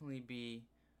 would definitely be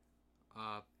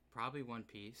probably One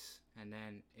Piece, and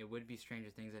then it would be Stranger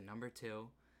Things at number 2.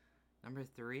 Number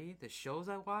 3, the shows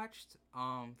I watched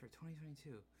for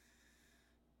 2022.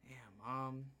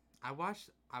 Damn.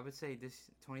 I would say this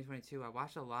 2022 I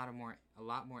watched a lot more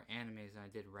animes than I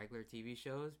did regular TV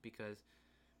shows because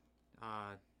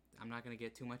I'm not gonna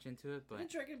get too much into it, but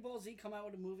didn't Dragon Ball Z come out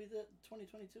with a movie that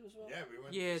 2022 as well? Yeah, we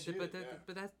went. To see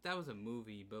but that was a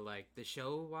movie. But like the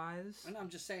show wise, and I'm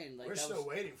just saying, like we're still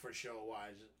waiting for show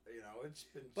wise. It's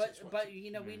been. But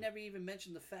we never even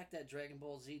mentioned the fact that Dragon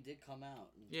Ball Z did come out.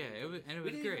 Yeah, it was we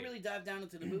great. didn't even really dive down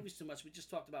into the movies too much. We just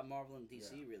talked about Marvel and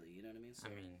DC, really. You know what I mean? So,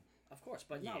 of course,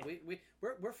 but no,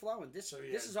 we're flowing. This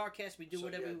is our cast. We do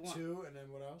whatever we want. 2, and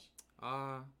then what else?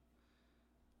 I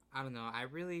don't know. I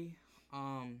really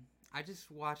I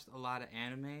just watched a lot of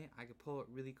anime. I could pull it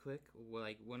really quick.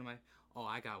 Like one of my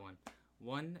I got one.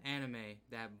 One anime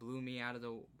that blew me out of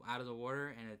the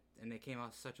water, and it came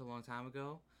out such a long time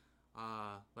ago.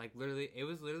 Like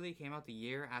literally came out the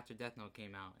year after Death Note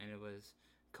came out, and it was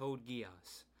Code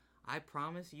Geass. I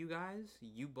promise you guys,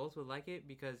 you both would like it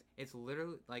because it's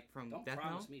literally like from Don't Death Note.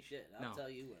 Don't promise me shit. I'll tell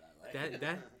you what I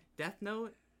like. Death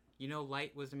Note. You know,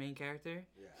 Light was the main character.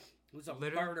 Yeah. Who's a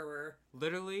murderer?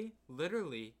 Literally,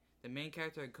 the main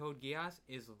character of Code Geass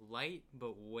is Light,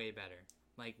 but way better.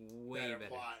 Like way better.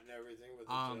 Plot and everything with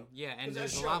it too. Yeah, and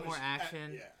there's a lot more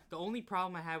action. The only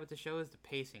problem I had with the show is the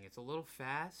pacing. It's a little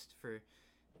fast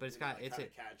but it's got it's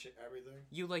catch everything.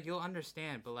 You'll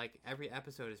understand, but like every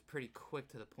episode is pretty quick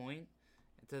to the point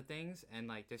to things, and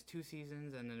like there's 2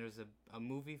 seasons, and then there's a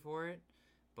movie for it.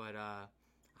 But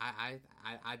I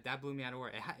that blew me out of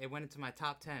water. It went into my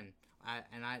top 10. I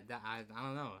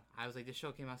don't know. I was like, this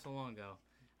show came out so long ago.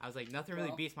 I was like, nothing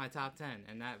really beats my top 10,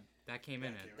 and that came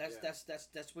in it.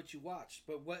 That's what you watched.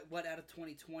 But what out of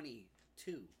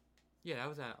 2022? Yeah, that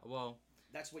was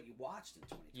that's what you watched in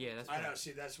 2022. Yeah, that's. I know.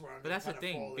 See, that's where I'm. But that's the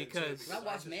thing because I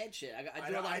watch mad shit. I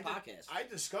do a lot of podcasts. I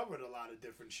discovered a lot of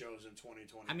different shows in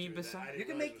 2020. I mean, besides, you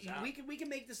can we can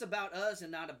make this about us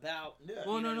and not about. Yeah.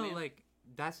 Well, no, like.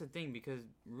 That's the thing, because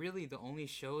really the only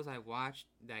shows I watched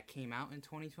that came out in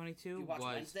 2022 you watched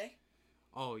Wednesday?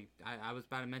 Oh, I was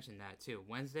about to mention that too.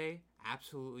 Wednesday,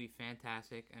 absolutely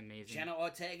fantastic, amazing. Jenna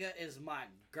Ortega is my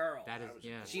girl. That is,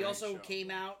 yeah. She also came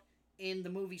out in the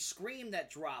movie Scream that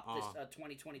dropped this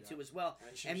 2022 as well.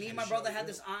 And me and my brother had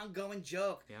this ongoing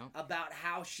joke about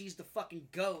how she's the fucking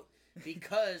GOAT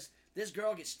because this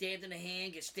girl gets stabbed in the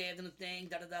hand, gets stabbed in the thing,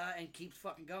 and keeps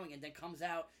fucking going, and then comes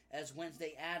out as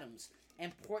Wednesday Addams.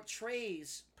 And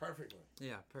portrays perfectly.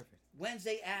 Yeah, perfect.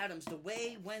 Wednesday Addams, the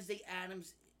way Wednesday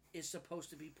Addams is supposed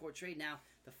to be portrayed. Now,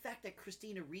 the fact that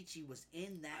Christina Ricci was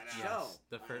in that show,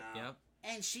 the first,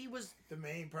 and she was the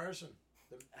main person.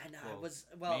 I know well, it was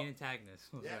main antagonist.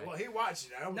 Yeah, well, he watched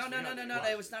it. No.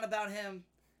 It was not about him.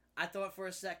 I thought for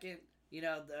a second,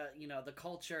 the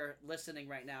culture listening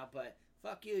right now, but.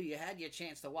 Fuck you! You had your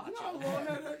chance to watch it.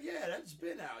 No, yeah, that's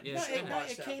been out. Yeah,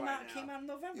 it came out in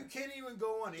November. You can't even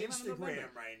go on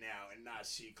Instagram right now and not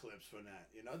see clips from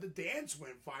that. The dance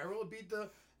went viral. It beat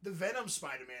the Venom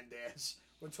Spider-Man dance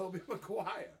with Tobey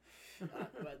Maguire.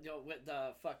 But with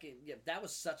the fucking that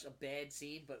was such a bad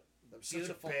scene, but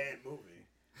beautiful. Such a bad movie.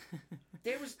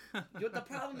 There was the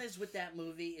problem is with that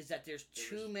movie is that there's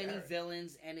too many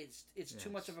villains and it's too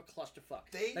much of a clusterfuck.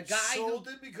 They sold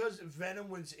it because Venom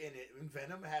was in it, and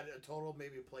Venom had a total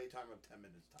maybe playtime of 10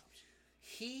 minutes tops.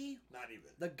 Not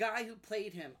even. The guy who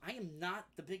played him, I am not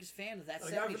the biggest fan of that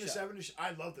 70s show. The 70s,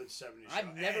 I love the 70s show.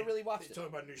 I've never really watched it. They talk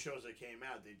about new shows that came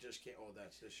out. They just can't. Oh,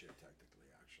 that's this year technically,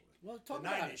 actually. Well, the talk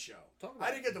about 90s it. show. Talk about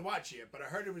I didn't get to watch it yet, but I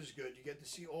heard it was good. You get to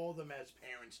see all of them as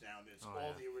parents now, and it's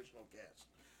all the original cast.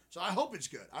 So I hope it's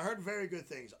good. I heard very good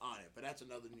things on it, but that's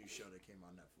another new show that came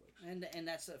on Netflix. And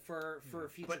that's for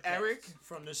future. But Eric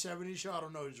from the 70s show, I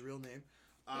don't know his real name.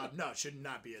 No, it should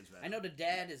not be as bad. I know the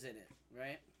dad is in it,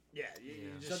 right? Yeah.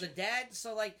 So the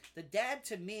dad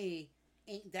to me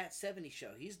ain't that 70s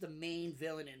show. He's the main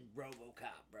villain in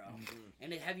RoboCop, bro. Mm-hmm.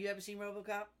 And have you ever seen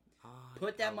RoboCop?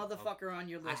 Put that motherfucker on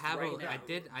your list right now. I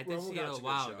did see it a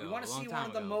while ago. You want to see one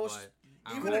of the most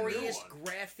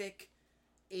graphic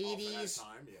 80s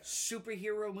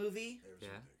superhero movie? Yeah.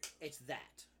 It's that.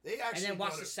 They actually and then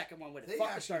watch the second one with it. They Fuck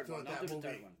the actually third one. thought Don't that do the movie.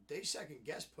 third one. They second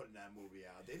guessed putting that movie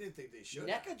out. They didn't think they should.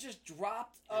 NECA just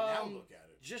dropped. And now look at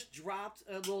it. Just dropped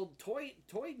a little toy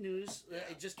news.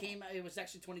 It just came. It was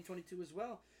actually 2022 as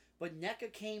well. But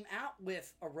NECA came out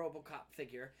with a RoboCop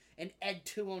figure, an Ed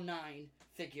 209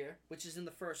 figure, which is in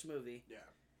the first movie. Yeah.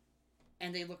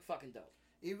 And they look fucking dope.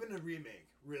 Even the remake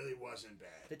really wasn't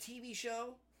bad. The TV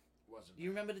show wasn't. You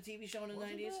remember the TV show in the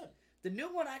wasn't 90s? Bad. The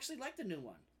new one, I actually liked the new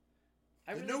one.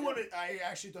 I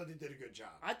actually thought they did a good job.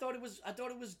 I thought it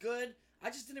was good. I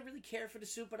just didn't really care for the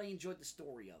suit, but I enjoyed the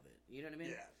story of it. You know what I mean?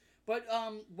 Yeah. But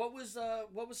what was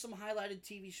some highlighted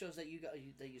TV shows that you've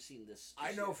seen this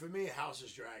I know year? For me, House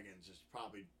of Dragons is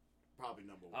probably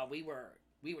number one. We were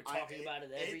talking about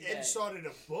it every day. It started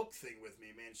a book thing with me,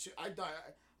 man.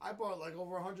 I bought like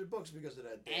over 100 books because of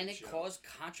that. And it show. caused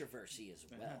controversy as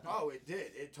well. Oh, it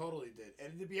did. It totally did.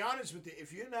 And to be honest with you,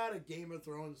 if you're not a Game of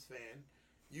Thrones fan,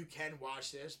 you can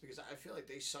watch this because I feel like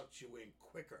they sucked you in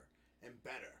quicker and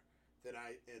better than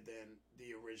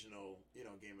the original,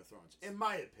 Game of Thrones, in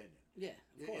my opinion. Yeah,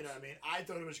 of course. You know what I mean? I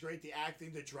thought it was great. The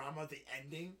acting, the drama, the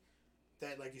ending,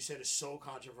 that, like you said, is so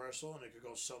controversial and it could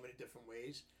go so many different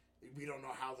ways. We don't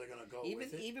know how they're gonna go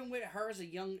with it. Even with her as a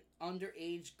young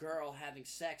underage girl having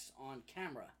sex on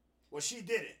camera. Well, she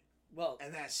did it. Well,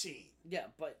 in that scene. Yeah,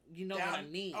 but you know what I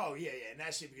mean. Oh yeah, in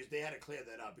that scene because they had to clear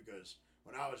that up because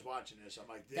when I was watching this, I'm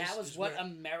like, that was what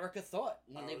America thought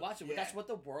when they watched it. Yeah. That's what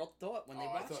the world thought when they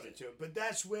watched it. I thought it too. But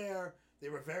that's where they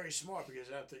were very smart because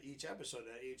after each episode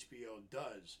that HBO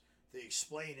does, they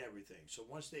explain everything. So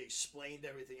once they explained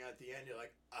everything at the end, you're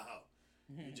like, oh.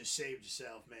 You just saved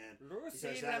yourself, man. Because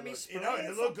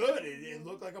it looked good. It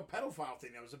looked like a pedophile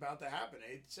thing that was about to happen. I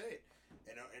hate to say it.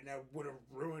 And that would have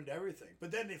ruined everything.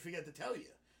 But then they forget to tell you.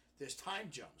 There's time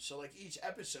jumps. So, like, each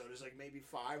episode is, like, maybe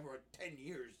 5 or 10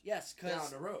 years down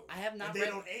the road. I have not they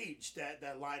don't age that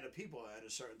line of people at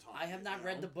a certain time. I have not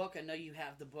read the book. I know you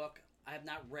have the book. I have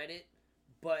not read it.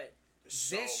 But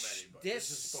this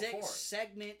sixth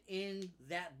segment in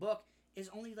that book is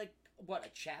only, like, what, a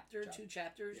chapter? 2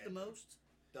 chapters the most?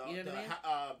 You know what I mean?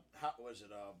 How was it?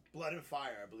 Blood and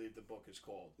Fire, I believe the book is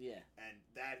called. Yeah. And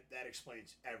that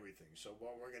explains everything. So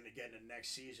what we're going to get in the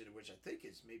next season, which I think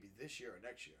is maybe this year or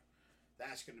next year,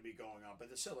 that's going to be going on. But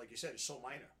it's still, like you said, it's so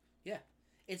minor. Yeah.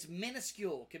 It's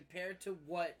minuscule compared to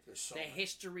what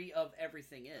history of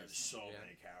everything is. There's so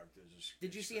many characters.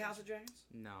 Did you see House of Dragons?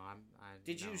 No,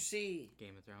 Did you see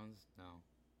Game of Thrones? No.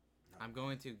 I'm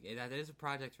going to. That is a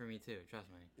project for me too.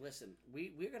 Trust me. Listen,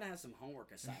 we're gonna have some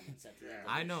homework assignments at the end.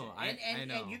 I know. I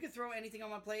know. And you can throw anything on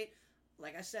my plate.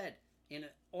 Like I said, in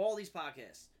all these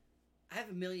podcasts, I have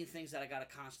a million things that I gotta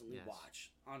constantly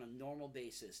watch on a normal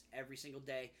basis every single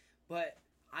day. But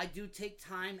I do take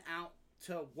time out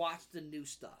to watch the new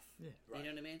stuff. Yeah, right. You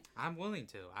know what I mean? I'm willing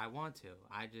to. I want to.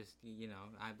 I just,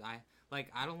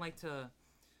 I don't like to.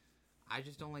 I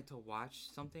just don't like to watch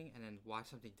something and then watch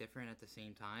something different at the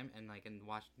same time and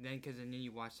then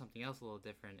you watch something else a little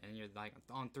different and you're like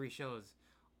on 3 shows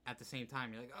at the same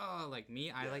time. You're like, oh, like me,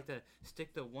 I like to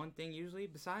stick to one thing usually.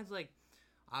 Besides, like,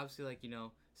 obviously, like,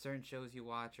 certain shows you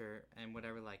watch and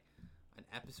whatever, like an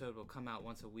episode will come out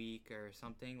once a week or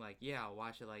something. Like, yeah, I'll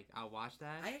watch it. Like, I'll watch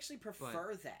that. I actually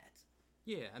prefer that.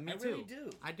 Yeah, I mean, really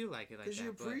do. I do like it like that. Because you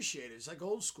appreciate it. It's like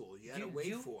old school. You gotta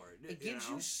wait for it. It gives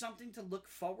you something to look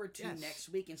forward to next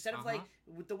week. Instead of, like,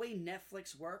 with the way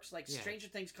Netflix works, like, Stranger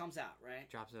Things comes out, right?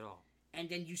 Drops it all. And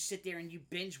then you sit there and you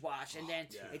binge watch, and then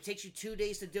it takes you 2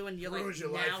 days to do, and you're like, your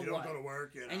now life. what? You don't go to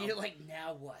work, And you're like,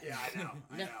 now what? Yeah, I know.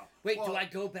 I know. Wait, do I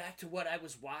go back to what I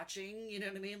was watching? You know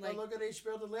what I mean? Like, look at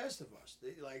HBO The Last of Us.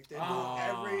 They do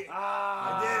every...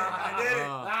 I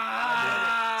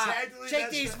did it. Shake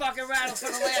these fucking rattles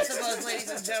for The Last of Us,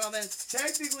 ladies and gentlemen.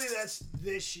 Technically, that's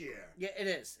this year. Yeah, it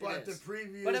is. But the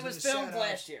previews... But it was filmed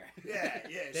last year. Yeah,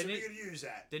 so we could use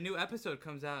that. The new episode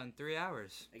comes out in 3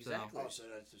 hours. Exactly.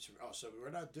 So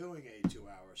we're not doing a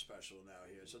 2-hour special now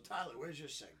here. So Tyler, where's your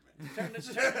segment? Turn the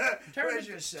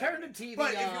TV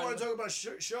but on. if you want to talk about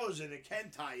shows and it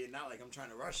can tie in, not like I'm trying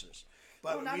to rush this.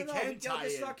 But Oh, not we at all. can Yo, tie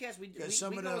this in. Starcast, we because go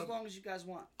some of as the- long as you guys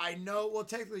want. I know. Well,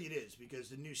 technically it is because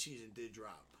the new season did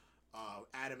drop.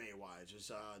 Anime wise, it's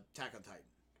Attack on Titan.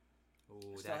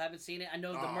 Ooh, Still haven't seen it. I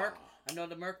know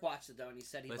the Merc watched it though, and he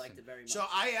said he Listen. liked it very much. So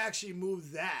I actually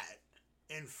moved that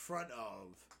in front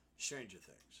of Stranger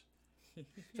Things.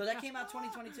 So that came out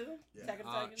 2022. Yeah. Attack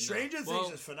on Titan? Stranger Things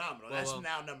Well, is phenomenal. well, That's well.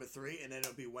 now number 3, and then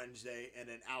it'll be Wednesday, and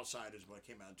then Outsiders, what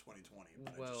came out in 2020. But I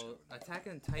just Well, covered that. Attack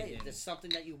on Hey, Titan. there's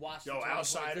something that you watched. in Yo, 2022.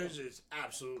 Outsiders is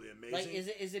absolutely amazing. Like,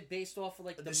 is it based off of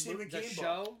like The the Stephen the King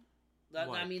show? I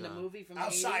What, mean, the the- movie from the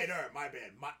Outsider, my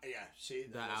bad. See,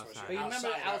 The that's what I Outsider. said. But you remember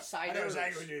I know, Outsiders? I was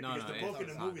angry with you No, because no, the it's book and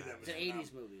the not movie that. that It's was an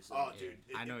 80s movie. So. Oh, Yeah, dude.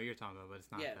 I know what you're talking about, but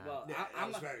it's not Yeah, that. well, Yeah, that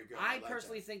was very good. I I like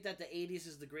personally that. think that the 80s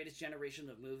is the greatest generation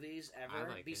of movies ever,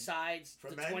 like it. besides For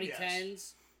the men,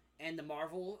 2010s and the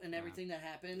Marvel and everything that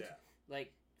happened. Yeah.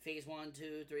 Like Phase 1,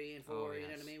 2, 3, and 4, Oh, you know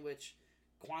yes. what I mean? Which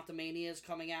Quantumania is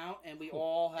coming out, and we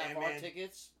all have our Ant-Man.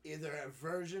 tickets. Either a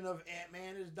version of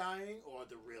Ant-Man is dying or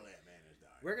the real Ant-Man is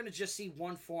dying. We're going to just see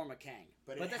one form of Kang.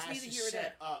 But But it that's has neither to here or there.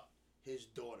 set up his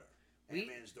daughter, We-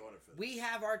 Ant-Man's daughter for this. We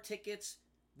have our tickets.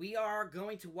 We are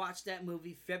going to watch that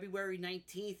movie February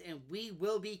 19th, and we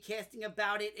will be casting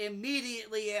about it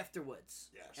immediately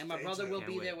afterwards. Yes, And my stay brother tuned. will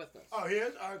Can't be wait. there with us. Oh, he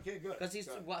is? Okay, good. Because he's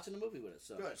good. watching the movie with us.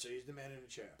 So. Good, so he's the man in the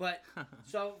chair. But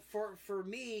so for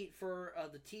me, for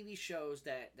the TV shows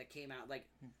that came out, like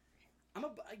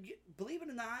believe it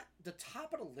or not, the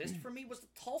top of the list for me was the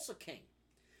Tulsa King.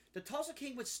 The Tulsa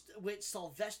King with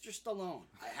Sylvester Stallone.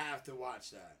 I have to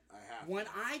watch that. I have When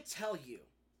to. I tell you,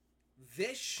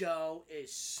 this show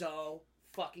is so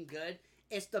fucking good.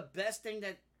 It's the best thing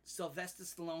that Sylvester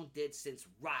Stallone did since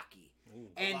Rocky.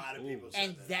 A lot of people said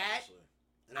and that honestly.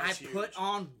 And that's I put huge.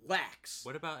 on wax.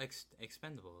 What about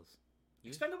Expendables?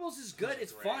 Expendables is good.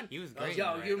 It's great. fun. He was great.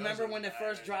 Yo, in you that. remember Those are when it bad.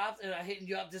 first dropped and I hitting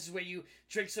you up? This is where you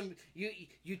drink some,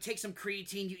 you take some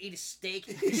creatine, you eat a steak,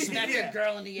 you smack Yeah. your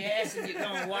girl in the ass, and you go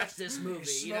and watch this You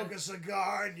movie. You know? smoke a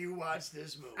cigar and you watch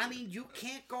this movie. I mean, you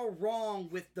can't go wrong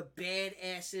with the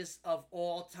badasses of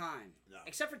all time. No.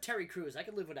 Except for Terry Crews. I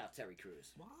could live without Terry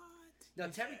Crews. What? No,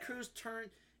 Terry Yeah. Crews turned,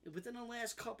 within the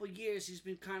last couple of years, he's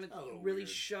been kind of A little really weird.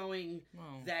 showing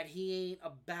Well. that he ain't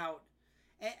about.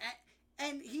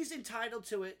 And he's entitled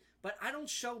to it, but I don't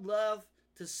show love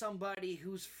to somebody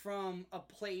who's from a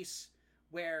place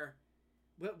where.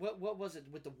 What was it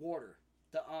with the water?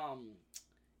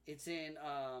 It's in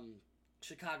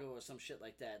Chicago or some shit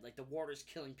like that. Like the water's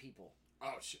killing people.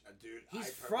 Oh, dude. He's I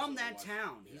from purposely that watched-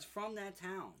 town. Yeah. He's from that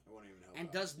town. I won't even help And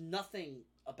out. does nothing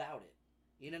about it.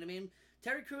 You know what I mean?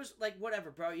 Terry Crews, like,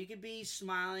 whatever, bro. You could be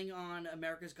smiling on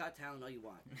America's Got Talent all you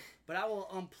want. But I will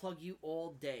unplug you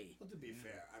all day. Well, to be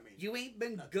fair, I mean, You ain't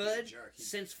been Not to be a good jerk, he-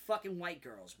 since fucking White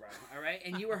Girls, bro. All right?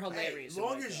 And you were hey, hilarious. as in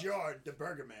long White as Girls. you're the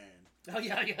burger man. Oh,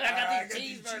 yeah, I I got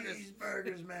these cheeseburgers.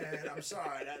 cheeseburgers, man. I'm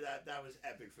sorry. That was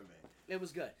epic for me. It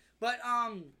was good. But,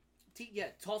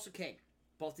 Tulsa King.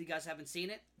 Both of you guys haven't seen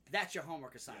it. That's your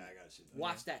homework Yeah, assignment. I gotta see that.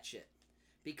 Watch that shit.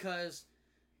 Because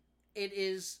it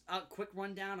is a quick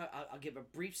rundown. I'll give a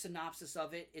brief synopsis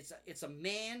of it. It's a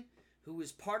man who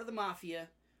is part of the mafia,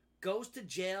 goes to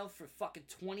jail for fucking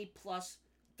 20 plus,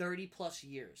 30 plus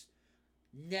years.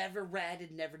 Never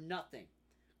ratted, never nothing.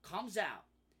 Comes out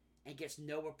and gets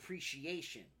no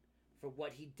appreciation for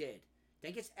what he did.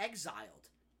 Then gets exiled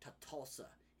to Tulsa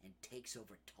and takes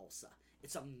over Tulsa.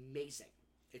 It's amazing.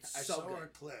 It's I so saw good. a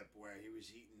clip where he was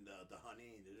eating the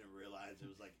honey and didn't realize it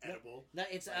was like edible. No,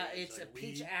 it's Like, it's like a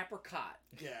peach weed. apricot.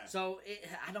 Yeah. So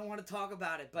I don't want to talk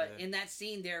about it, but Yeah. in that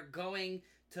scene, they're going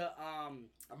to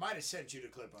I might have sent you the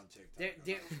clip on TikTok.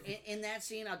 they're in that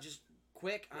scene. I'll just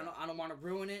quick. Yeah. I don't want to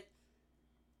ruin it.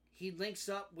 He links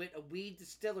up with a weed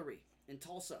distillery in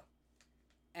Tulsa,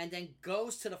 and then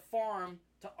goes to the farm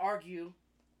to argue.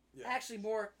 Yeah. Actually,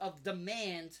 more of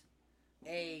demand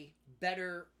a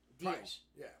better deal Price.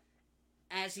 Yeah.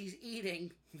 as he's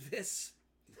eating this.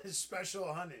 This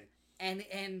special honey. And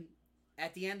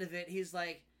at the end of it, he's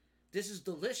like, "This is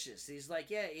delicious." He's like,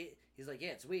 "Yeah." He's like, "Yeah,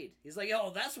 it's weed." He's like, "Oh,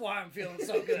 that's why I'm feeling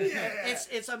so good." Yeah.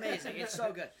 It's amazing. It's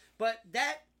so good. But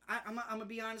that I'm gonna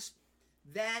be honest.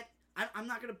 That I'm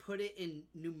not gonna put it in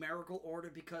numerical order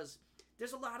because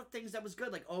there's a lot of things that was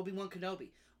good, like Obi-Wan Kenobi.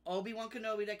 Obi-Wan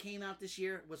Kenobi that came out this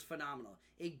year was phenomenal.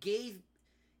 It gave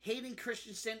Hayden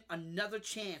Christensen another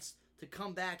chance to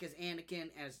come back as Anakin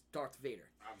as Darth Vader.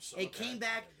 I'm so It came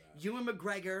back that. Ewan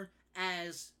McGregor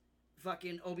as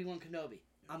fucking Obi-Wan Kenobi.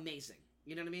 Amazing.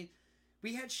 You know what I mean?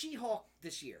 We had She-Hulk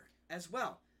this year as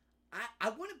well. I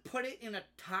wouldn't put it in a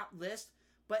top list,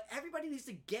 but everybody needs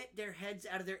to get their heads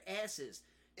out of their asses.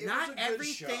 It was Not a good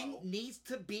everything show. needs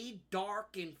to be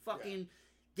dark and fucking...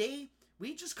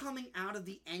 We just coming out of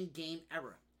the Endgame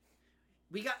era.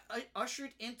 We got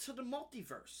ushered into the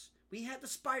multiverse. We had the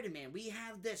Spider-Man. We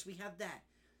have this. We have that.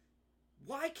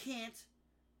 Why can't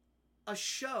a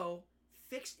show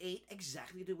fixate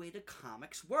exactly the way the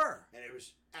comics were? And it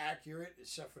was accurate,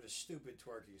 except for the stupid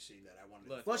twerking scene that I wanted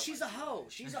to Well, she's a hoe.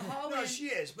 She's a hoe. No, she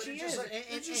is. But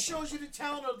it just shows you the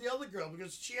talent of the other girl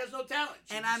because she has no talent.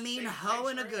 And I mean hoe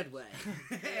in a good way.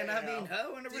 And I mean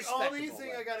hoe in a respectable way. The only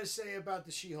thing I got to say about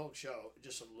the She-Hulk show,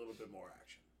 just a little bit more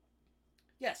action.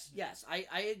 Yes,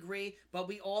 I agree. But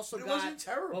we also it wasn't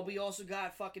terrible. But we also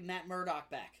got fucking Matt Murdock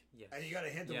back. Yes. And you got to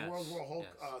hint the World War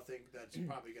Hulk thing that's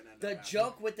probably going to end up. The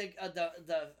joke with the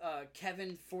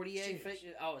Kevin Fortier.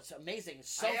 Oh, it's amazing.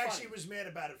 It's so funny. I actually was mad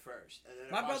about it first. And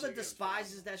then my brother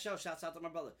despises that show. Shouts out to my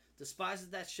brother. Despises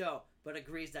that show, but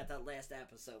agrees that last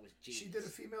episode was genius. She did a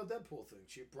female Deadpool thing.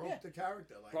 She broke the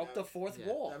character. Broke the fourth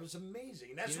wall. That was amazing.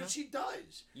 And that's what she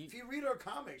does. If you read her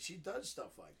comics, she does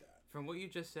stuff like that. From what you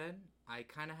just said, I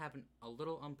kind of have a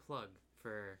little unplug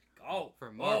for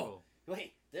Marvel. Oh.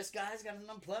 Wait, this guy's got an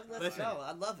unplugged. Let's go.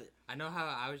 I love it. I know how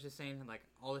I was just saying, like,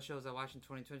 all the shows I watched in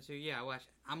 2022. Yeah,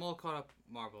 I'm all caught up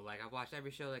Marvel. Like, I've watched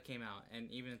every show that came out,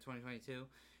 and even in 2022,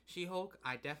 She-Hulk,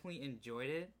 I definitely enjoyed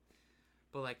it.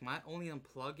 But like, my only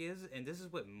unplug is, and this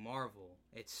is with Marvel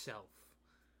itself,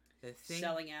 the thing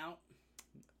selling out.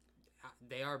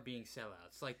 They are being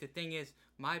sellouts. Like, the thing is,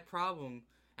 my problem.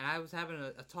 And I was having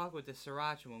a talk with the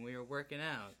Sriracha when we were working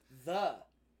out. The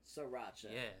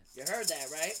Sriracha. Yes. You heard that,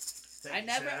 right? I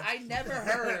never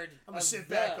heard. I'm gonna sit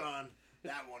back on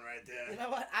that one right there. You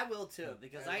know what? I will too,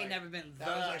 because I ain't never been.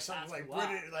 That was like something like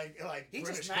British, like he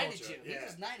British just knighted culture. you. He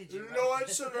just knighted you. Lord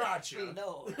Sriracha.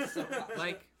 No.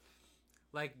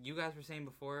 Like you guys were saying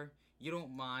before, you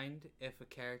don't mind if a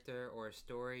character or a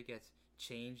story gets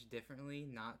changed differently,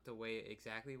 not the way it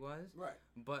exactly was. Right.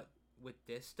 But with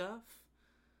this stuff.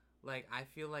 Like, I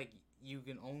feel like you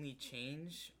can only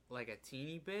change, like, a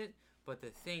teeny bit, but the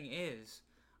thing is,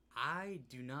 I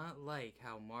do not like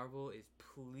how Marvel is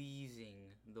pleasing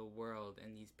the world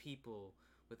and these people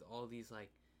with all these, like,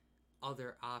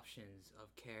 other options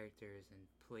of characters and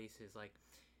places. Like,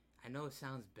 I know it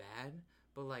sounds bad,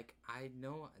 but, like, I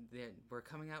know that we're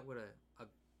coming out with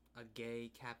a gay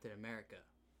Captain America.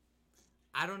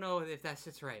 I don't know if that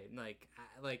sits right.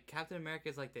 Like Captain America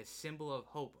is like the symbol of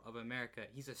hope of America.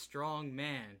 He's a strong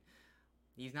man.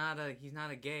 He's not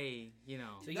a gay, you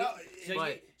know.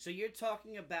 So you're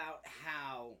talking about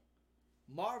how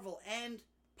Marvel and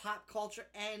pop culture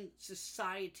and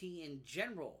society in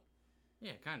general,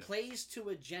 kind of plays to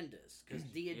agendas, because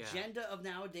the agenda of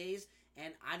nowadays.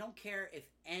 And I don't care if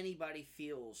anybody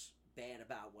feels bad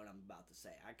about what I'm about to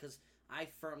say, because I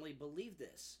firmly believe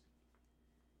this.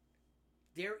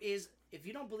 There is, if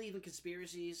you don't believe in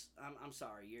conspiracies, I'm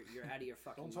sorry, you're out of your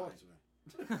fucking mind. Don't talk to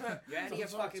me. You're out of your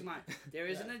fucking mind. There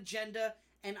is an agenda,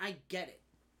 and I get it.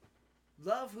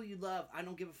 Love who you love. I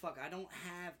don't give a fuck. I don't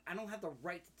have the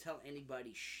right to tell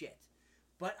anybody shit.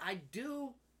 But I do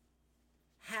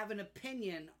have an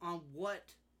opinion on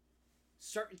what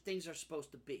certain things are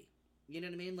supposed to be. You know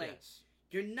what I mean? Like,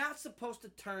 you're not supposed to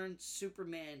turn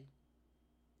Superman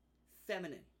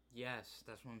feminine. Yes,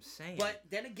 that's what I'm saying. But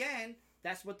then again,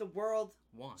 that's what the world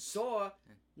saw.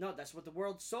 No, that's what the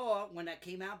world saw when that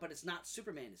came out, but it's not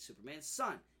Superman. It's Superman's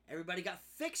son. Everybody got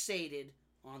fixated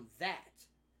on that.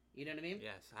 You know what I mean?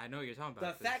 Yes, I know what you're talking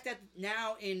about. The fact that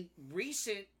now in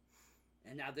recent,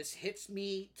 and now this hits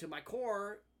me to my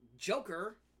core,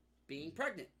 Joker being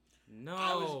pregnant.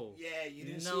 No. You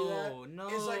didn't see that? No.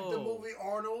 It's like the movie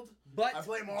Arnold. But I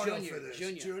blame Arnold for this.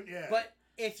 Junior. Yeah. But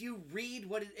if you read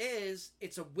what it is,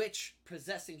 it's a witch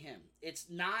possessing him. It's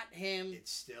not him.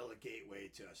 It's still a gateway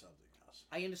to something else.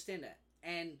 I understand that.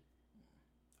 And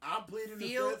I'm pleading the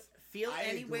fifth. Feel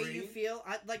any way you feel.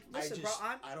 Listen, bro.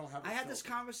 I had this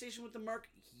conversation with the Merc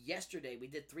yesterday. We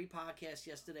did 3 podcasts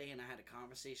yesterday, and I had a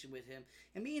conversation with him.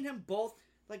 And me and him both,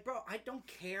 like, bro, I don't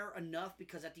care enough,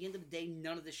 because at the end of the day,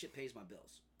 none of this shit pays my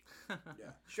bills. Yeah.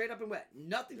 Straight up and wet.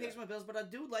 Nothing pays my bills, but I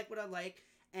do like what I like.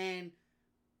 And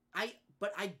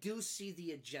But I do see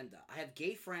the agenda. I have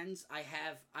gay friends. I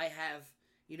have,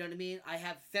 you know what I mean? I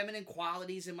have feminine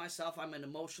qualities in myself. I'm an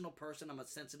emotional person. I'm a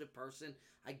sensitive person.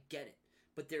 I get it.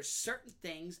 But there's certain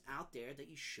things out there that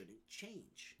you shouldn't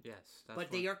change. Yes.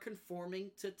 But they are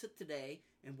conforming to today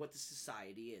and what the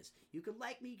society is. You can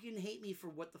like me, you can hate me for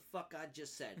what the fuck I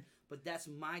just said. But that's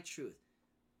my truth.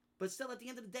 But still, at the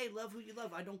end of the day, love who you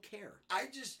love. I don't care.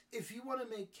 If you want to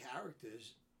make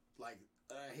characters, like,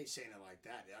 I hate saying it like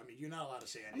that. I mean, you're not allowed to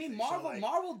say anything. I mean,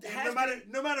 Marvel has...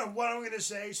 No matter what I'm going to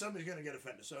say, somebody's going to get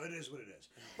offended. So it is what it is.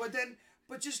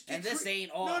 But just... And this ain't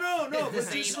all... No. This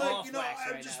but just ain't like, all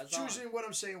I'm right just now. choosing what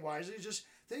I'm saying wisely. Just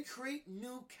They create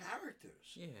new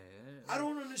characters. Yeah. I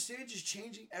don't understand just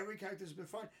changing every character has been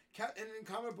fun. And in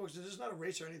comic books, this is not a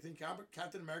race or anything.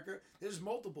 Captain America, there's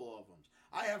multiple of them.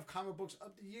 I have comic books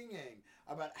up the yin yang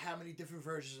about how many different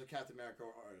versions of Captain America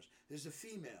are. There's a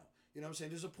female. You know what I'm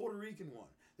saying? There's a Puerto Rican one.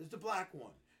 There's the black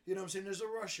one. You know what I'm saying? There's a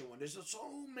Russian one. There's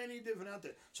so many different out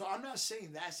there. So I'm not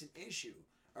saying that's an issue.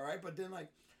 All right? But then, like,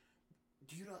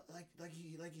 do you not, like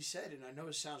you said, and I know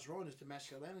it sounds wrong, is the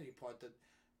masculinity part that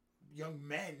young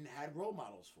men had role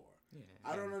models for. Yeah,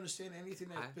 I don't understand anything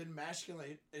that's been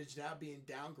masculine is now being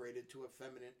downgraded to a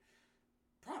feminine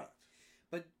product.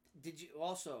 But did you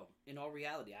also, in all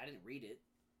reality, I didn't read it.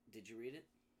 Did you read it?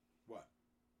 What?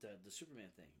 The Superman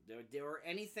thing. There were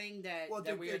anything that well,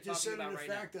 that we are talking about right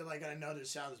now. the fact that, like, I know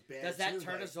this sounds bad. Does that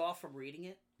turn us off from reading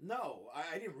it? No,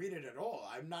 I didn't read it at all.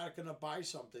 I'm not gonna buy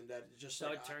something that just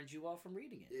so it turns you off from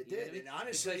reading it. It did, and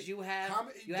honestly, because you have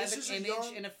an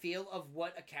image and a feel of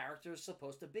what a character is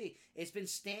supposed to be. It's been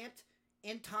stamped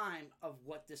in time of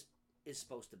what this is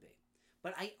supposed to be.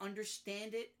 But I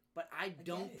understand it. But I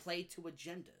don't play to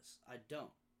agendas. I don't.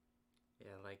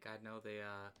 Yeah, like I know they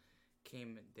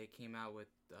came out with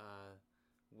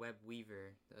Web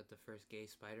Weaver, the first gay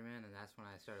Spider-Man, and that's when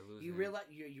I started losing. You realize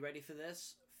you ready for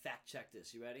this? Fact check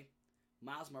this. You ready?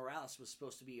 Miles Morales was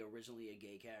supposed to be originally a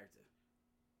gay character.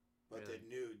 But they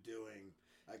knew doing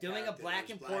a black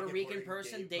and Puerto Rican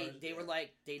person, they were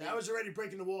like that was already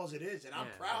breaking the walls. It is, and I'm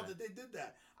proud that they did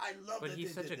that. I love that they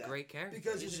did that. But he's such a great character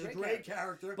because he's a great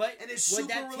character, but and it's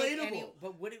super relatable.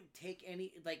 But would it take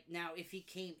any now if he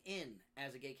came in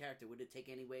as a gay character? Would it take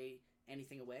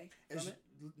anything away from it?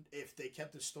 If they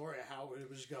kept the story of how it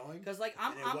was going, because like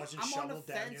I'm on the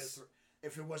fence.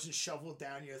 If it wasn't shoveled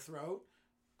down your throat.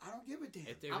 I don't give a damn.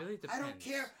 It really depends.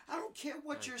 I don't care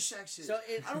what your sex is. So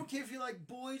I don't care if you like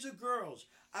boys or girls.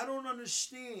 I don't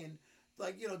understand.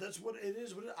 Like, that's what it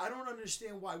is. I don't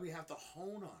understand why we have to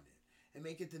hone on it and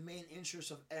make it the main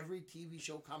interest of every TV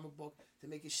show, comic book, to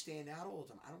make it stand out all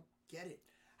the time. I don't get it.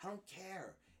 I don't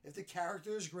care. If the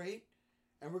character is great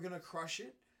and we're going to crush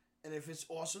it, and if it's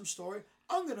awesome story,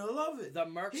 I'm going to love it. The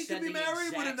Merc he said could be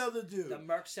married with another dude. The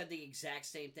Merc said the exact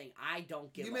same thing. I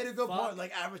don't give a fuck. You made a good point.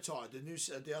 Like Avatar,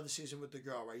 the other season with the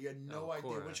girl, right? You had no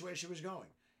idea which way she was going.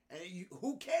 And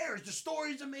who cares? The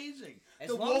story's amazing.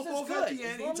 The walk-off at the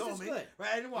end, he told me. Right,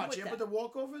 I didn't watch it, but the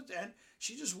walk-off at the end,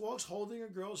 she just walks holding a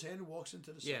girl's hand and walks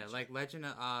into the sunset. Yeah, like Legend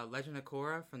of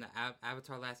Korra from the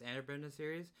Avatar Last Airbender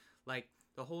series. Like,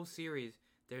 the whole series,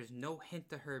 there's no hint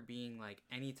to her being, like,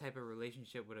 any type of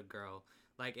relationship with a girl.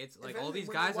 Like, it's like all these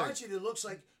guys are. It looks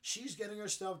like she's getting her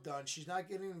stuff done. She's not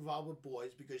getting involved with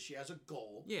boys because she has a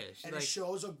goal. Yeah, and it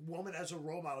shows a woman as a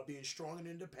role model being strong and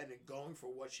independent, going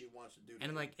for what she wants to do.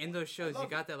 And like in those shows, you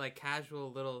got that like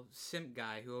casual little simp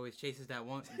guy who always chases that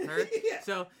one her.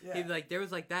 So there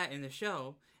was like that in the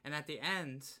show, and at the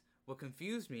end, what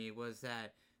confused me was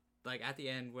that. Like at the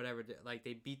end, whatever, like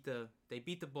they beat the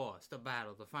boss, the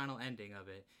battle, the final ending of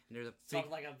it, and there's a big,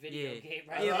 like a video game,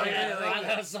 right?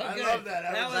 That was so good. I love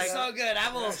that. That was so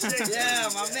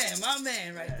good. My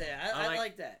man, right there. I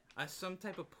like that. Some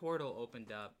type of portal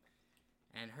opened up,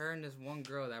 and her and this one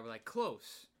girl that were like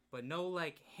close, but no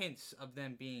like hints of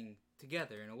them being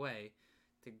together in a way.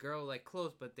 The girl like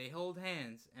close, but they hold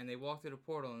hands and they walk through the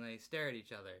portal and they stare at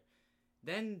each other.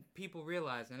 Then people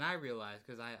realized, and I realized,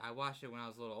 because I watched it when I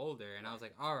was a little older, and I was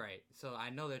like, all right, so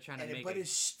I know they're trying to make it. But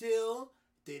it's still,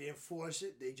 they didn't force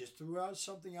it. They just threw out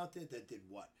something out there that did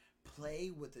what?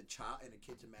 Play with the child and a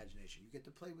kid's imagination. You get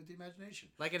to play with the imagination.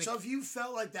 So if you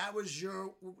felt like that was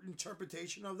your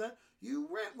interpretation of that, you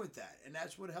went with that, and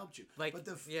that's what helped you. But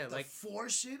the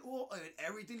force it all, and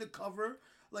everything to cover,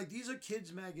 like these are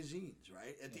kids' magazines,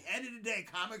 right? At the end of the day,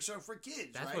 comics are for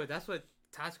kids, right? That's what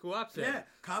Todd School Up said. Yeah,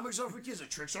 comics are for kids. The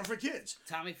tricks are for kids.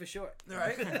 Tommy for short. All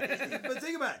right, but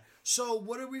think about it. So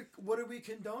what are we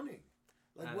condoning?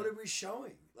 Like what are we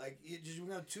showing?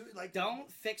 Like don't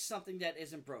fix something that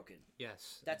isn't broken.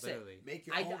 Yes, that's literally. it. Make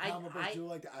your own comic book do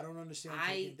like that. I don't understand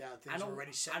taking down things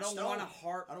already set in stone. I don't want to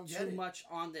harp too much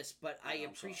on this, but I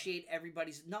appreciate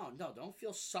everybody's. No, don't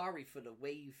feel sorry for the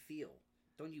way you feel.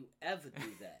 Don't you ever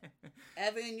do that.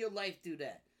 Ever in your life do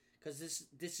that. Because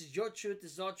this is your truth.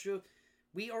 This is our truth.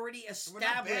 We already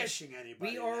established.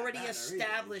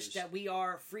 That we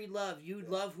are free love. You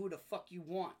love who the fuck you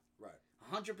want. Right.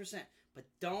 100%. But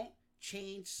don't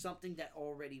change something that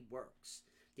already works.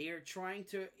 They are trying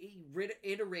to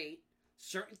iterate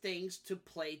certain things to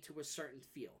play to a certain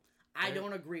feel. I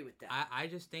don't agree with that. I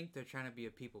just think they're trying to be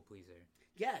a people pleaser.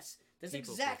 Yes. That's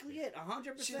exactly it.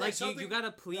 100%. Like you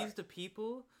gotta please the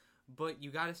people. But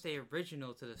you got to stay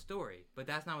original to the story. But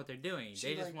that's not what they're doing.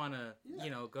 They just want to,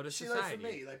 go to society. Like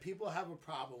for me, like people have a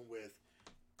problem with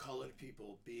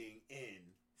people being in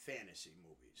fantasy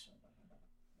movies.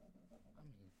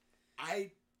 I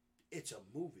mean, It's a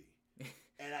movie.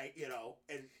 And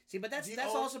and see, but that's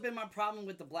also been my problem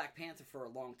with the Black Panther for a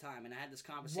long time, and I had this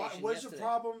conversation. What's yesterday. the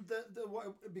problem?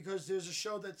 Because there's a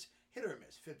show that's hit or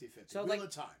miss, 50-50, So, Wheel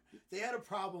of Time. They had a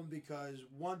problem because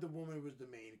Wonder Woman was the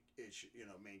main issue,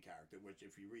 main character. Which,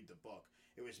 if you read the book,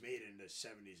 it was made in the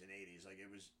 70s and 80s. Like it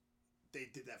was, they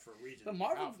did that for a reason. But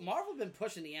Marvel been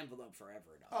pushing the envelope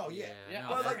forever. Though. Oh yeah, Yeah,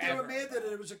 but no, like they were forever. mad that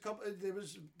there was a couple.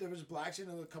 There was blacks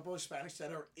and a couple of Hispanics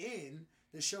that are in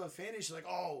the show of fantasy. Like,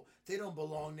 oh, they don't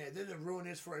belong there. They're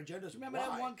ruining this for agendas. Remember Why?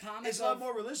 that one comic? It's a lot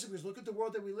more realistic because look at the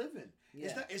world that we live in.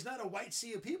 Yeah. It's not a white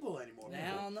sea of people anymore.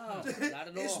 Hell no, not at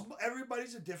It's, all.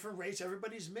 everybody's a different race.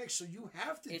 Everybody's mixed, so you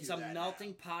have to. It's do a that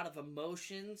melting now. pot of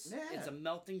emotions. Yeah. It's a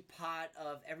melting pot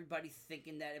of everybody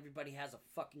thinking that everybody has a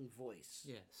fucking voice.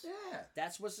 yes. Yeah.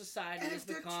 That's what society And has if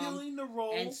they're become. killing the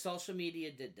role, And social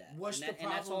media did that. What's and the that,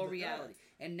 And that's problem all with that? reality.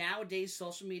 And nowadays,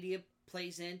 social media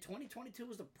plays in. 2022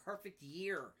 was the perfect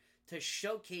year to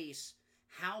showcase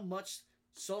how much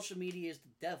social media is the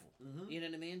devil. Mhm. You know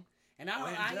what I mean? And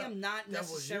I am not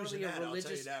Devil's necessarily using a that, I'll tell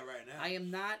religious. you that right now. I am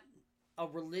not a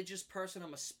religious person.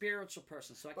 I'm a spiritual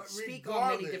person, so I can But speak on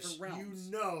many regardless, different realms.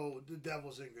 you know the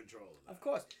devil's in control of that. Of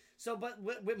course. So, but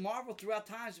with Marvel throughout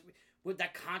times, with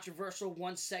that controversial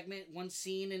one segment, one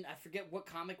scene, and I forget what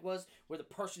comic was, where the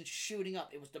person's shooting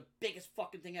up. It was the biggest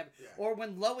fucking thing ever. Yeah. Or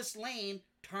when Lois Lane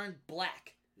turned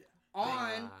black. Yeah.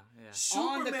 On Yeah.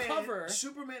 On the cover.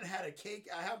 Superman had a cake.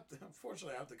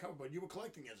 Unfortunately, I have the cover, but you were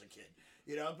collecting as a kid,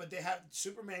 But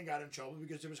Superman got in trouble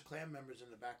because there was Klan members in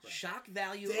the background. shock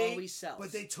value always sells.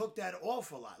 But they took that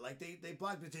off a lot. Like they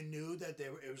blocked it. They knew that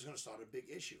it was going to start a big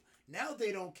issue. Now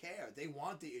they don't care. They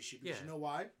want the issue because Yeah. you know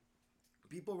why?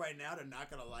 People right now that are not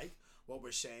going to like what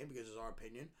we're saying because it's our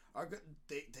opinion are good.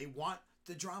 They want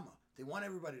the drama. They want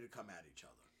everybody to come at each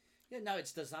other. Yeah, no,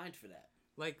 it's designed for that.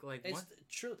 Like It's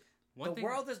true. one The thing-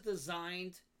 world is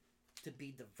designed to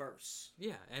be diverse.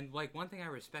 Yeah, and like one thing I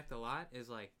respect a lot is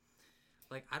like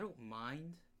I don't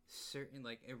mind certain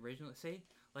like original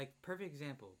perfect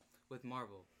example with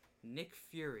Marvel. Nick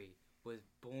Fury was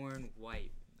born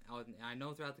white. I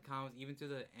know throughout the comics, even through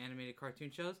the animated cartoon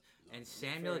shows, and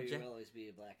Samuel Furry Jackson. will always be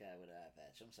a black guy with an eye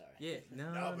patch. I'm sorry. Yeah,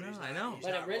 no, but he's I not- know. he's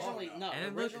But not originally, wrong, no. though.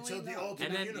 And Originally, Until the no. ultimate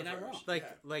And then- You're not universe. wrong.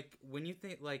 Like when you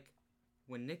think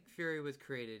when Nick Fury was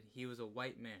created, he was a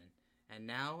white man. And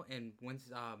now, and once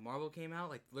Marvel came out,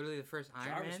 like literally the first Iron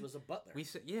Jarvis Man, was a butler.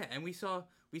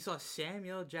 we saw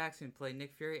Samuel Jackson play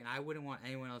Nick Fury, and I wouldn't want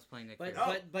anyone else playing Nick But,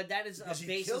 Fury. but that is Because a he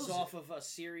basis kills it. off of a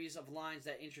series of lines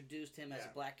that introduced him as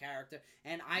Yeah. a black character,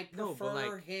 and I No, but,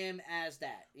 prefer like, him as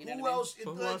that. You know Who what I mean? else?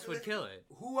 But who else would kill it?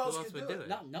 Who else would could do do it? it?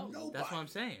 No, Nobody. That's what I'm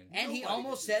saying. And he Nobody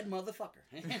almost could said do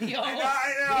motherfucker. he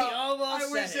I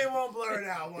almost wish said they it. won't blur it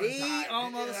out one He time.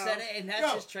 almost said it, and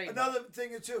that's his trademark. Another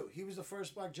thing too, he was the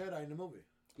first black Jedi in the movie.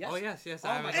 Yes. Oh yes. Oh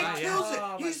I my was And God, right, yeah. kills it.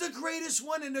 Oh, He's the greatest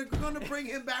one, and they're going to bring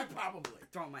him back probably.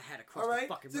 Throwing my hat across All right, the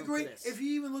fucking the room great. for this. If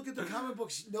you even look at the comic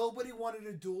books, nobody wanted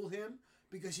to duel him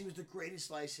because he was the greatest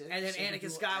slicer. and then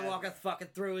Anakin Skywalker fucking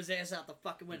threw his ass out the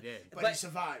fucking window. did. but he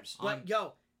survives. But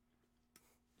yo,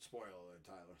 Spoiler alert,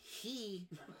 Tyler. he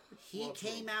Well,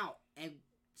 came true. out and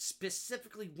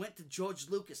specifically went to George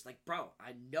Lucas like, bro,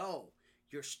 I know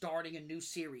you're starting a new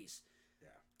series. Yeah.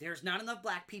 There's not enough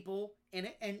black people in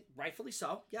it, and rightfully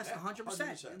so. Yes, Yeah, 100%.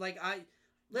 100%. Like Not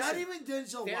listen, even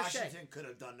Denzel fair Washington shake. could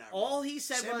have done that. all role. he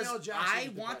said Samuel was, Jackson I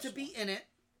is the want best to be one. in it.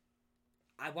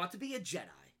 I want to be a Jedi.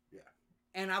 Yeah.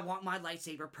 And I want my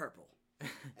lightsaber purple.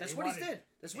 That's he what he wanted- did.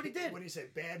 That's what he did. What did he say?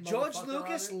 Bad George motherfucker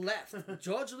Lucas on it? left.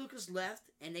 George Lucas left,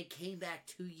 and they came back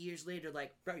 2 years later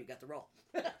like, bro, you got the role.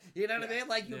 You know what I Yeah. mean?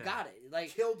 Like, you Yeah. got it. Like,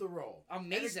 Killed the role.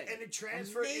 Amazing. And it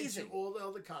transferred Amazing. into all the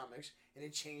other comics, and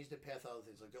it changed the path of other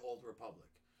things, like the Old Republic.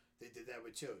 They did that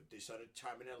with too. They started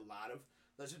chiming in a lot of.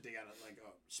 Listen, they got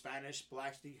Spanish,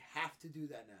 blacks. You have to do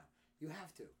that now. You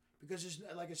have to because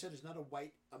there's like I said, there's not a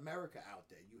white America out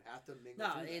there. You have to mingle.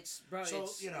 no, through that. it's, bro, So,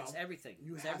 it's, you know, it's everything.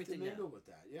 You it's have everything to mingle now. with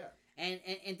that. Yeah.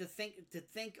 And to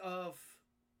think of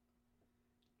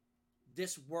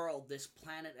this world, this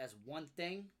planet as one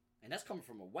thing, and that's coming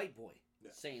from a white boy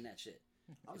saying that shit.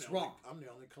 It's wrong. I'm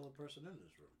the only colored person in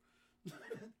this room.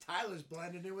 Tyler's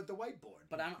blending in with the whiteboard.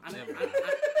 But Never.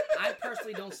 I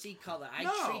personally don't see color. I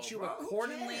No, treat you bro, who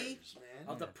accordingly cares, man?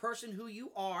 of the person who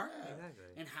you are Yeah. Exactly.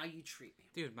 and how you treat me.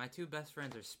 Dude, my two best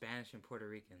friends are Spanish and Puerto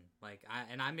Rican. But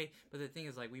the thing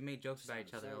is, like, we made jokes about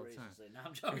each other all the time. No,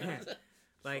 I'm joking.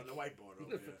 Like, on the whiteboard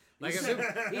over there. Like he's,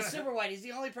 a- he's super white. He's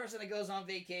the only person that goes on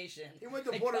vacation. He went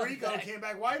to and Puerto comes Rico and back came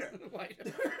back whiter. white.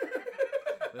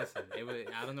 Listen,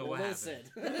 I don't know what happened.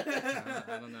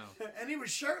 I don't know. And he was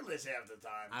shirtless half the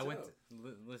time. I went.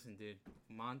 Listen, dude.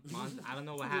 I don't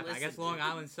know what happened. I guess Long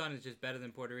Island sun is just better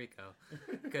than Puerto Rico.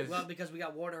 Because we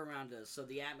got water around us, so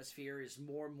the atmosphere is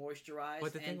more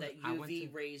moisturized, and that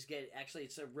UV rays get. Actually,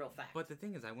 it's a real fact. But the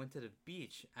thing is, I went to the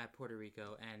beach at Puerto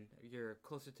Rico, and you're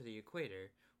closer to the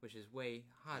equator, which is way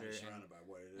hotter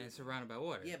and surrounded by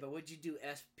water. Yeah, but what'd you do?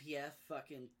 SPF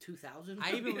fucking 2000?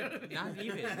 I even not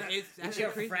even. It's actually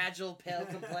your fragile pale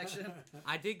complexion.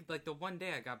 I did like the one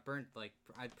day I got burnt like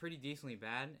pretty decently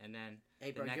bad, and then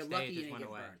hey, bro, the next you're day lucky it you just didn't went get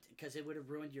away. burnt because it would have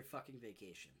ruined your fucking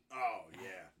vacation. Oh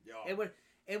yeah, yo.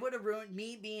 It would have ruined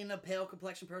me being a pale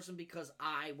complexion person because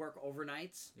I work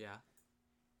overnights. Yeah.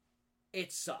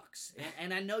 It sucks.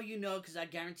 And I know you know because I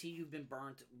guarantee you've been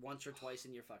burnt once or twice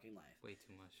in your fucking life. Way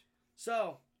too much.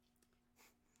 So,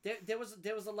 there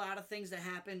was a lot of things that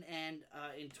happened, and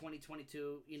in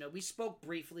 2022, you know, we spoke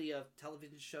briefly of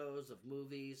television shows, of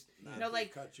movies. Not you know,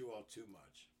 like cut you off too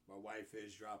much. My wife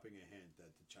is dropping a hint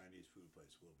that the Chinese food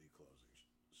place will be closing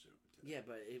soon. Today. Yeah,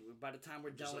 but by the time we're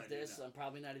done with this, I'm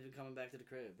probably not even coming back to the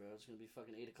crib, bro. It's gonna be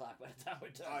fucking 8 o'clock by the time we're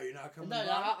done. Oh, you're not coming back?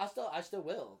 No, I still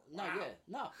will. No, wow. yeah,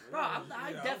 no, bro.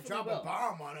 I definitely drop will. a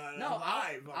bomb on a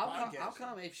live. I'll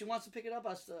come if she wants to pick it up.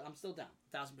 I'm still down,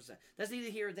 1000%. That's neither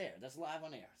here or there. That's live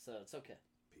on air, so it's okay.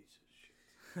 Piece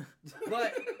of shit.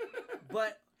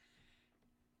 but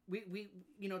we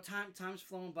you know time's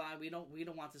flowing by. We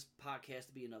don't want this podcast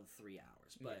to be another 3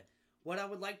 hours. But what I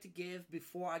would like to give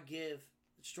before I give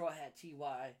Stawhat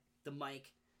Ty the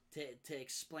mic to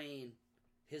explain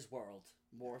his world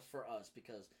more for us,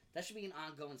 because that should be an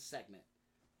ongoing segment,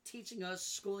 teaching us,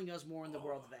 schooling us more in the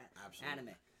world of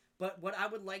anime. But what I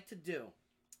would like to do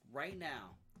right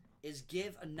now is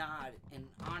give a nod and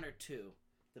honor to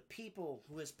the people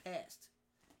who has passed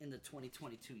in the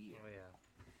 2022 year. Oh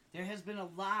yeah. There has been a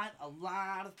lot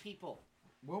of people.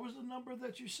 What was the number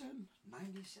that you said?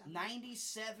 97.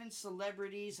 97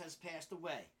 celebrities has passed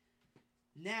away.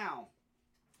 Now,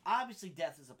 obviously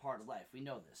death is a part of life. We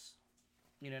know this.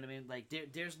 You know what I mean? Like,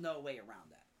 there's no way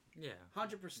around that. Yeah.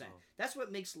 100%. No. That's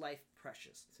what makes life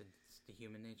precious. It's the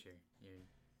human nature.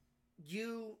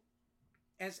 You,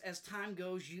 as time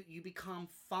goes, you become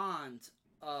fond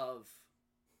of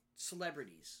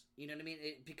celebrities. You know what I mean?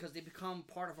 Because they become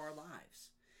part of our lives.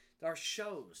 Our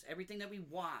shows, everything that we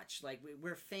watch, like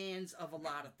we're fans of a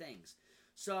lot of things.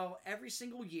 So every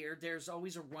single year, there's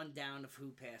always a rundown of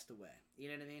who passed away. You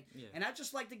know what I mean? Yeah. And I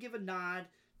just like to give a nod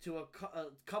to a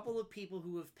couple of people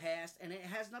who have passed, and it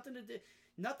has nothing to do.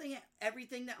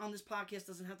 Everything that on this podcast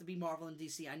doesn't have to be Marvel and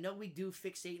DC. I know we do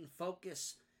fixate and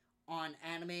focus on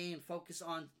anime and focus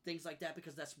on things like that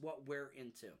because that's what we're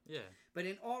into. Yeah. But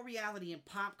in all reality, in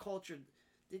pop culture,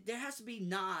 there has to be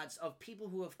nods of people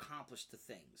who have accomplished the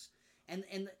things.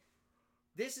 And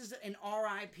this is an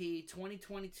RIP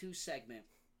 2022 segment.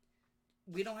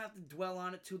 We don't have to dwell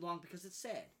on it too long because it's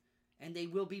sad. And they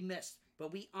will be missed.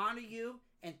 But we honor you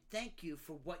and thank you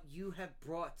for what you have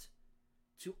brought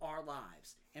to our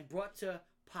lives. And brought to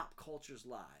pop culture's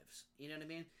lives. You know what I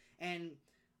mean? And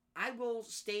I will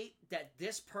state that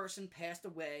this person passed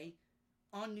away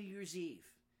on New Year's Eve.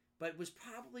 But it was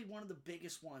probably one of the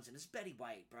biggest ones, and it's Betty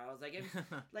White, bro. I was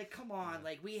like, come on,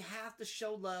 like we have to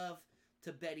show love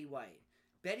to Betty White.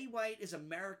 Betty White is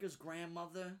America's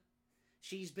grandmother.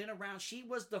 She's been around. She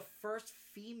was the first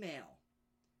female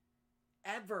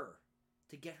ever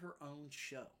to get her own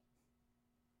show.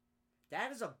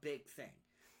 That is a big thing.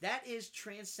 That is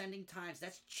transcending times.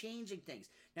 That's changing things.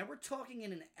 Now we're talking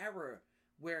in an era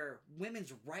where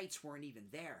women's rights weren't even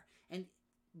there, and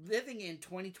living in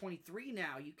 2023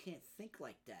 now, you can't think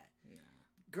like that. No.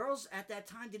 Girls at that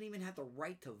time didn't even have the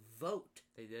right to vote.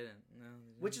 They didn't. No.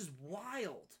 They didn't. Which is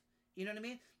wild. You know what I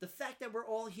mean? The fact that we're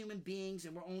all human beings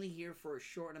and we're only here for a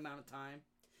short amount of time.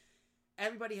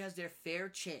 Everybody has their fair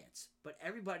chance. But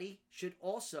everybody should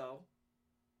also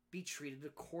be treated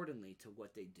accordingly to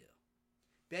what they do.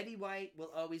 Betty White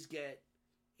will always get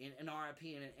an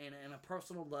RIP and a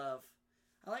personal love.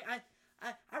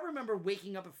 I remember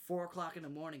waking up at 4 o'clock in the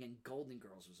morning and Golden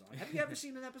Girls was on. Have you ever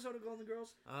seen an episode of Golden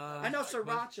Girls? I know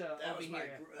Sriracha over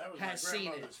here has seen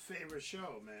it. That was my grandmother's favorite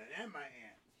show, man, and my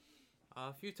aunt.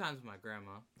 A few times with my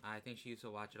grandma. I think she used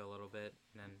to watch it a little bit,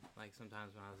 and then like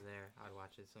sometimes when I was there, I'd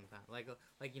watch it sometimes,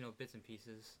 like you know, bits and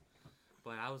pieces.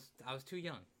 But I was too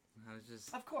young. I was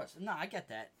just. Of course, no, I get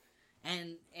that.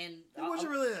 And it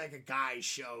wasn't really like a guy's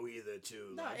show either,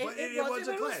 too. No, like, it was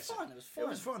a classic. It was fun. It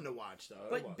was fun to watch, though.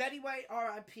 But Betty White,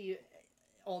 R.I.P.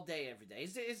 all day, every day.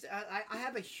 I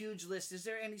have a huge list. Is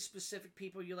there any specific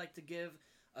people you like to give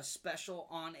a special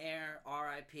on-air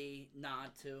R.I.P.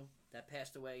 nod to that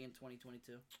passed away in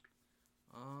 2022?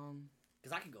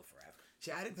 Because I can go forever.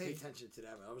 See, I didn't pay attention to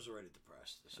that, but I was already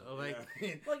depressed. So, Oh, like-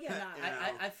 Well, yeah,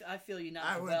 I feel you not.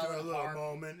 I went through a little hard.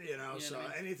 moment, so what I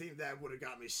mean? anything that would have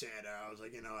got me sadder, I was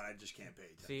like, you know what, I just can't pay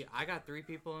attention. See, I got 3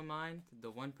 people in mind. The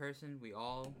one person we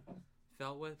all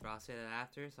felt with, but I'll say that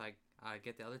after, so I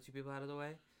get the other 2 people out of the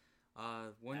way.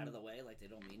 One Out of the way, like they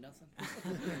don't mean nothing.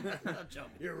 I'm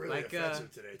joking. You're really Like,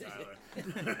 offensive today, Tyler. Put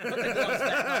the gloves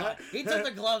back on. He took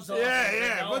the gloves off.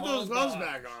 Yeah, No put those holds gloves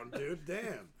barred. back on, dude.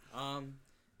 Damn.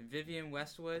 Vivienne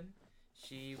Westwood,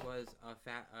 she was a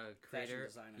creator.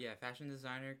 designer. Yeah, fashion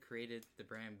designer, created the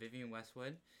brand Vivienne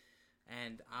Westwood,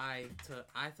 and I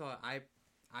thought I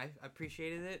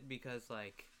appreciated it because,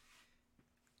 like,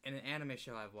 in an anime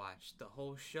show I've watched, the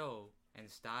whole show and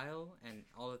style and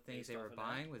all the things Based they off were of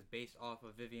buying that? was based off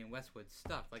of Vivienne Westwood's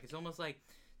stuff. Like, it's almost like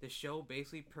the show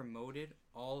basically promoted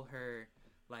all her,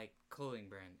 like, clothing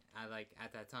brand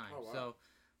at that time. Oh, wow. So,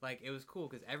 like, it was cool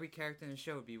because every character in the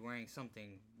show would be wearing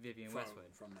something Vivienne Westwood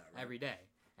From that, right? every day,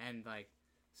 and like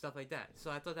stuff like that.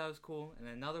 So I thought that was cool. And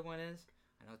then another one is,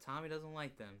 I know Tommy doesn't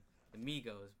like them, the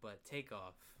Migos, but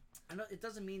Takeoff. I know it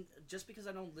doesn't mean just because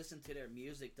I don't listen to their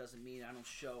music doesn't mean I don't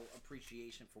show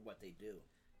appreciation for what they do.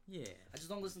 Yeah. I just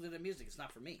don't listen to their music. It's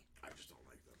not for me. I just don't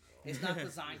like them at all. It's not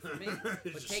designed for me. It's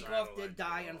But just I Takeoff don't did like them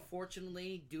die, at all.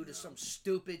 unfortunately, due to some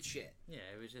stupid shit. Yeah,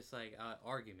 it was just like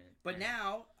argument. But And-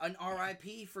 now, an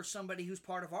RIP for somebody who's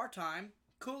part of our time,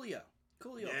 Coolio.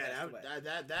 Coolio passed Yeah, away.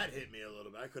 that hit me a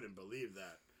little bit. I couldn't believe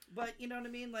that. But you know what I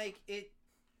mean? Like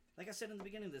like I said in the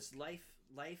beginning of this, life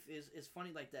is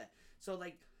funny like that. So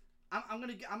like, I'm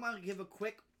gonna give a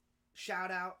quick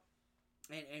shout out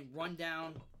and run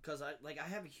down because I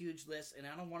have a huge list and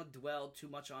I don't want to dwell too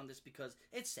much on this because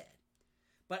it's sad.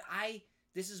 But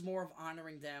this is more of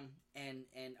honoring them and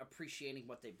appreciating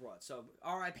what they brought. So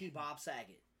R.I.P. Bob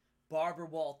Saget, Barbara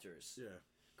Walters, Yeah.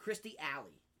 Christy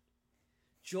Alley,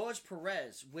 George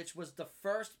Perez, which was the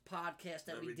first podcast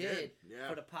that we did yeah.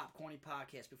 for the Popcornie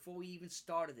podcast. Before we even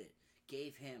started it,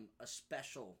 gave him a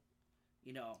special,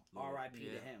 R.I.P.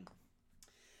 Yeah. to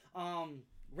him.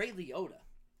 Ray Liotta,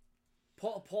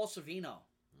 Paul Sorvino,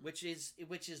 which is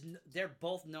they're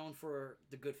both known for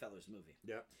the Goodfellas movie.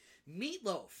 Yep.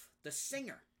 Meatloaf, the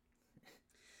singer.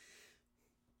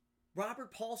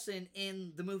 Robert Paulson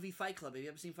in the movie Fight Club. Have you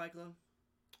ever seen Fight Club?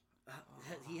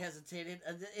 He hesitated.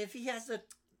 If he has a...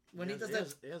 When he does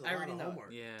that... He has a I lot already of know.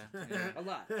 homework. Yeah. A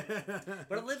lot.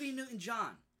 But Olivia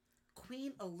Newton-John.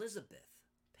 Queen Elizabeth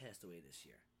passed away this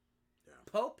year. Yeah.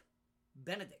 Pope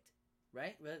Benedict.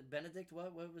 Right? Benedict,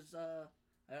 what was...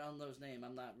 I don't know his name.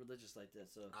 I'm not religious like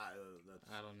that, so... That's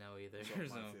I don't know either. off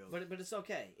my So- field. But it's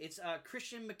okay. It's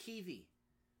Christian McKeevy,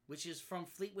 which is from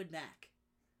Fleetwood Mac,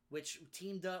 which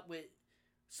teamed up with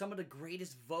some of the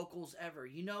greatest vocals ever.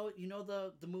 You know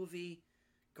the movie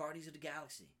Guardians of the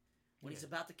Galaxy when he's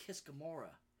about to kiss Gamora.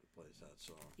 plays that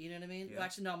song. You know what I mean? Yeah.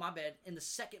 Actually, no, my bad. In the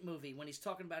second movie, when he's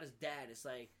talking about his dad, it's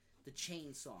like the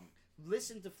Chain song.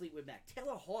 Listen to Fleetwood Mac.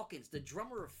 Taylor Hawkins, the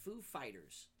drummer of Foo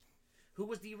Fighters, who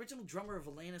was the original drummer of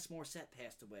Alanis Morissette,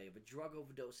 passed away of a drug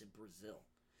overdose in Brazil.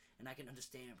 And I can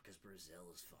understand because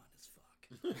Brazil is fun as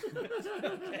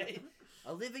fuck. Okay.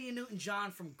 Olivia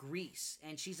Newton-John from Greece,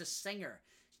 and she's a singer.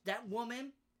 That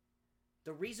woman,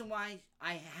 the reason why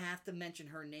I have to mention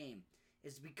her name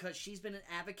is because she's been an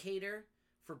advocator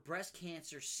for breast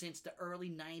cancer since the early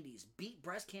 90s. Beat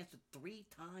breast cancer 3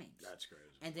 times. That's crazy.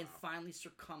 And then Wow. finally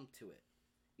succumbed to it.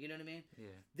 You know what I mean?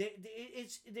 Yeah.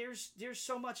 There's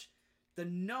so much. The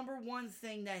number one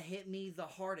thing that hit me the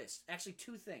hardest, actually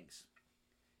 2 things.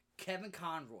 Kevin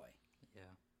Conroy. Yeah.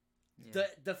 The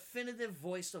definitive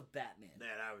voice of Batman. Yeah,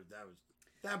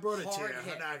 that brought a Hard tear.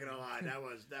 hit. I'm not gonna lie. That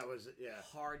was yeah.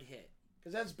 Hard hit.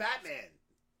 Because that's Batman.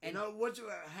 And- You know what's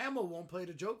Hamill won't play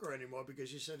the Joker anymore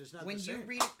because you said it's not When the you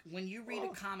same. read a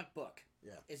comic book,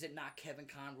 Yeah. is it not Kevin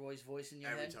Conroy's voice in your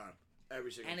Every head? time,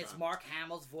 every single And time. it's Mark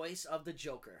Hamill's voice of the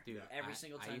Joker. Dude, every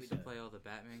single time I he used to does it. play all the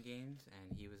Batman games,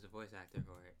 and he was the voice actor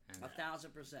for it. And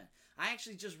 1,000%. I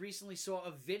actually just recently saw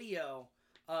a video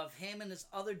of him and this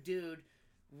other dude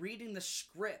reading the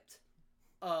script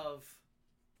of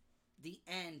the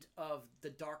end of The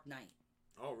Dark Knight.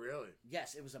 Oh really?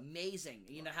 Yes, it was amazing.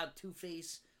 You know how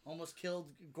Two-Face almost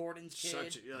killed Gordon's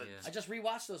kid? Yeah. I just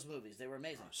rewatched those movies. They were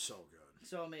amazing. So good.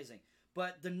 So amazing.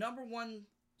 But the number one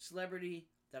celebrity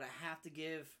that I have to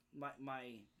give my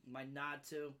nod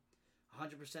to,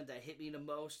 100% that hit me the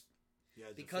most, Yeah,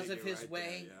 it's a because of figure his right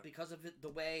way, there, yeah. because of the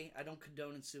way, I don't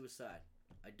condone in suicide.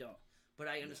 I don't. But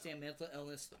I understand mental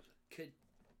illness could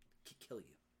kill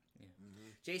you. Yeah. Mm-hmm.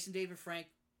 Jason David Frank,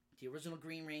 the original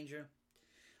Green Ranger.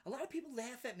 A lot of people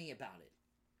laugh at me about it.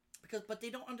 But they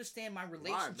don't understand my Why,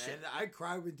 relationship. man? I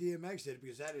cried when DMX did it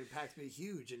because that impacted me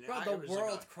huge. And Bro, the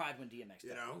world cried when DMX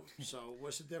did it. You know? So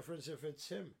what's the difference if it's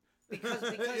him? Because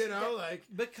you know,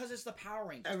 because it's the Power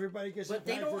Rangers. Everybody gets But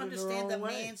they impacted don't in their understand the own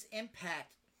way. man's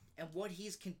impact and what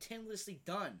he's continuously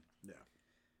done Yeah.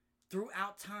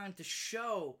 throughout time to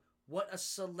show what a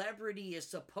celebrity is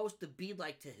supposed to be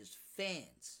like to his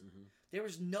fans. Mm-hmm. There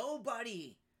is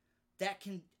nobody that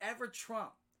can ever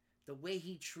trump the way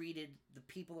he treated the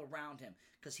people around him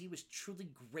because he was truly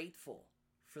grateful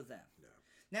for them. Yeah.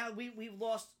 Now, we've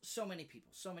lost so many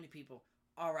people.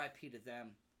 R.I.P. to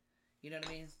them. You know what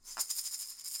I mean?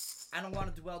 I don't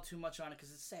want to dwell too much on it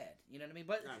because it's sad. You know what I mean?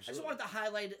 But Absolutely. I just wanted to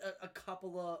highlight a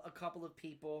couple of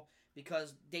people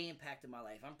because they impacted my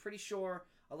life. I'm pretty sure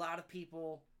a lot of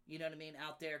people, you know what I mean,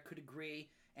 out there could agree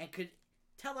and could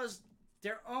tell us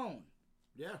their own.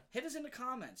 Yeah. Hit us in the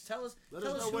comments. Tell us. Let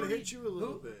tell us us know who what re- hit you a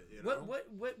little who- bit. You know?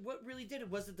 What really did it?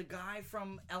 Was it the guy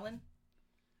from Ellen?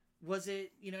 Was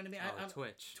it, you know what I mean?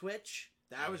 Twitch. Twitch.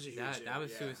 That was a huge That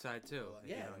was yeah. suicide too.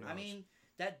 Yeah, You know, I mean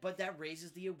that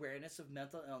raises the awareness of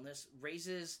mental illness.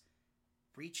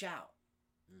 Reach out.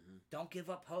 Mm-hmm. Don't give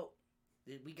up hope.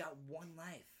 We got one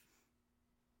life.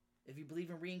 If you believe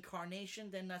in reincarnation,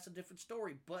 then that's a different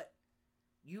story. But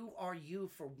you are you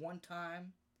for one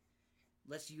time.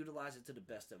 Let's utilize it to the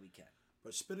best that we can.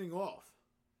 But spinning off,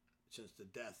 since the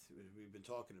death we've been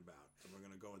talking about, and we're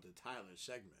going to go into Tyler's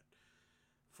segment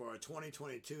for our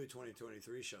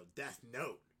 2022-2023 show, Death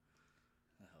Note.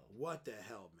 Oh. What the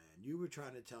hell, man? You were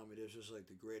trying to tell me this was like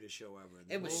the greatest show ever.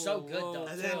 It was so good, though,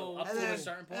 And too, then- up and to then- a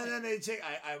certain point. And then they take.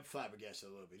 I'm flabbergasted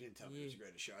a little bit. He didn't tell me it was the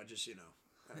greatest show. I just, you know.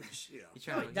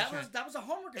 That was a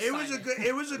homework It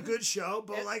assignment. was a good show,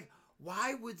 but like,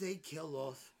 why would they kill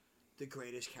off the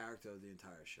greatest character of the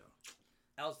entire show?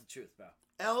 L's the truth, bro.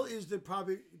 L is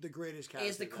probably the greatest character.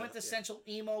 Is the quintessential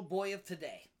emo boy of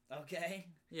today. Okay?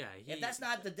 Yeah. If that's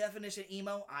not the definition of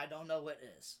emo, I don't know what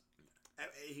is.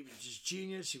 He was just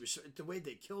genius. He was the way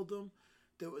they killed him,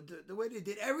 the way they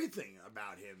did everything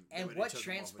about him, and what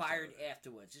transpired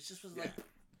afterwards. It just was like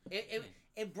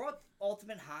it brought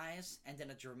ultimate highs and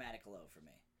then a dramatic low for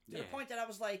me. To the point that I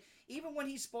was like, even when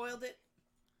he spoiled it,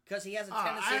 because he has a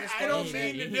tendency to spoil I don't shit.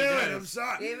 mean to do it. I'm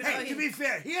sorry. Even Hey, though to be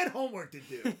fair, he had homework to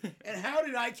do. And how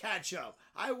did I catch up?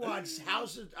 I watched I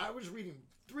was reading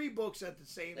 3 books at the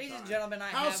same time. Ladies and gentlemen, I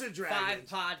House have of Dragons.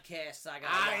 5 podcasts I got.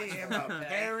 I am a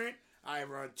parent. I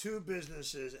run 2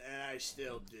 businesses, and I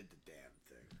still did the damn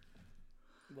thing.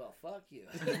 Well, fuck you.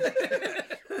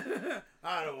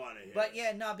 I don't want to hear. But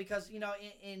yeah, no, because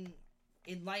in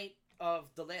light of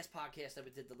the last podcast that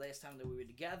we did the last time that we were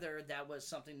together, that was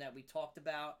something that we talked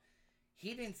about.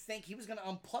 He didn't think he was going to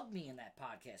unplug me in that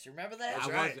podcast. You remember that? That's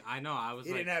right. I know. I was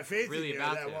He like, didn't have faith really in you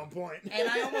about at that to. one point. And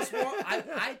I almost wore.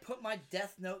 I put my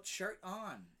Death Note shirt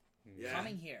on Yeah,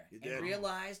 coming here you and did.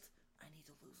 realized I need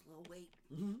to lose a little weight.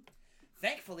 Mm-hmm.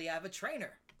 Thankfully, I have a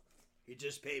trainer. He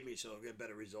just paid me, so I'll get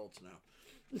better results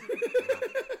now.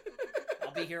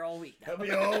 I'll be here all week now. I'll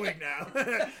be all week now.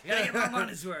 Gotta get my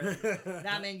money's worth.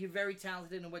 Nah, man, you're very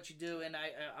talented in what you do, and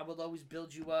I will always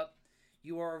build you up.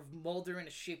 You are a molder and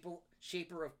a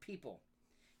shaper of people.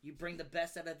 You bring the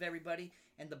best out of everybody,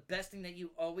 and the best thing that you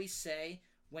always say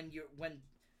when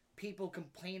people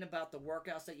complain about the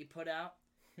workouts that you put out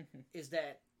is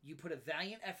that you put a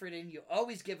valiant effort in. You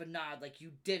always give a nod like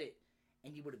you did it,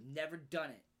 and you would have never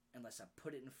done it unless I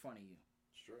put it in front of you.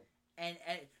 It's true. And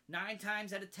 9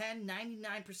 times out of 10,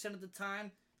 99% of the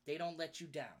time, they don't let you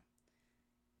down.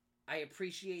 I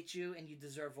appreciate you, and you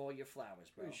deserve all your flowers,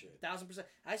 bro. Appreciate it. 1000%.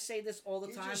 I say this all the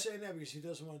He's time. just saying that because he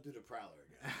doesn't want to do the Prowler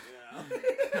again.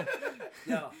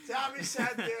 You know? Yo, Tommy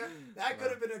sat there. That could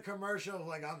have been a commercial of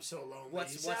like, I'm so lonely. He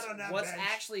what's sat on that what's bench.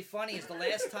 actually funny is the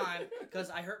last time, because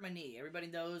I hurt my knee. Everybody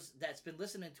knows that's been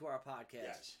listening to our podcast.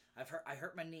 Yes. I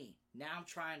hurt my knee. Now I'm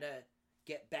trying to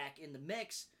get back in the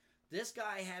mix. This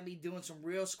guy had me doing some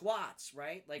real squats,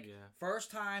 right? Like first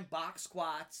time box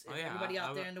squats. Oh, yeah. Everybody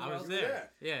out there in the I world. was there.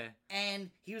 Yeah. And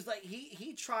he was like,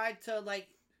 he tried to like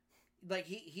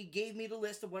he gave me the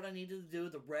list of what I needed to do,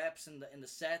 the reps and the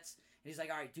sets. And he's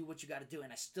like, all right, do what you got to do.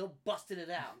 And I still busted it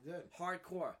out. You did.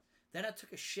 Hardcore. Then I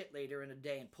took a shit later in the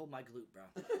day and pulled my glute, bro.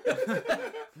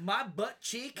 My butt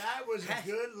cheek. That was a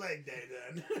good leg day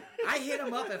then. I hit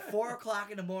him up at 4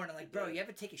 o'clock in the morning. Like, bro, you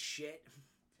ever take a shit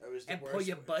That was the and worst pull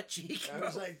your way. butt cheek? That bro?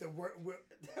 was like the worst.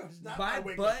 That was not My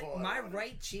wake-up butt, call I my wanted.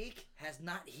 right cheek has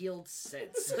not healed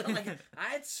since. Like,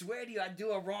 I'd swear to you, I'd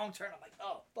do a wrong turn. I'm like,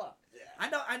 oh fuck. Yeah.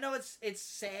 I know it's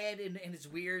sad and it's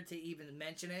weird to even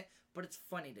mention it, but it's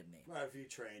funny to me. Well, if you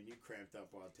train, you cramped up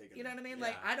while taking. You know what I mean? Yeah.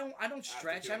 Like I don't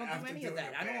stretch. I don't after do any of doing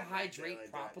that. a I don't bad leg day hydrate like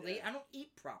that, properly. yeah. I don't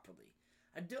eat properly.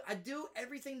 I do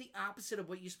everything the opposite of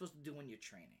what you're supposed to do when you're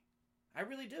training. I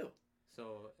really do.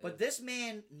 So, But this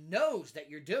man knows that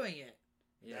you're doing it.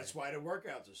 yeah. That's why the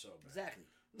workouts are so bad. Exactly.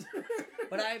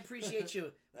 But I appreciate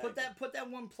you. Thank you. Put that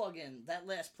one plug in, that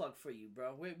last plug for you,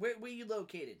 bro. Where you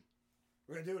located?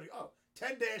 We're going to do it.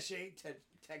 10-8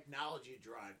 Technology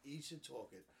Drive, East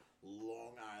Setauket,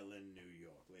 Long Island, New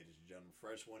York. Ladies and gentlemen,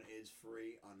 first one is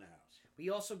free on the house. They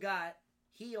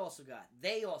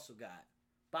also got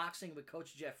Boxing with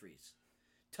Coach Jeffries.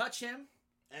 Touch him.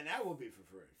 And that will be for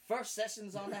free. First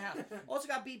sessions on the house. Also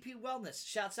got BP Wellness.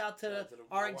 Shouts out to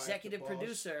our executive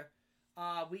producer.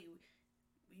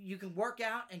 You can work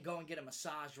out and go and get a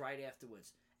massage right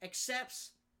afterwards.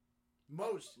 Accepts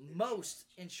most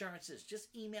insurances.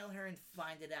 Just email her and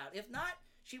find it out. If not,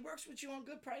 she works with you on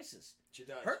good prices. She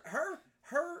does.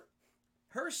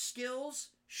 Her skills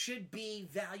should be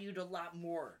valued a lot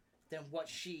more than what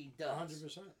she does.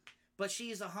 100%. But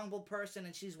she is a humble person,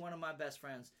 and she's one of my best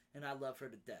friends, and I love her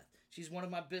to death. She's one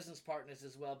of my business partners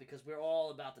as well, because we're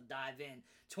all about to dive in.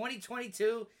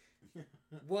 2022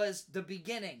 was the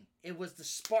beginning. It was the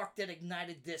spark that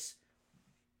ignited this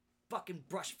fucking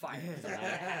brush fire. That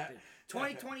happened.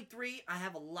 2023, I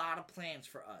have a lot of plans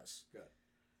for us. Good.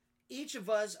 Each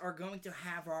of us are going to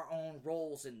have our own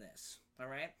roles in this. All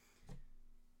right?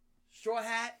 Straw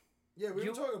Hat. Yeah, we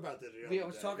were talking about that the other We day.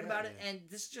 were talking about it, and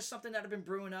this is just something that I've been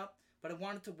brewing up, but I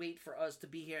wanted to wait for us to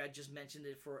be here. I just mentioned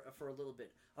it for a little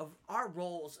bit of our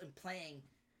roles and playing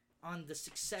on the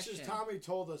Succession. Since Tommy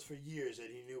told us for years that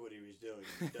he knew what he was doing,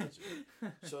 and he doesn't.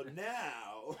 So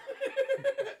now,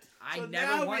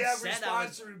 we have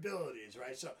responsibilities,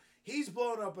 right? So he's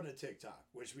blown up on a TikTok,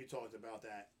 which we talked about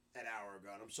that an hour ago,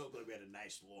 and I'm so glad we had a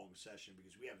nice long session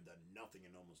because we haven't done nothing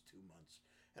in almost 2 months.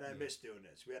 And I miss doing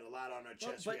this. We had a lot on our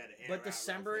chest. But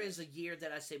December is a year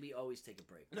that I say we always take a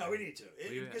break. No, we need to.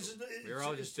 We were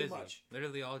all just too busy. Much.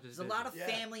 Literally all just There's a lot of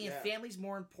family, and family's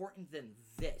more important than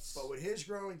this. But with his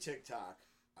growing TikTok,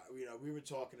 we were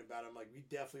talking about. I'm like, we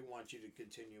definitely want you to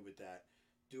continue with that.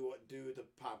 Do the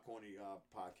Popcornie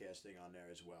podcast thing on there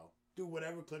as well. Do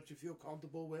whatever clips you feel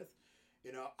comfortable with.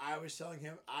 I was telling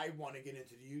him I want to get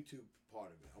into the YouTube part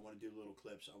of it. I want to do little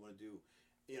clips. I want to do.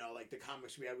 Like the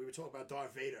comics we had. We were talking about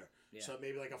Darth Vader. Yeah. So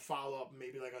maybe like a follow-up,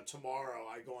 maybe like a tomorrow,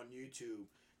 I go on YouTube,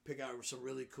 pick out some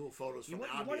really cool photos from the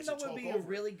obvious. You want to know what would be a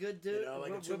really good, dude?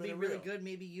 Would be really good?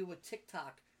 Maybe you with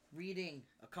TikTok reading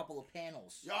a couple of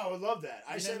panels. Yeah, I would love that.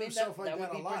 I send him stuff like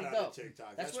that a lot on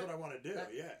TikTok. That's what I want to do, So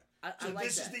I like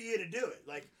this is the year to do it.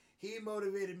 Like, he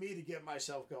motivated me to get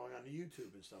myself going on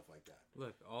YouTube and stuff like that.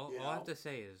 Look, all I have to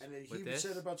say is, and then he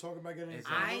said about talking about getting into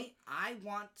I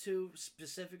want to,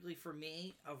 specifically for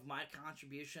me, of my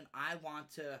contribution, I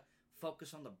want to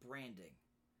focus on the branding.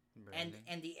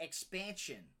 And the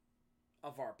expansion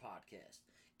of our podcast.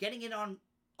 Getting it on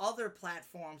other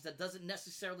platforms that doesn't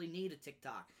necessarily need a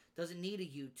TikTok, doesn't need a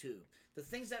YouTube. The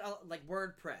things that are like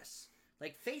WordPress,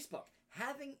 like Facebook,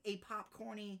 having a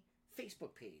Popcornie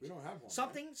Facebook page. We don't have one.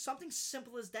 Something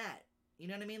simple as that. You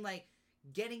know what I mean? Like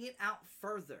getting it out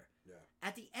further. Yeah.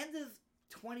 At the end of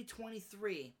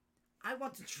 2023, I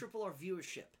want to triple our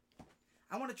viewership.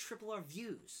 I want to triple our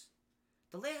views.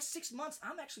 The last 6 months,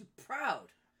 I'm actually proud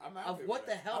of what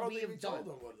the hell we have done. I don't think we told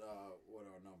them what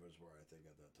our numbers were, I think,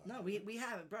 at that time. No, we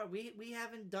haven't, bro. We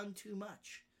haven't done too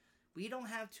much. We don't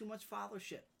have too much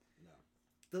followership.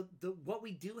 No. The what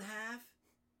we do have,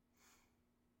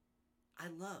 I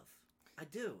love. I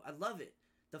do. I love it.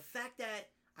 The fact that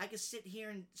I can sit here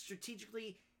and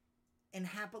strategically and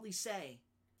happily say,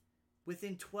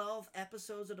 within 12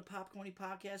 episodes of the Popcornie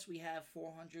podcast, we have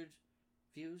 400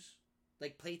 views,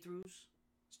 like playthroughs.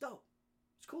 It's dope.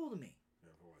 It's cool to me.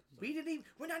 Yeah,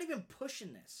 we're not even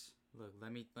pushing this. Look,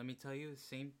 let me tell you,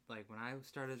 same like when I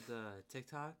started the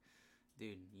TikTok,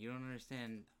 dude, you don't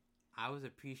understand. I was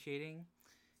appreciating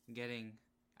getting.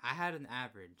 I had an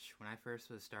average when I first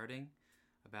was starting,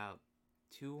 about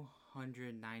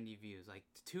 290 views, like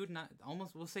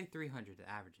almost, we'll say 300 to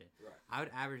average it. Right. I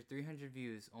would average 300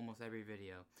 views almost every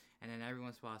video, and then every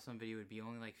once in a while some video would be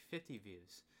only like 50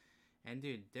 views. And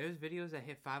dude, there's videos that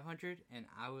hit 500 and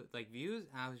I would like views,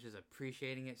 and I was just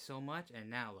appreciating it so much. And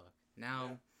now look,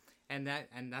 and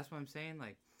that's what I'm saying.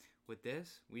 Like with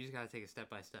this, we just gotta take it step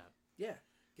by step. Yeah.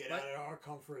 Get out of our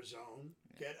comfort zone.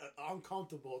 Yeah. Get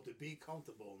uncomfortable to be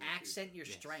comfortable. Accent your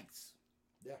strengths.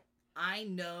 Yeah. I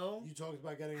know you talked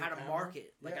about getting how to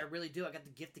market. Like I really do. I got the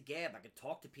gift of gab. I can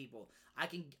talk to people. I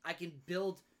can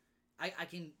build. I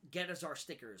can get us our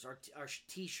stickers, our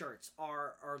t-shirts,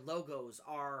 our logos,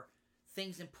 our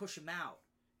things, and push them out.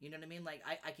 You know what I mean? Like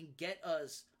I can get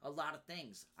us a lot of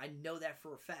things. I know that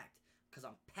for a fact because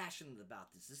I'm passionate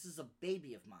about this. This is a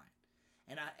baby of mine,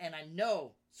 And I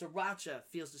know Sriracha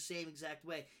feels the same exact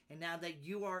way. And now that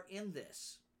you are in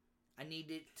this, I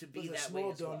need it to be With that a way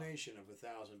small as well. donation of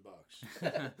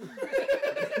 $1,000.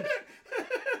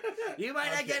 You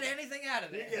might not get anything out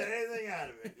of You it. get anything out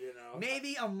of it, you know.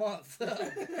 Maybe a month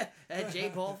at J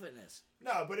Paul Fitness.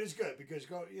 No, but it's good because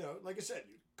like I said,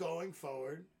 going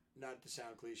forward, not to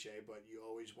sound cliche, but you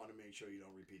always want to make sure you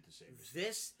don't repeat the same mistake.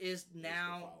 This is the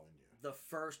now following year. the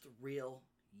first real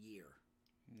year.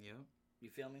 Yep. You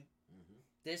feel me? Mm-hmm.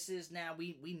 This is now,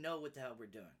 we know what the hell we're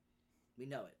doing. We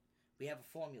know it. We have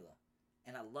a formula.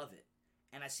 And I love it.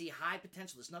 And I see high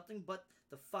potential. It's nothing but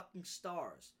the fucking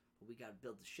stars. But we gotta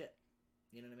build the shit.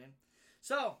 You know what I mean?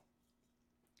 So,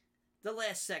 the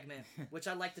last segment, which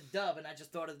I like to dub, and I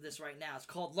just thought of this right now, it's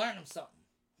called Learn 'em Something.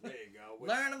 There you go.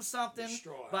 Learn 'em Something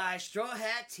Straw Hat. by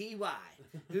Stawhats Tys,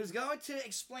 who's going to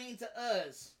explain to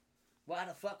us why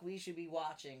the fuck we should be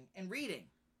watching and reading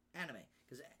anime.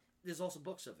 Because there's also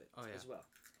books of it as well.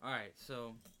 All right,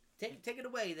 so Take it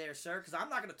away there, sir, because I'm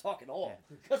not going to talk at all.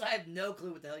 Because I have no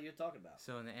clue what the hell you're talking about.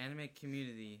 So in the anime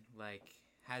community,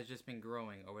 has just been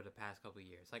growing over the past couple of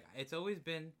years. It's always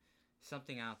been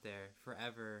something out there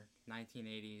forever,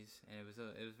 1980s, and it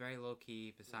was very low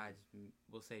key. Besides,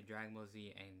 we'll say Dragon Ball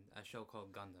Z and a show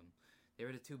called Gundam. They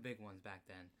were the two big ones back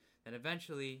then. Then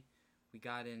eventually, we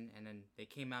got in, and then they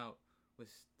came out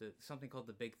with something called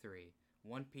the Big Three: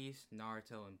 One Piece,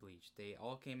 Naruto, and Bleach. They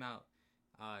all came out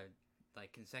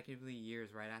consecutively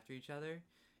years right after each other,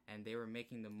 and they were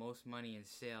making the most money in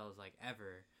sales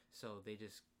ever. So they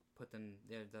just put them.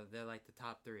 They're like the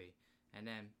top three, and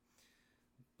then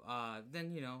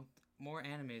more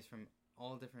animes from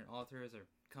all different authors or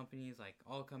companies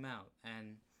all come out,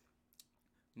 and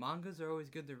mangas are always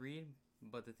good to read.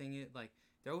 But the thing is,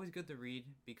 they're always good to read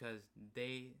because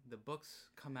the books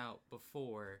come out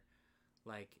before,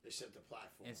 they set the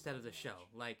platform instead of the show.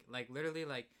 Literally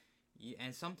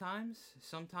and sometimes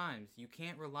you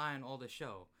can't rely on all the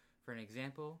show. For an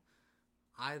example,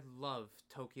 I love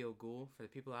Tokyo Ghoul. For the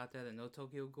people out there that know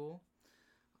Tokyo Ghoul,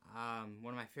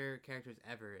 one of my favorite characters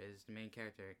ever is the main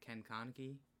character, Ken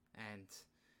Kaneki. And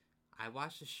I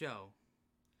watched the show.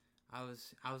 I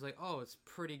was like, oh, it's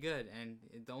pretty good. And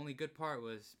the only good part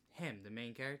was him, the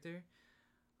main character.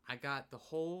 I got the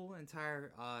whole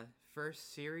entire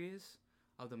first series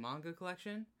of the manga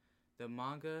collection. The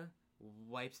manga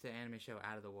wipes the anime show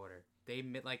out of the water. They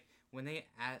when they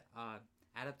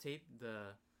adaptate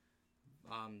the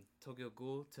Tokyo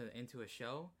Ghoul into a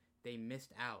show, they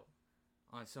missed out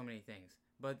on so many things.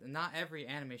 But not every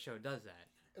anime show does that.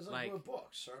 It's with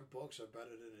books. Certain books are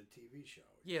better than a TV show.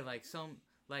 Yeah, some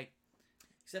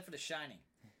except for The Shining.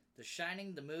 The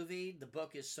Shining, the movie, the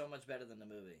book is so much better than the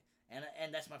movie, and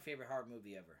that's my favorite horror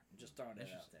movie ever. I'm just throwing it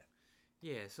out there.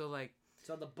 Yeah,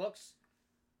 so the books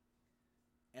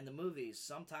and the movies,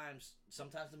 sometimes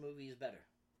the movie is better.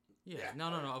 Yeah, no,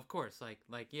 of course,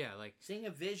 seeing a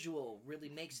visual really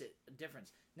makes it a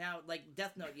difference. Now,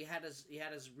 Death Note, you had us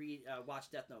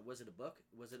watch Death Note. Was it a book?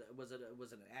 Was it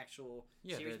an actual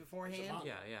series beforehand?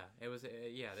 Yeah. It was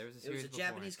there was a series. It was a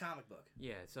beforehand. Japanese comic book.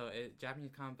 Yeah, so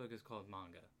Japanese comic book is called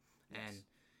manga, and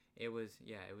it was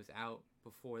out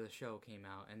before the show came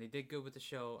out, and they did good with the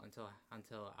show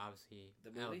until obviously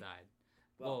L died.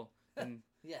 Well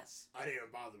yes. I didn't even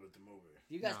bother with the movie.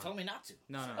 You guys told me not to.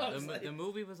 No. The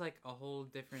movie was a whole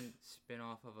different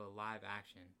spin-off of a live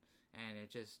action, and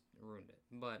it just ruined it.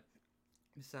 But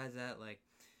besides that,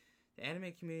 the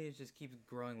anime community just keeps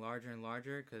growing larger and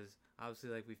larger because obviously,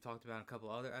 we've talked about in a couple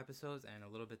other episodes and a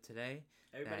little bit today.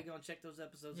 Everybody go and check those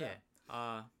episodes out.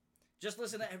 Yeah. Just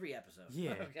listen to every episode.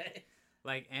 Yeah. Okay?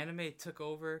 Anime took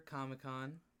over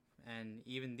Comic-Con, and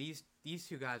even these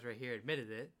two guys right here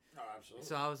admitted it. Oh, absolutely.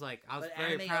 So I was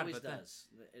very anime proud always of that. does.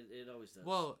 It always does.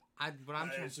 Well, what I'm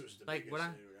trying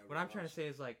to say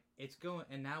is it's going,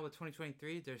 and now with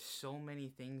 2023, there's so many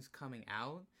things coming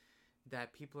out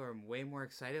that people are way more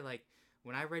excited.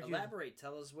 When I read elaborate,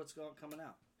 tell us what's coming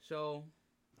out. So,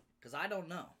 because I don't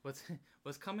know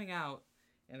what's coming out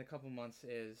in a couple months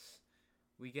is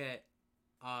we get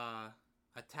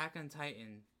Attack on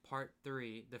Titan Part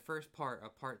 3, the first part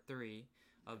of Part 3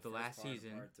 of the last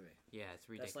season. Part 3. Yeah, it's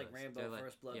ridiculous. That's like Rainbow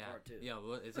First Blood Part 2. Yeah,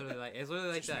 it's literally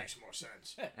like that. Makes more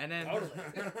sense. And then totally.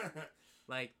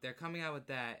 They're coming out with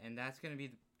that, and that's gonna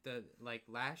be the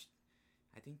last.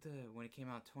 I think when it came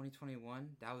out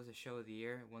 2021, that was the show of the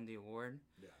year. It won the award.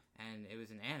 Yeah. And it was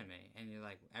an anime, and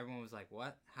everyone was like,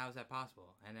 "What? How is that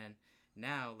possible?" And then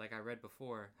now, I read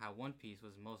before, how One Piece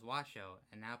was the most watched show,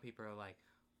 and now people are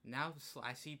now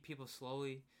I see people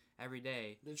slowly every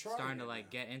day starting to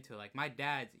get into it. My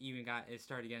dad's even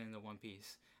started getting into One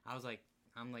Piece. I'm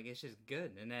like, it's just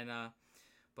good. And then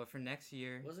But for next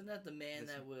year, Wasn't that the man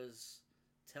This- that was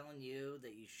telling you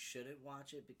that you shouldn't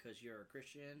watch it because you're a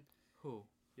Christian? who?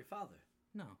 Your father.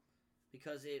 No.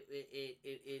 Because it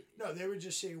No, they were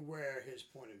just seeing where his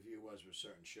point of view was with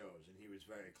certain shows, and he was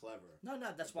very clever. No,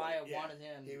 that's why I Yeah, wanted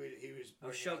him. He was Or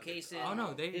bringing out the- showcasing Oh,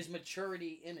 no, they- his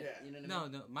maturity in it. Yeah. You know what I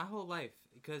mean? No, my whole life,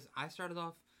 because I started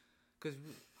off, because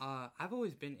I've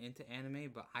always been into anime,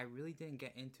 but I really didn't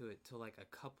get into it till like a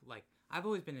couple, like, I've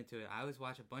always been into it. I always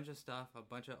watch a bunch of stuff, a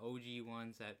bunch of OG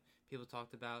ones that people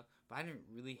talked about, but I didn't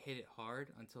really hit it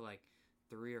hard until like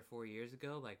 3 or 4 years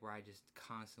ago, like where I just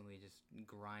constantly just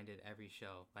grinded every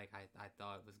show. Like I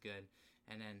thought it was good.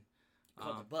 And then,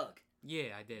 Called the bug.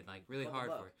 yeah, I did, like really Caught the hard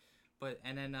bug. for it. But,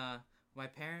 and then, my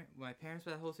parents for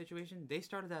that whole situation, they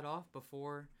started that off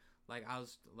before, like, I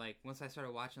was, like, once I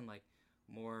started watching, like,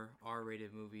 more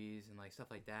R-rated movies and, like, stuff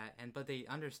like that, but they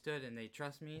understood and they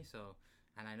trust me, so,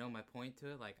 and I know my point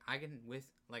to it, like,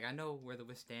 I know where to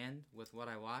withstand with what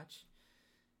I watch,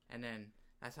 and then,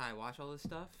 that's how I watch all this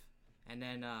stuff, and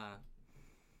then,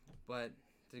 but,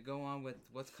 to go on with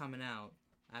what's coming out,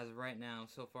 as of right now,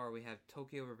 so far, we have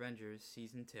Tokyo Revengers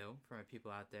Season 2, for my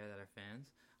people out there that are fans.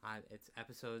 It's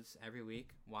episodes every week,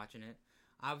 watching it.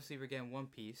 Obviously, we're getting One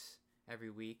Piece every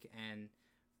week, and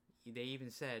they even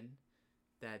said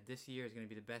that this year is going to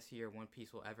be the best year One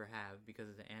Piece will ever have because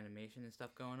of the animation and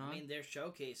stuff going on. I mean, their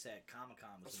showcase at Comic-Con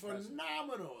was It's impressive.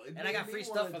 phenomenal. It And I made got me free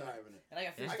wanna stuff from dive it. in it. And I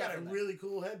got free Yeah. I stuff got a from that. really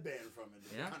cool headband from it,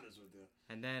 to Yeah. be honest with you.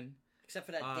 And then, Except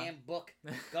for that damn book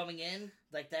going in.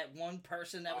 Like that one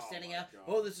person that was Oh standing my out. God.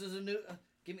 Oh, this is a new...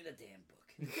 give me the damn book.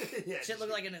 Yeah, Shit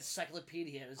looked like an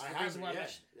encyclopedia. It's I the have reason it, why yeah,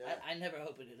 yeah. I never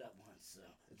opened it up once, so...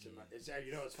 It's in my, it's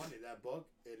you know it's funny, that book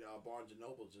in Barnes and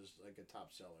Noble's is like a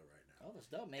top seller right now. Oh, that's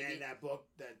dope. Maybe... And that book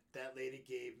that lady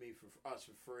gave me for us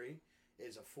for free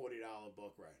is a $40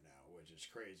 book right now, which is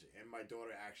crazy. And my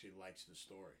daughter actually likes the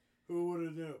story. Who would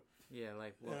have knew? yeah,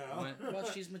 like, Yeah. Well,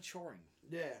 she's maturing.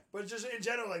 Yeah, but just in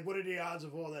general, like, what are the odds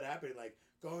of all that happening? Like,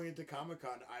 going into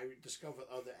Comic-Con, I discovered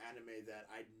other anime that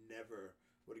I never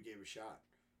would have gave a shot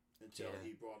until Yeah.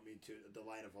 he brought me to the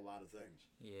light of a lot of things.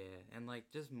 yeah, and like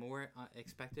just more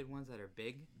expected ones that are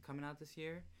big coming out this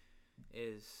year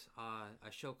is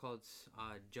a show called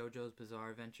JoJo's Bizarre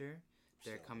Adventure.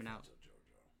 They're Still coming out. offensive,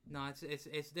 JoJo.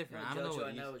 No, it's different. No, I don't know Jojo, what I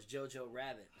you- know, is Jojo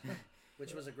Rabbit,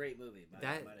 which was a great movie.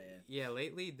 that might add. yeah,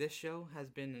 lately this show has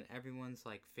been everyone's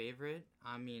like favorite.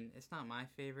 I mean, it's not my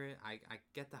favorite. I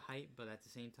get the hype, but at the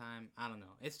same time, I don't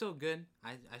know. It's still good.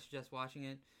 I suggest watching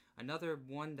it. Another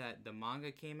one that the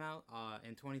manga came out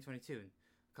in 2022,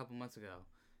 a couple months ago.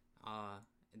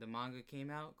 The manga came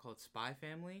out called Spy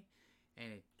Family,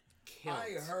 and it killed.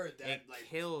 I heard that it like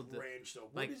killed. branch though.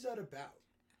 What is like- that about?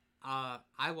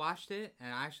 I watched it,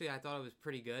 and actually I thought it was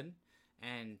pretty good,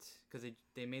 and because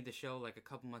they made the show like a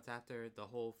couple months after the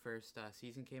whole first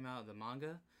season came out of the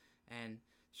manga, and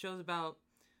the show's about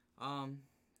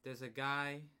there's a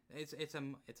guy. It's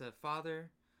a father,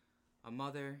 a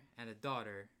mother, and a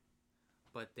daughter,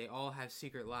 but they all have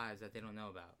secret lives that they don't know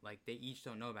about. Like they each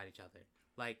don't know about each other.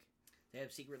 Like They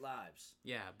have secret lives.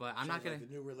 yeah, but I'm not Sounds gonna. like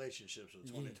the new relationships of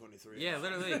 2023. Yeah,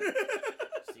 literally.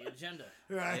 It's the agenda.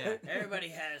 Right. Yeah. Everybody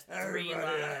has three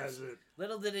Everybody lives. has it.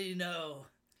 Little did he know,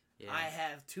 Yeah. I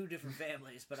have two different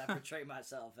families, but I portray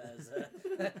myself as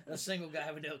a single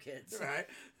guy with no kids. Right.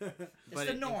 It's But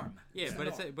the it- norm. Yeah, the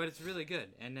but norm. but it's really good.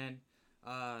 And then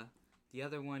the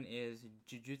other one is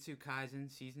Jujutsu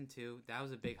Kaisen Season 2. That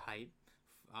was a big hype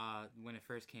when it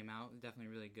first came out.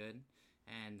 Definitely really good.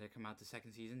 And they come out the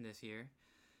second season this year.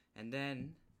 And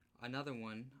then another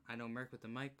one, I know Merc with the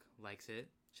mic likes it.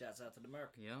 Shouts out to the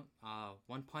Merc. Yep.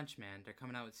 One Punch Man. They're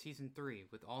coming out with Season 3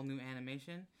 with all new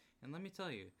animation. And let me tell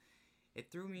you,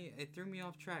 it threw me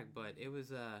off track, but it was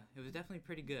definitely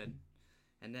pretty good.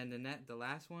 And then the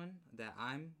last one that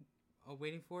I'm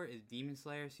waiting for is Demon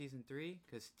Slayer Season 3,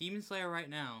 because Demon Slayer right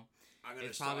now I'm gonna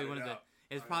is probably start one it of the up.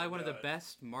 it's I'm probably gonna one of do the it.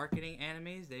 best marketing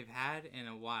animes they've had in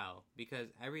a while, because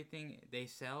everything they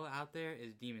sell out there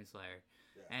is Demon Slayer.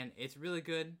 Yeah. And it's really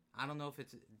good. I don't know if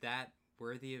it's that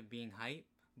worthy of being hype,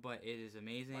 but it is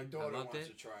amazing. My daughter I loved wants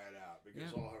it. to try it out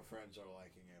because Yeah. all her friends are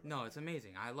liking it. No, it's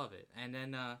amazing. I love it. And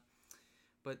then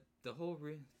but the whole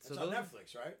It's on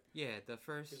Netflix, right? yeah, the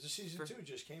first Because the season first- 2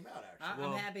 just came out, actually. I'm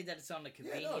Well- happy that it's on the Yeah,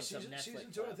 convenience no, of Netflix.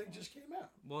 season 2 I think platform. just came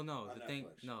out. Well, no, on the thing,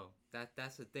 Netflix. no,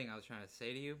 that's the thing I was trying to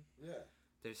say to you. Yeah.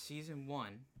 There's season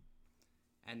 1,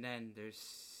 and then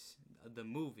there's the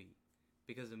movie,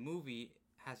 because the movie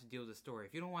has to deal with the story.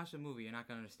 If you don't watch the movie, you're not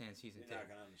gonna understand season You're 2. not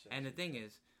going to understand. And the season thing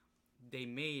is, they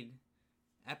made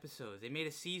episodes. They made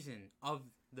a season of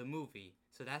the movie,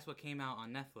 so that's what came out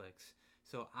on Netflix.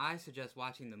 So I suggest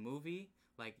watching the movie,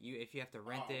 like if you have to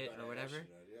rent Oh, it I or whatever. asked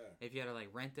you that, yeah. If you had to like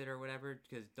rent it or whatever,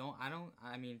 because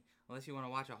I mean, unless you want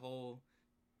to watch a whole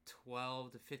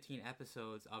 12 to 15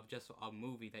 episodes of just a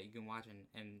movie that you can watch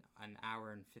in an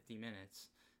hour and 50 minutes,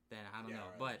 then I don't know.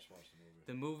 Right, But just watch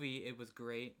the movie, it was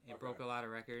great. It Okay. broke a lot of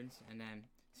records. And then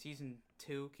season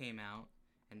 2 came out,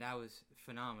 and that was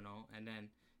phenomenal. And then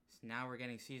now we're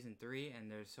getting season 3, and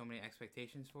there's so many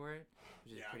expectations for it,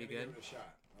 which is pretty I'm good. gonna give it a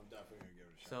shot. I'm definitely gonna give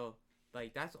it a shot. So,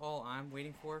 like, that's all I'm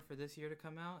waiting for this year to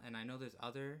come out. And I know there's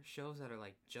other shows that are,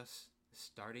 like, just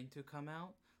starting to come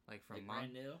out. Like, from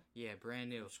brand new? Yeah, brand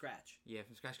new. From scratch. Yeah,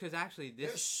 from scratch. Because actually,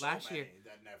 There's this so last many year...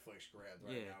 that Netflix grabbed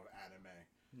right now,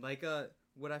 anime. Like,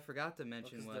 what I forgot to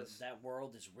mention Because was... that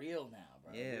world is real now,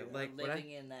 bro. Yeah, we're like,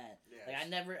 living in that. Yes.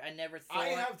 Like, I never thought. I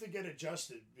have to get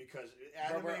adjusted because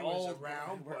anime we're was old.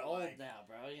 around. We're but, old like, now,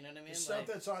 bro. You know what I mean? the stuff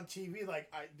that's on TV,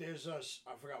 like there's I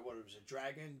forgot what it was, a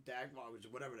Dagmar,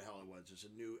 whatever the hell it was. It's a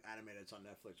new anime that's on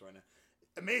Netflix right now.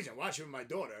 Amazing, watch it with my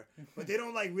daughter, but they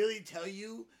don't like really tell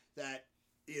you that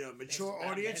mature It's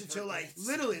not audience meant for until like kids.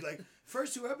 literally like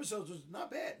first 2 episodes was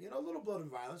not bad. A little blood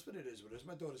and violence, but it is what it is.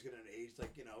 My daughter's getting an age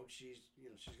like she's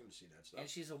gonna see that stuff. And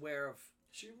she's aware of.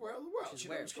 She's aware of the world. She knows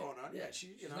aware what's of shit. going on. Yeah,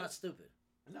 she's not stupid.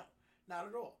 No, not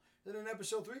at all. Then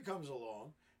episode 3 comes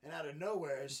along, and out of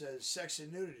nowhere it says sex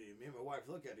and nudity. Me and my wife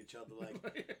look at each other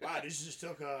like, wow, this just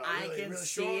took a really, really see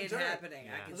strong it turn. happening.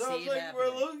 Yeah. I can So I see was it like, happening.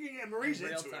 we're looking at Marie's In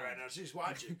real into it time. right now. She's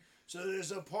watching. So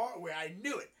there's a part where I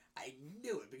knew it.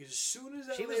 Because as soon as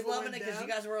that She was label loving went it because down,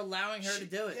 you guys were allowing her to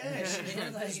do it. Yeah,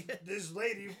 Like- this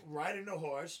lady riding the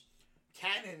horse,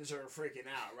 cannons are freaking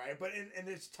out, right? But in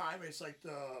its time, it's like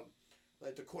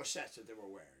the corsets that they were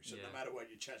wearing. So no matter what,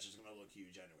 your chest is gonna look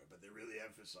huge anyway. But they really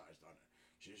emphasized on it.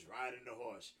 She's riding the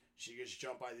horse. She gets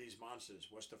jumped by these monsters.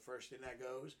 What's the first thing that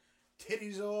goes?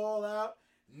 Titties are all out.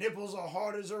 Nipples are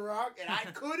hard as a rock. And I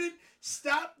couldn't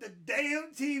stop the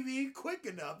damn TV quick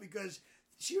enough because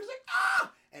she was like,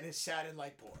 ah! And it sounded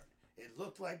like porn. It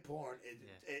looked like porn.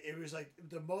 It was like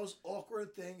the most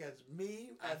awkward thing as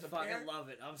me as a fucking parent. love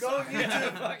it. I'm Going sorry. I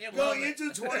fucking love going it.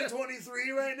 into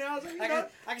 2023 right now. I was like,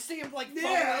 I can see him like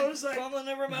Yeah, I was like- fumbling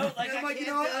the remote. Like, and I'm I like, can't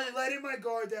you know what? do I'm it. letting my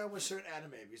guard down with certain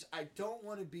anime because I don't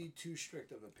want to be too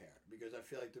strict of a parent because I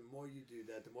feel like the more you do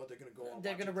that, the more they're gonna go on.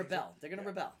 They're gonna watching things rebel. that- They're gonna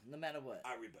rebel no matter what.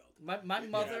 I rebelled. My You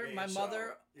know what mother, I mean? my So,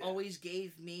 mother yeah. always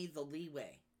gave me the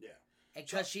leeway. Yeah.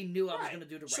 Because she knew I was Right. going to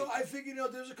do the right So thing. I figured,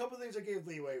 there's a couple things I gave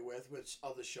leeway with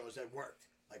other shows that worked,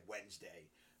 like Wednesday.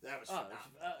 That was phenomenal.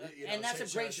 and that's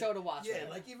a great show to watch. Yeah, man.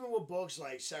 like even with books,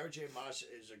 like Sarah J. Maas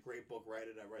is a great book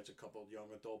writer that writes a couple of young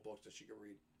adult books that she can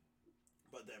read.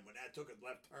 But then when that took a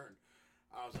left turn,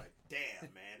 I was like,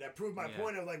 damn, man. That proved my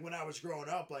point of like when I was growing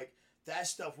up, like that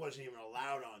stuff wasn't even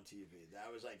allowed on TV.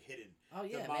 That was like hidden. Oh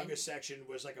yeah, the manga man. section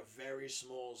was like a very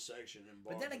small section in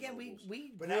But Barnes then and again, Nobles.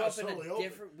 we But grew now up it's in totally a open.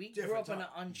 different. We Different grew up in an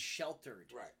time.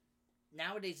 unsheltered. Right.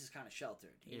 Nowadays it's kind of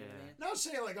sheltered. You know what I mean? Not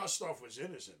saying like our stuff was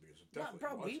innocent because it No, definitely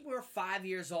bro, we wasn't. were 5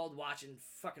 years old watching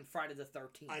fucking Friday the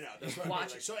 13th. I know that's what I mean.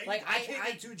 Watch Like, so like, I can't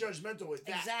get too judgmental with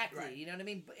that. Exactly. Right. You know what I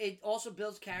mean? But it also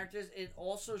builds characters. It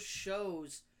also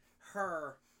shows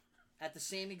her at the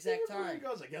same exact Marie time.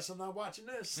 goes, I guess I'm not watching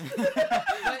this.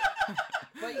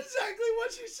 But exactly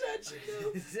what she said she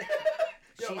knew.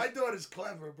 Yo, She's- my daughter's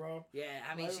clever, bro. yeah,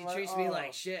 I mean, she Like, treats me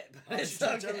like shit. But She it's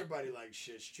treats okay. everybody like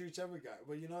shit. She treats every guy.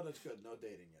 Well, that's good. No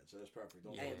dating yet, so that's perfect.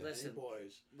 Don't Hey, date listen. any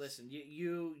boys. Listen,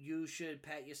 you should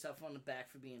pat yourself on the back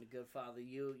for being a good father.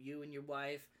 You and your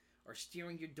wife are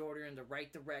steering your daughter in the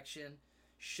right direction,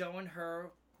 showing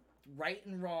her right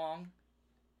and wrong,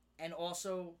 and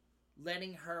also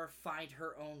letting her find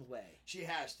her own way. She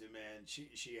has to, man. She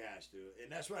has to,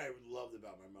 and that's what I loved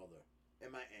about my mother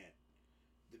and my aunt.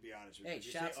 To be honest with Hey,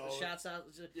 you, shouts out.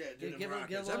 Yeah, dude, give the her-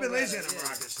 give Maraccas. her I've a been lazy in rest, the yeah.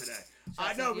 Maraccas today. Shouts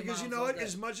I out know to your because you moms know all what? day.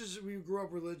 As much as we grew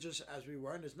up religious as we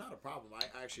were, and it's not a problem. I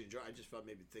actually enjoy. I just felt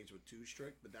maybe things were too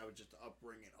strict, but that was just the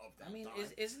upbringing of that I mean, time.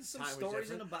 isn't some Time was stories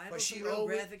in the different. Bible But some she real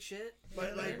always- graphic shit?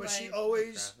 But You know, but she like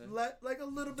always Graphic. let like a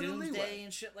little bit of Doomsday leeway.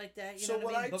 and shit like that. You So know what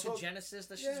what I I mean? Book took- of Genesis,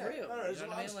 that shit's Yeah, real. no, there's you a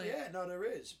know what lot I of, mean? Like, yeah, no, there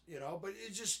is. But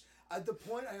it's just the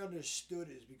point I understood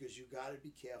is because you got to be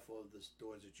careful of the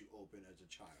doors that you open as a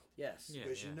child. yes. Yeah.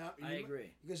 Because you're not. I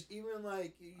agree. Because even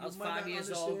like you I was might 5 not years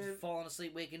understand. old, falling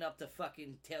asleep, waking up to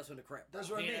fucking Tales from the Crypt. That's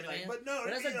bro. what I You mean. know Like, but no, But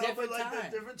that's you a know, different but like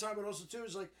time. the different time, but also too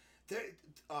is like there,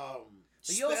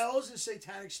 you also- spells and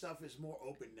satanic stuff is more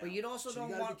open now. But you also so don't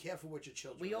you gotta want- be careful with your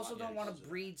children. We also don't want because to of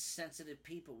breed sensitive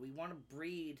people. We want to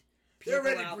breed that. They're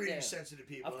people already out breeding there. sensitive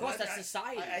people. Of course, And that's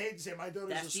society. I hate to say my daughter's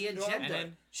That's a the sweetheart, agenda. but And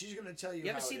then- she's gonna tell you. You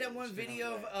ever how see it that is, one you know,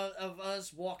 video like- of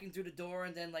us walking through the door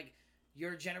and then like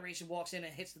your generation walks in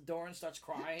and hits the door and starts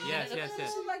crying? Yes, yes,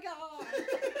 yes. Oh my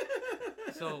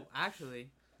god! So actually,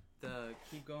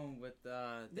 keep going with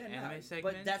the anime But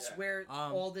segment. that's where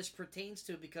Um, all this pertains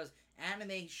to, because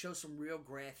anime shows some real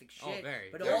graphic shit. very.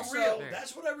 But They're also, real. Very.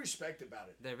 That's what I respect about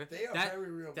it. They're ve- They are that- very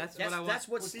real. that's with what it. I want- that's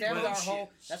what with the stemmed our whole.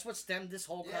 emotions. That's what stemmed this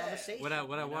whole Yeah. conversation. what I you know?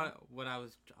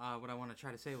 what I want to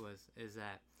try to say is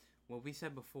that what we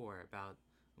said before about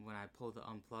when I pulled the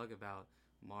unplug about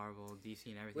Marvel, DC,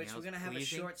 and everything Which else. we're gonna have a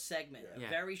short segment, Yeah. a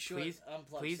very short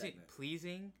unplugged segment.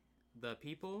 Pleasing the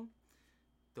people.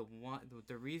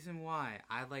 The reason why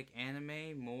I like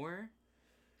anime more,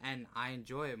 and I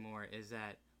enjoy it more, is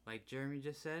that, like Jeremy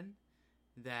just said,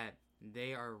 that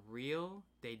they are real.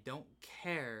 They don't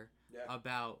care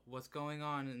about what's going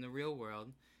on in the real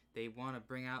world. They want to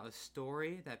bring out a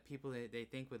story that people they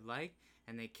think would like,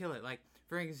 and they kill it. Like,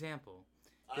 for example,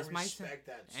 I this might respect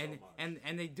that so much.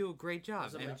 and they do a great job. It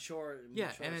was a And- mature, and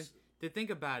then, to think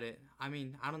about it, I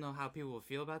mean, I don't know how people will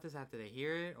feel about this after they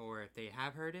hear it or if they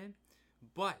have heard it,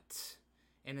 but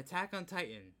in Attack on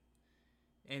Titan,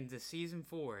 in the season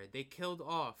 4, they killed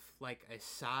off like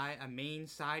a main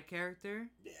side character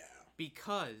Yeah.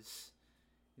 because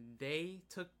they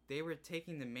were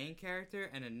taking the main character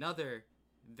and another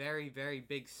very, very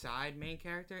big side main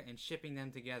character and shipping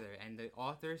them together. And the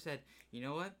author said, "You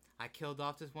know what? I killed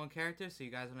off this one character, so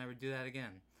you guys will never do that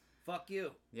again." fuck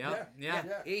you. Yep.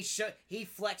 Yeah. Yeah. He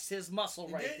flexed his muscle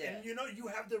He right did, there. and you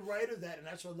have the right of that, and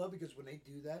that's what I love, because when they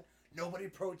do that, nobody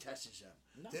protests them.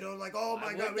 No. They don't like, oh Why my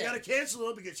would god, we they? gotta cancel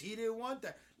him because he didn't want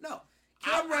that. No,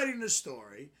 I'm writing the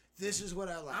story. This is what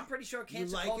I like. I'm pretty sure You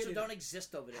cancel like culture it? don't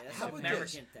exist over there. That's How an about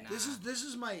American thing. This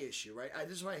is my issue, right?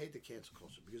 This is why I hate the cancel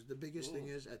culture, because the biggest thing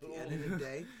is, at the end of the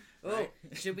day, Oh, right?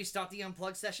 should we start the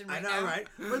unplugged session right I know, now? right?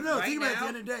 But no, Right think about it, at now? the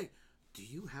end of the day, do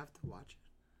you have to watch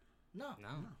it? No.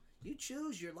 You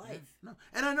choose your life. No.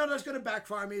 And I know that's going to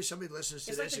backfire me if somebody listens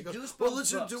to It's this like and the goes, Goosebumps well,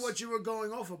 listen to books. what you were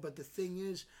going off of. But the thing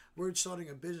is, we're starting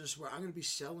a business where I'm going to be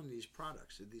selling these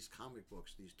products, these comic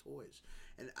books, these toys.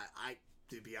 And I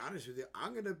to be honest with you,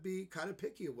 I'm going to be kind of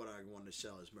picky of what I want to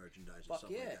sell as merchandise and Fuck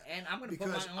stuff yeah. like that. And I'm going to put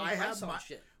Because my own I price have on my,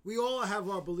 shit. we all have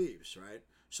our beliefs, right?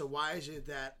 So why is it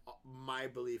that my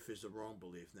belief is the wrong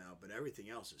belief now, but everything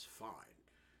else is fine?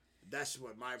 That's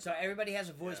what my So everybody has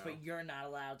a voice, Yeah. but you're not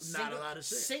allowed. Not allowed to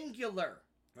say it. Singular.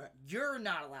 Right. You're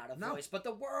not allowed a No. voice, but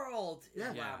the world is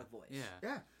Yeah. allowed a voice. Yeah.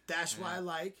 Yeah, that's why I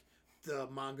like the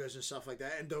mangas and stuff like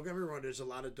that. And don't get me wrong, there's a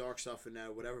lot of dark stuff in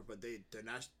there, whatever. But they're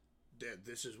not.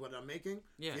 This is what I'm making.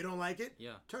 Yeah. If you don't like it,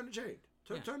 Yeah. turn the shade.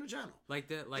 Turn the channel. Like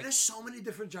And there's so many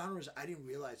different genres. I didn't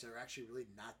realize they're actually really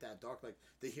not that dark. Like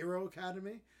the Hero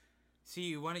Academy. see,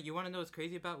 you want to know what's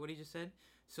crazy about what he just said?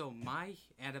 So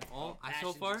out of all so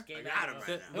Passion far, just came I out got him of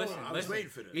right us. now. Listen, I was listen. waiting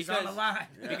for this. He's on the line.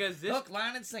 because this Hook,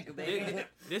 line, and sinker, baby.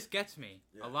 this gets me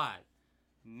Yeah. a lot.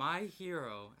 My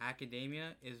Hero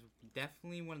Academia is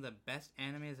definitely one of the best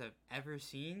animes I've ever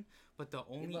seen. But the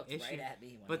He only looked issue, right at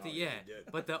me. but he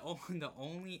did. but the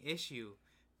only issue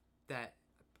that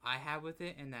I have with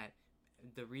it, and that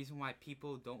the reason why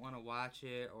people don't want to watch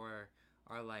it or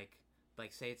are like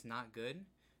say it's not good,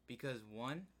 because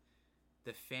one,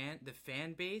 the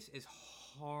fan base is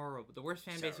horrible. The worst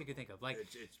fan base you could think of. Like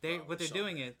It's what they're so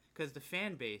doing bad. is because the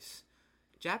fan base,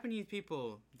 Japanese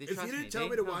people. They If trust you didn't me, tell they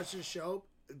me to know- watch this show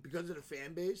because of the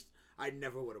fan base, I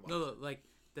never would have watched. No, it. like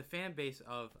the fan base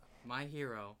of My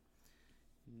Hero,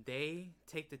 they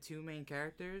take the two main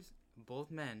characters,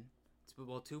 both men,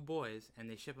 two boys, and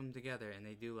they ship them together, and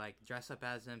they do like dress up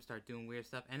as them, start doing weird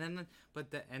stuff, and then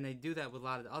and they do that with a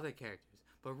lot of the other characters.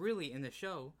 But really, in the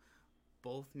show,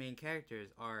 both main characters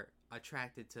are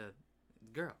attracted to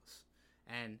girls,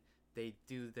 and they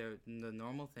do the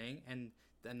normal thing. And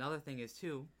another thing is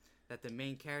too that the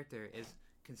main character is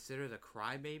considered a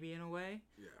crybaby in a way.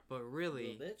 Yeah. But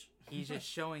really, Little bitch. he's just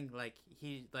showing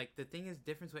the thing is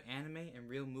difference with anime and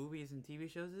real movies and TV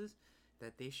shows is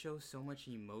that they show so much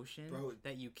emotion Bro,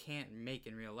 that you can't make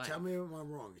in real life. Tell me if I'm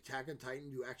wrong. Attack on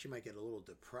Titan, you actually might get a little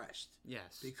depressed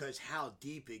Yes. because how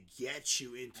deep it gets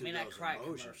you into I mean, I those cry at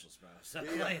emotions. commercials, bro. So,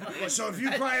 Well, so if you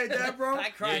cry at that, bro,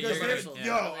 I cry at because commercials. yo,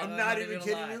 Yeah. I'm I'm not not even even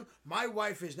kidding lie. you. My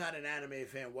wife is not an anime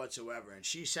fan whatsoever, and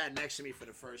she sat next to me for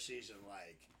the first season,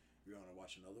 like, you want to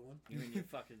watch another one? You and your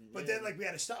fucking. But then, like, we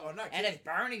had to stop. I'm not and kidding. if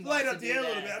Bernie Light wants up to the do air a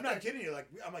little that- bit. I'm not kidding you. Like,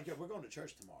 I'm like, yo, we're going to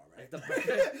church tomorrow, right? If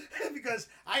the- Because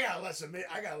I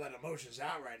gotta let emotions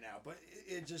out right now. But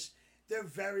it just, they're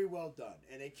very well done,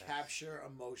 and they capture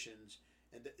emotions.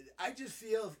 And I just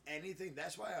feel, if anything,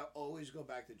 that's why I always go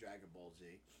back to Dragon Ball Z.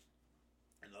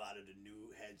 And a lot of the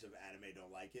new heads of anime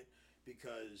don't like it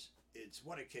because it's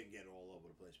one, it can get all over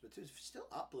the place, but it's still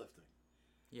uplifting.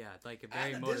 Yeah, like a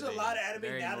very And there's a motivating. lot of anime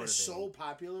very now that's so motivating.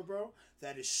 popular, bro,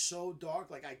 that is so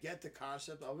dark. Like, I get the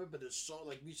concept of it, but it's so,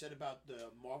 like we said about the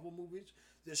Marvel movies,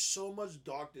 there's so much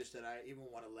darkness that I even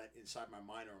want to let inside my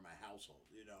mind or my household,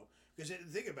 you know? Because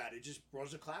think about it, it just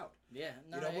draws a cloud. Yeah.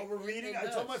 No, You know, what we're reading, I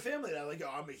does. told my family that, like,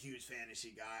 I'm a huge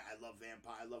fantasy guy. I love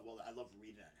vampire. I love all that. I love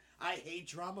reading it. I hate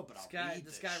drama, but I'll read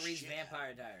This guy reads shit.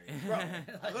 Vampire Diaries. Bro,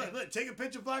 look, take a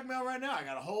picture of Blackmail right now. I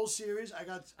got a whole series. I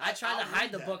tried to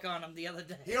hide the that. book on him the other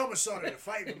day. He almost started a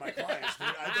fight with my clients, dude.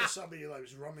 I thought somebody like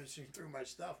was rummaging through my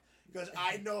stuff because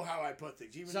I know how I put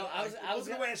things. Even So though I was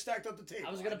look at the way I stacked up the table.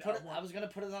 I was gonna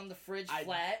put it on the fridge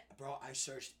flat. Bro, I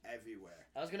searched everywhere.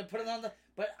 I was gonna put it on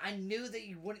but I knew that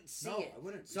you wouldn't see it. I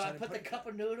wouldn't. So I put the cup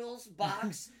of noodles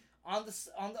box on the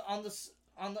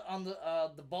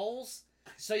bowls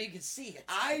so you could see it.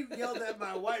 I yelled at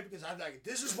my wife because I'm like,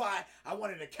 this is why I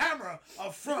wanted a camera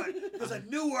up front because I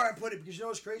knew where I put it. Because you know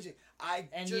what's crazy? You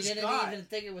didn't even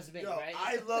think it was me, right?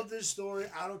 I love this story.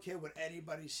 I don't care what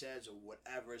anybody says or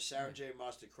whatever. Sarah J.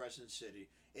 Maas, Crescent City.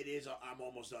 It is. I'm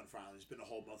almost done finally. It's been a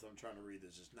whole month. I'm trying to read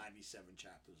this. There's 97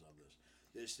 chapters of this.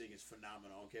 This thing is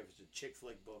phenomenal. I don't care if it's a chick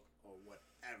flick book or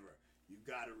whatever. You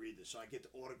got to read this. So I get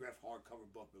the autographed hardcover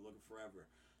book. Been looking forever.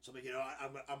 So I'm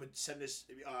like, I'm gonna send this.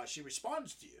 She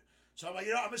responds to you. So I'm like,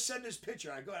 I'm gonna send this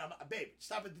picture. I go, babe,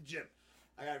 stop at the gym.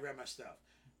 I gotta grab my stuff.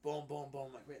 Boom, boom, boom.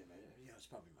 I'm like, wait a minute. It's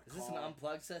probably my car. Is this an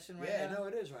unplugged session right now? now? Yeah, no,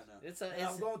 it is right now.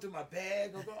 I'm going through my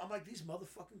bag. I'm like, these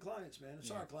motherfucking clients, man.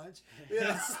 Sorry, clients.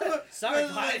 Yeah. Sorry,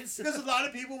 clients. Because a lot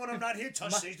of people, when I'm not here,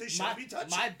 touch things they shouldn't be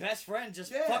touching. My best friend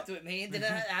just fucked with me, and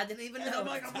I didn't even know. I'm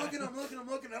like, I'm looking.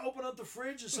 I open up the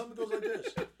fridge, and something goes like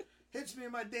this. Hits me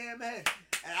in my damn head.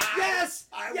 And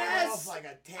I went off like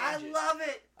a tangent. I love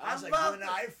it. I was like, when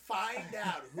I find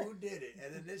out who did it,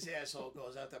 and then this asshole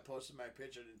goes out there posting my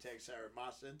picture and takes Sarah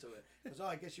Moss into it. He goes,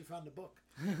 I guess you found the book.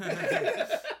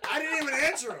 I didn't even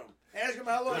answer him. Ask him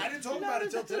how long. I didn't talk about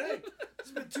it till today.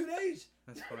 It's been 2 days.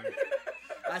 That's funny.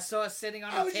 I saw it sitting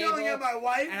on I was the table. yelling at my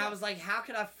wife. And I was like, how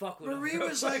could I fuck with Marie him?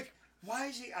 was like, why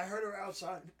is he? I heard her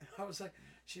outside. I was like,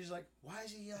 she's like, why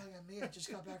is he yelling at me? I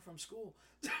just got back from school.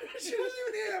 She wasn't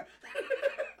even here.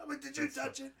 I'm like, did you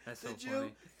touch it? That's so did you?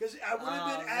 funny. Because I would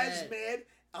have been as man. mad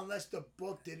unless the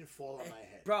book didn't fall on my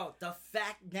head. Bro, the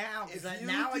fact now, If because you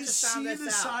now I can just found see this the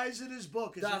out. size of this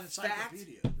book is The an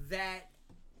encyclopedia. fact that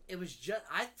it was just,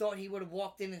 I thought he would have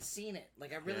walked in and seen it.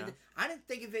 Like, I really did. I didn't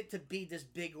think of it to be this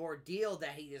big ordeal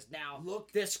that he is now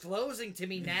disclosing to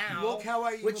me now. Look how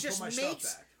I even which put just my makes,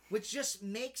 stuff back. Which just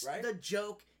makes the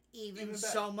joke even better.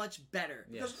 so much better.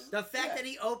 Yes. The fact that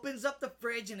he opens up the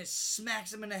fridge and it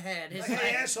smacks him in the head. Like,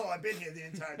 hey, asshole, I've been here the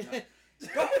entire time.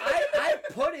 Bro, I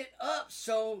put it up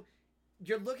so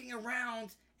you're looking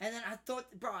around, and then I thought,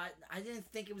 bro, I didn't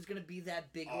think it was going to be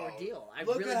that big ordeal. I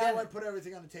Look really at how didn't. I put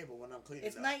everything on the table when I'm cleaning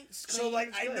It's up. nice. So,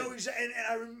 like, I know exactly, and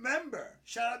I remember,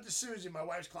 shout out to Susie, my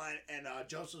wife's client, and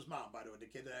Joseph's mom, by the way, the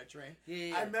kid that I trained.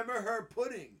 Yeah. I remember her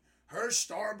putting her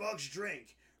Starbucks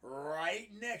drink right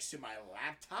next to my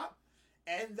laptop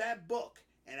and that book.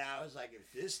 And I was like,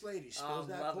 if this lady spills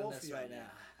that coffee right on me, now.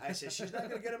 I said, she's not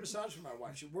going to get a massage from my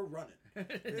wife. We're running.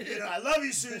 I love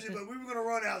you, Susie, but we were going to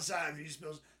run outside if he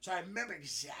spills. So I remember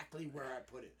exactly where I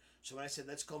put it. So when I said,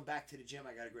 let's go back to the gym,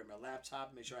 I got to grab my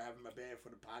laptop, make sure I have it in my bag for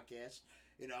the podcast.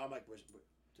 I'm like, where's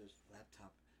this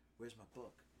laptop? Where's my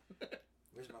book?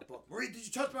 Where's my book? Marie, did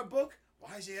you touch my book?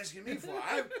 Why is he asking me for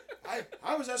it?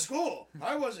 I was at school.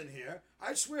 I wasn't here.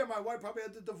 I swear my wife probably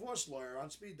had the divorce lawyer on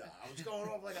speed dial. I was going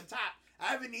off like a top. I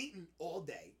haven't eaten all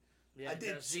day. Yeah,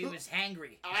 he was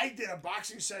hangry. I did a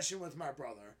boxing session with my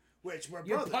brother, which we're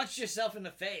You brothers. punched yourself in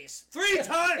the face 3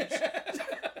 times.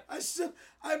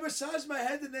 I massaged my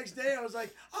head the next day. I was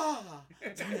like,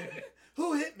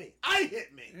 who hit me? I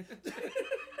hit me.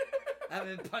 I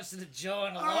haven't been punched in the jaw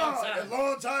in a long time. A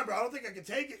long time, bro. I don't think I can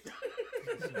take it.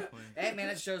 Hey, man,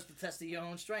 it shows the test of your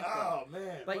own strength. Oh,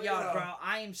 man. But yo, bro,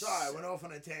 I am sorry. I went off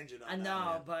on a tangent on I that.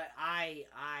 know, but I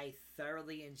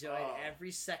thoroughly enjoyed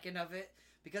every second of it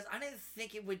because I didn't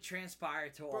think it would transpire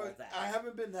to all of that. I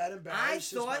haven't been that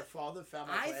embarrassed since my father found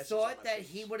my glasses. I thought that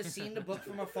he would have seen the book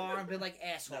from afar and been like,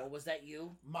 asshole, was that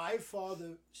you? My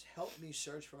father helped me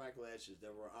search for my glasses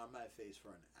that were on my face for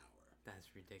an hour. That's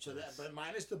ridiculous. So but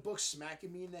minus the book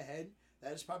smacking me in the head,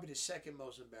 that is probably the second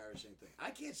most embarrassing thing. I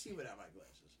can't see without my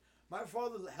glasses. My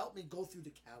father helped me go through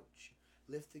the couch,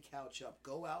 lift the couch up,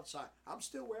 go outside. I'm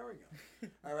still wearing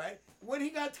them. All right? When he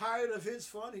got tired of his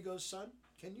fun, he goes, son,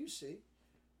 can you see?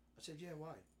 I said, yeah,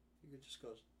 why? He just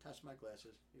goes, touch my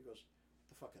glasses. He goes,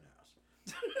 the fucking house.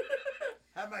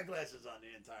 Have my glasses on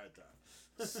the entire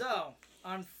time. So,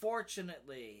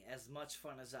 unfortunately, as much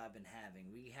fun as I've been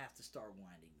having, we have to start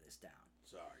winding this down.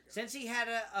 Sorry, guys. Since he had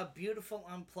a beautiful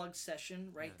unplugged session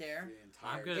right there,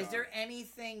 is there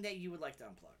anything that you would like to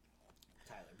unplug,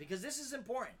 Tyler? Because this is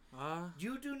important.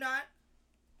 You do not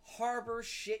harbor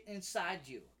shit inside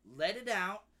you. Let it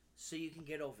out so you can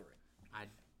get over it. I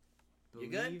You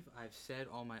good? believe I've said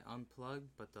all my unplugged,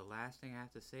 but the last thing I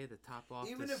have to say, the top off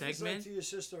Even the if it's segment. like to your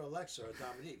sister Alexa or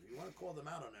Dominique, you want to call them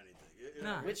out on anything. You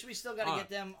know, Nah. Which we still got to Oh. get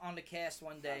them on the cast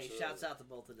one day. Absolutely. Shouts out to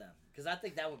both of them. Because I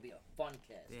think that would be a fun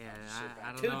cast. Yeah, sit I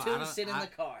back. don't Two know. I tunes don't, sit in the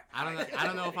car. I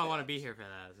don't know if I want to be here for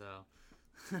that.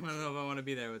 So I don't know if I want to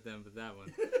be there with them for that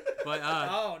one. But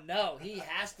Oh, no. He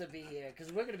has to be here.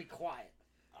 Because we're going to be quiet.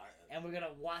 And we're going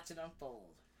to watch it unfold.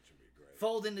 should be great.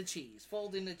 Fold in the cheese.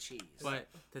 Fold in the cheese. but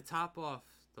to top off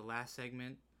the last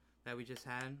segment that we just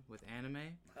had with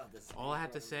anime, Oh, this is all I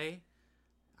have to incredible. say,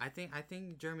 I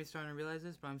think Jeremy's starting to realize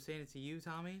this, but I'm saying it to you,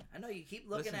 Tommy. I know you keep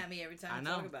looking Listen, at me every time I you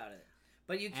know. talk about it.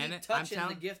 But you keep And I'm touching the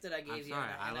telling- gift that I gave I'm you. sorry,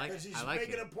 and I like Because he's I like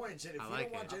making it. a point. Said if I you like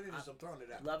don't want it. any of this, I'm throwing it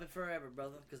out. Love it forever,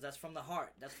 brother, because that's from the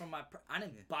heart. That's from my. I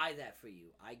didn't buy that for you.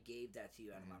 I gave that to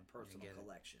you out of my personal get it.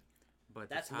 collection. But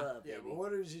That's the top, love, Yeah, baby. but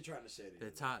what is he trying to say to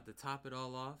you? to top it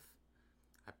all off,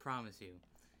 I promise you,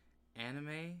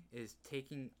 anime is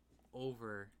taking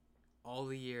over all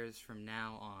the years from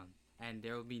now on, and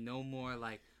there will be no more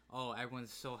like, oh,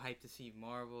 everyone's so hyped to see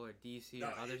Marvel or DC No,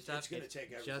 or other it's stuff. gonna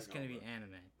take just everything gonna be over.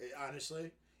 anime.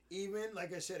 Honestly, even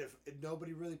like I said, if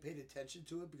nobody really paid attention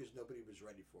to it because nobody was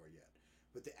ready for it yet.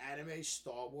 But the anime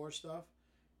Star Wars stuff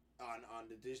on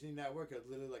the Disney Network,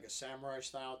 literally like a samurai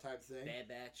style type thing. Bad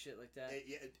Batch, shit like that.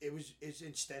 It's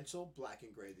in stencil, black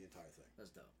and gray, the entire thing.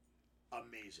 That's dope.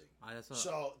 Amazing. That's what,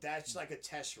 So that's like a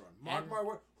test run. Mark And- my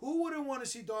word. Who wouldn't want to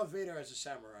see Darth Vader as a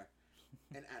samurai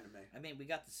in anime? I mean, we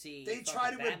got to see. They fucking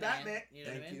tried it with Batman. You know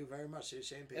Thank what I mean? you very much. You're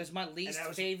same page. It was my least that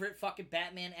was- favorite fucking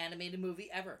Batman animated movie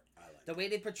ever. I like. The way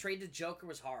they portrayed the Joker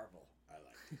was horrible. I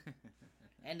like.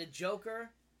 And the Joker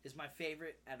is my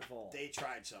favorite out of all. They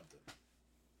tried something.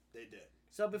 They did.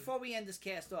 So before we end this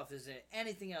cast off, is there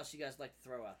anything else you guys like to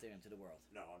throw out there into the world?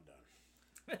 No, I'm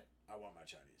done. I want my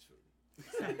Chinese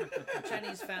food.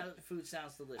 Chinese food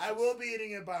sounds delicious. I will be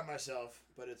eating it by myself,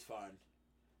 but it's fine.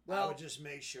 I Well, would just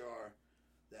make sure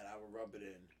that I will rub it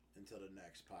in until the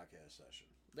next podcast session.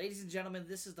 ladies and gentlemen,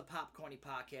 this is the Popcornie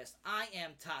podcast. I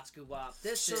am Tatsuku Wap.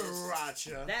 This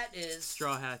Sriracha. is that is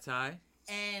Straw Hat Tie.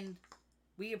 and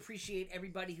we appreciate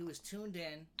everybody who has tuned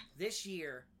in. This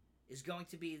year is going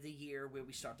to be the year where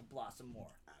we start to blossom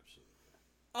more. Absolutely.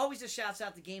 Always a shouts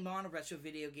out to Game On, a retro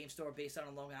video game store based out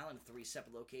on Long Island in 3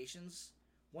 separate locations.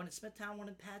 One in Smithtown, one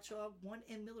in Patchogue, one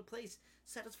in Miller Place,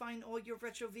 satisfying all your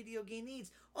retro video game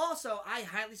needs. Also, I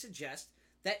highly suggest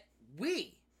that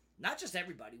we, not just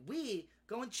everybody, we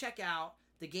go and check out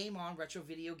the Game On Retro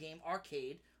Video Game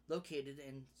Arcade located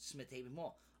in Smith Haven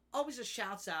Mall. Always a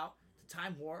shouts out to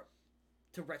Time Warp,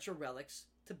 to Retro Relics,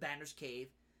 to Banner's Cave.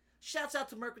 Shouts out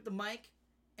to Merc with the Mic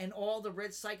and all the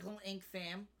Red Cyclone Inc.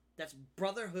 fam. That's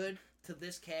brotherhood to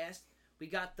this cast. We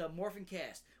got the Morphin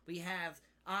Cast. We have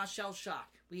Shell Shock.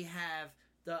 We have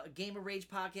the Game of Rage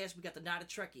podcast. We got the Not a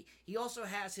Trekkie. He also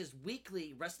has his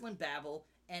weekly Wrestling Babble,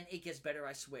 and It Gets Better,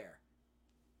 I Swear.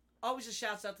 Always a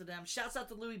shouts out to them. Shouts out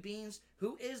to Louis Beans,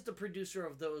 who is the producer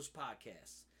of those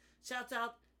podcasts. Shouts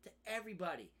out to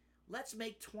everybody. Let's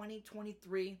make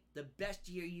 2023 the best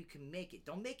year you can make it.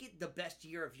 Don't make it the best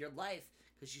year of your life,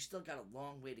 because you still got a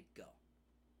long way to go.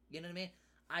 You know what I mean?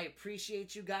 I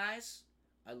appreciate you guys.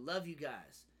 I love you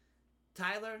guys.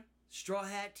 Tyler, Straw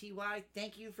Hat TY,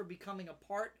 thank you for becoming a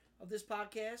part of this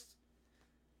podcast.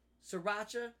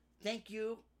 Sriracha, thank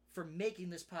you for making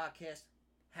this podcast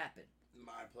happen.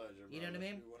 My pleasure. You know what I brother.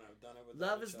 mean? We wouldn't have done it without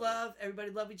Love each is other. love. Everybody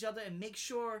love each other. And make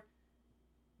sure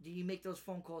that you make those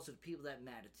phone calls to the people that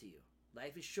matter to you.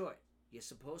 Life is short. You're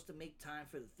supposed to make time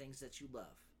for the things that you love.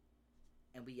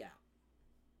 And we out.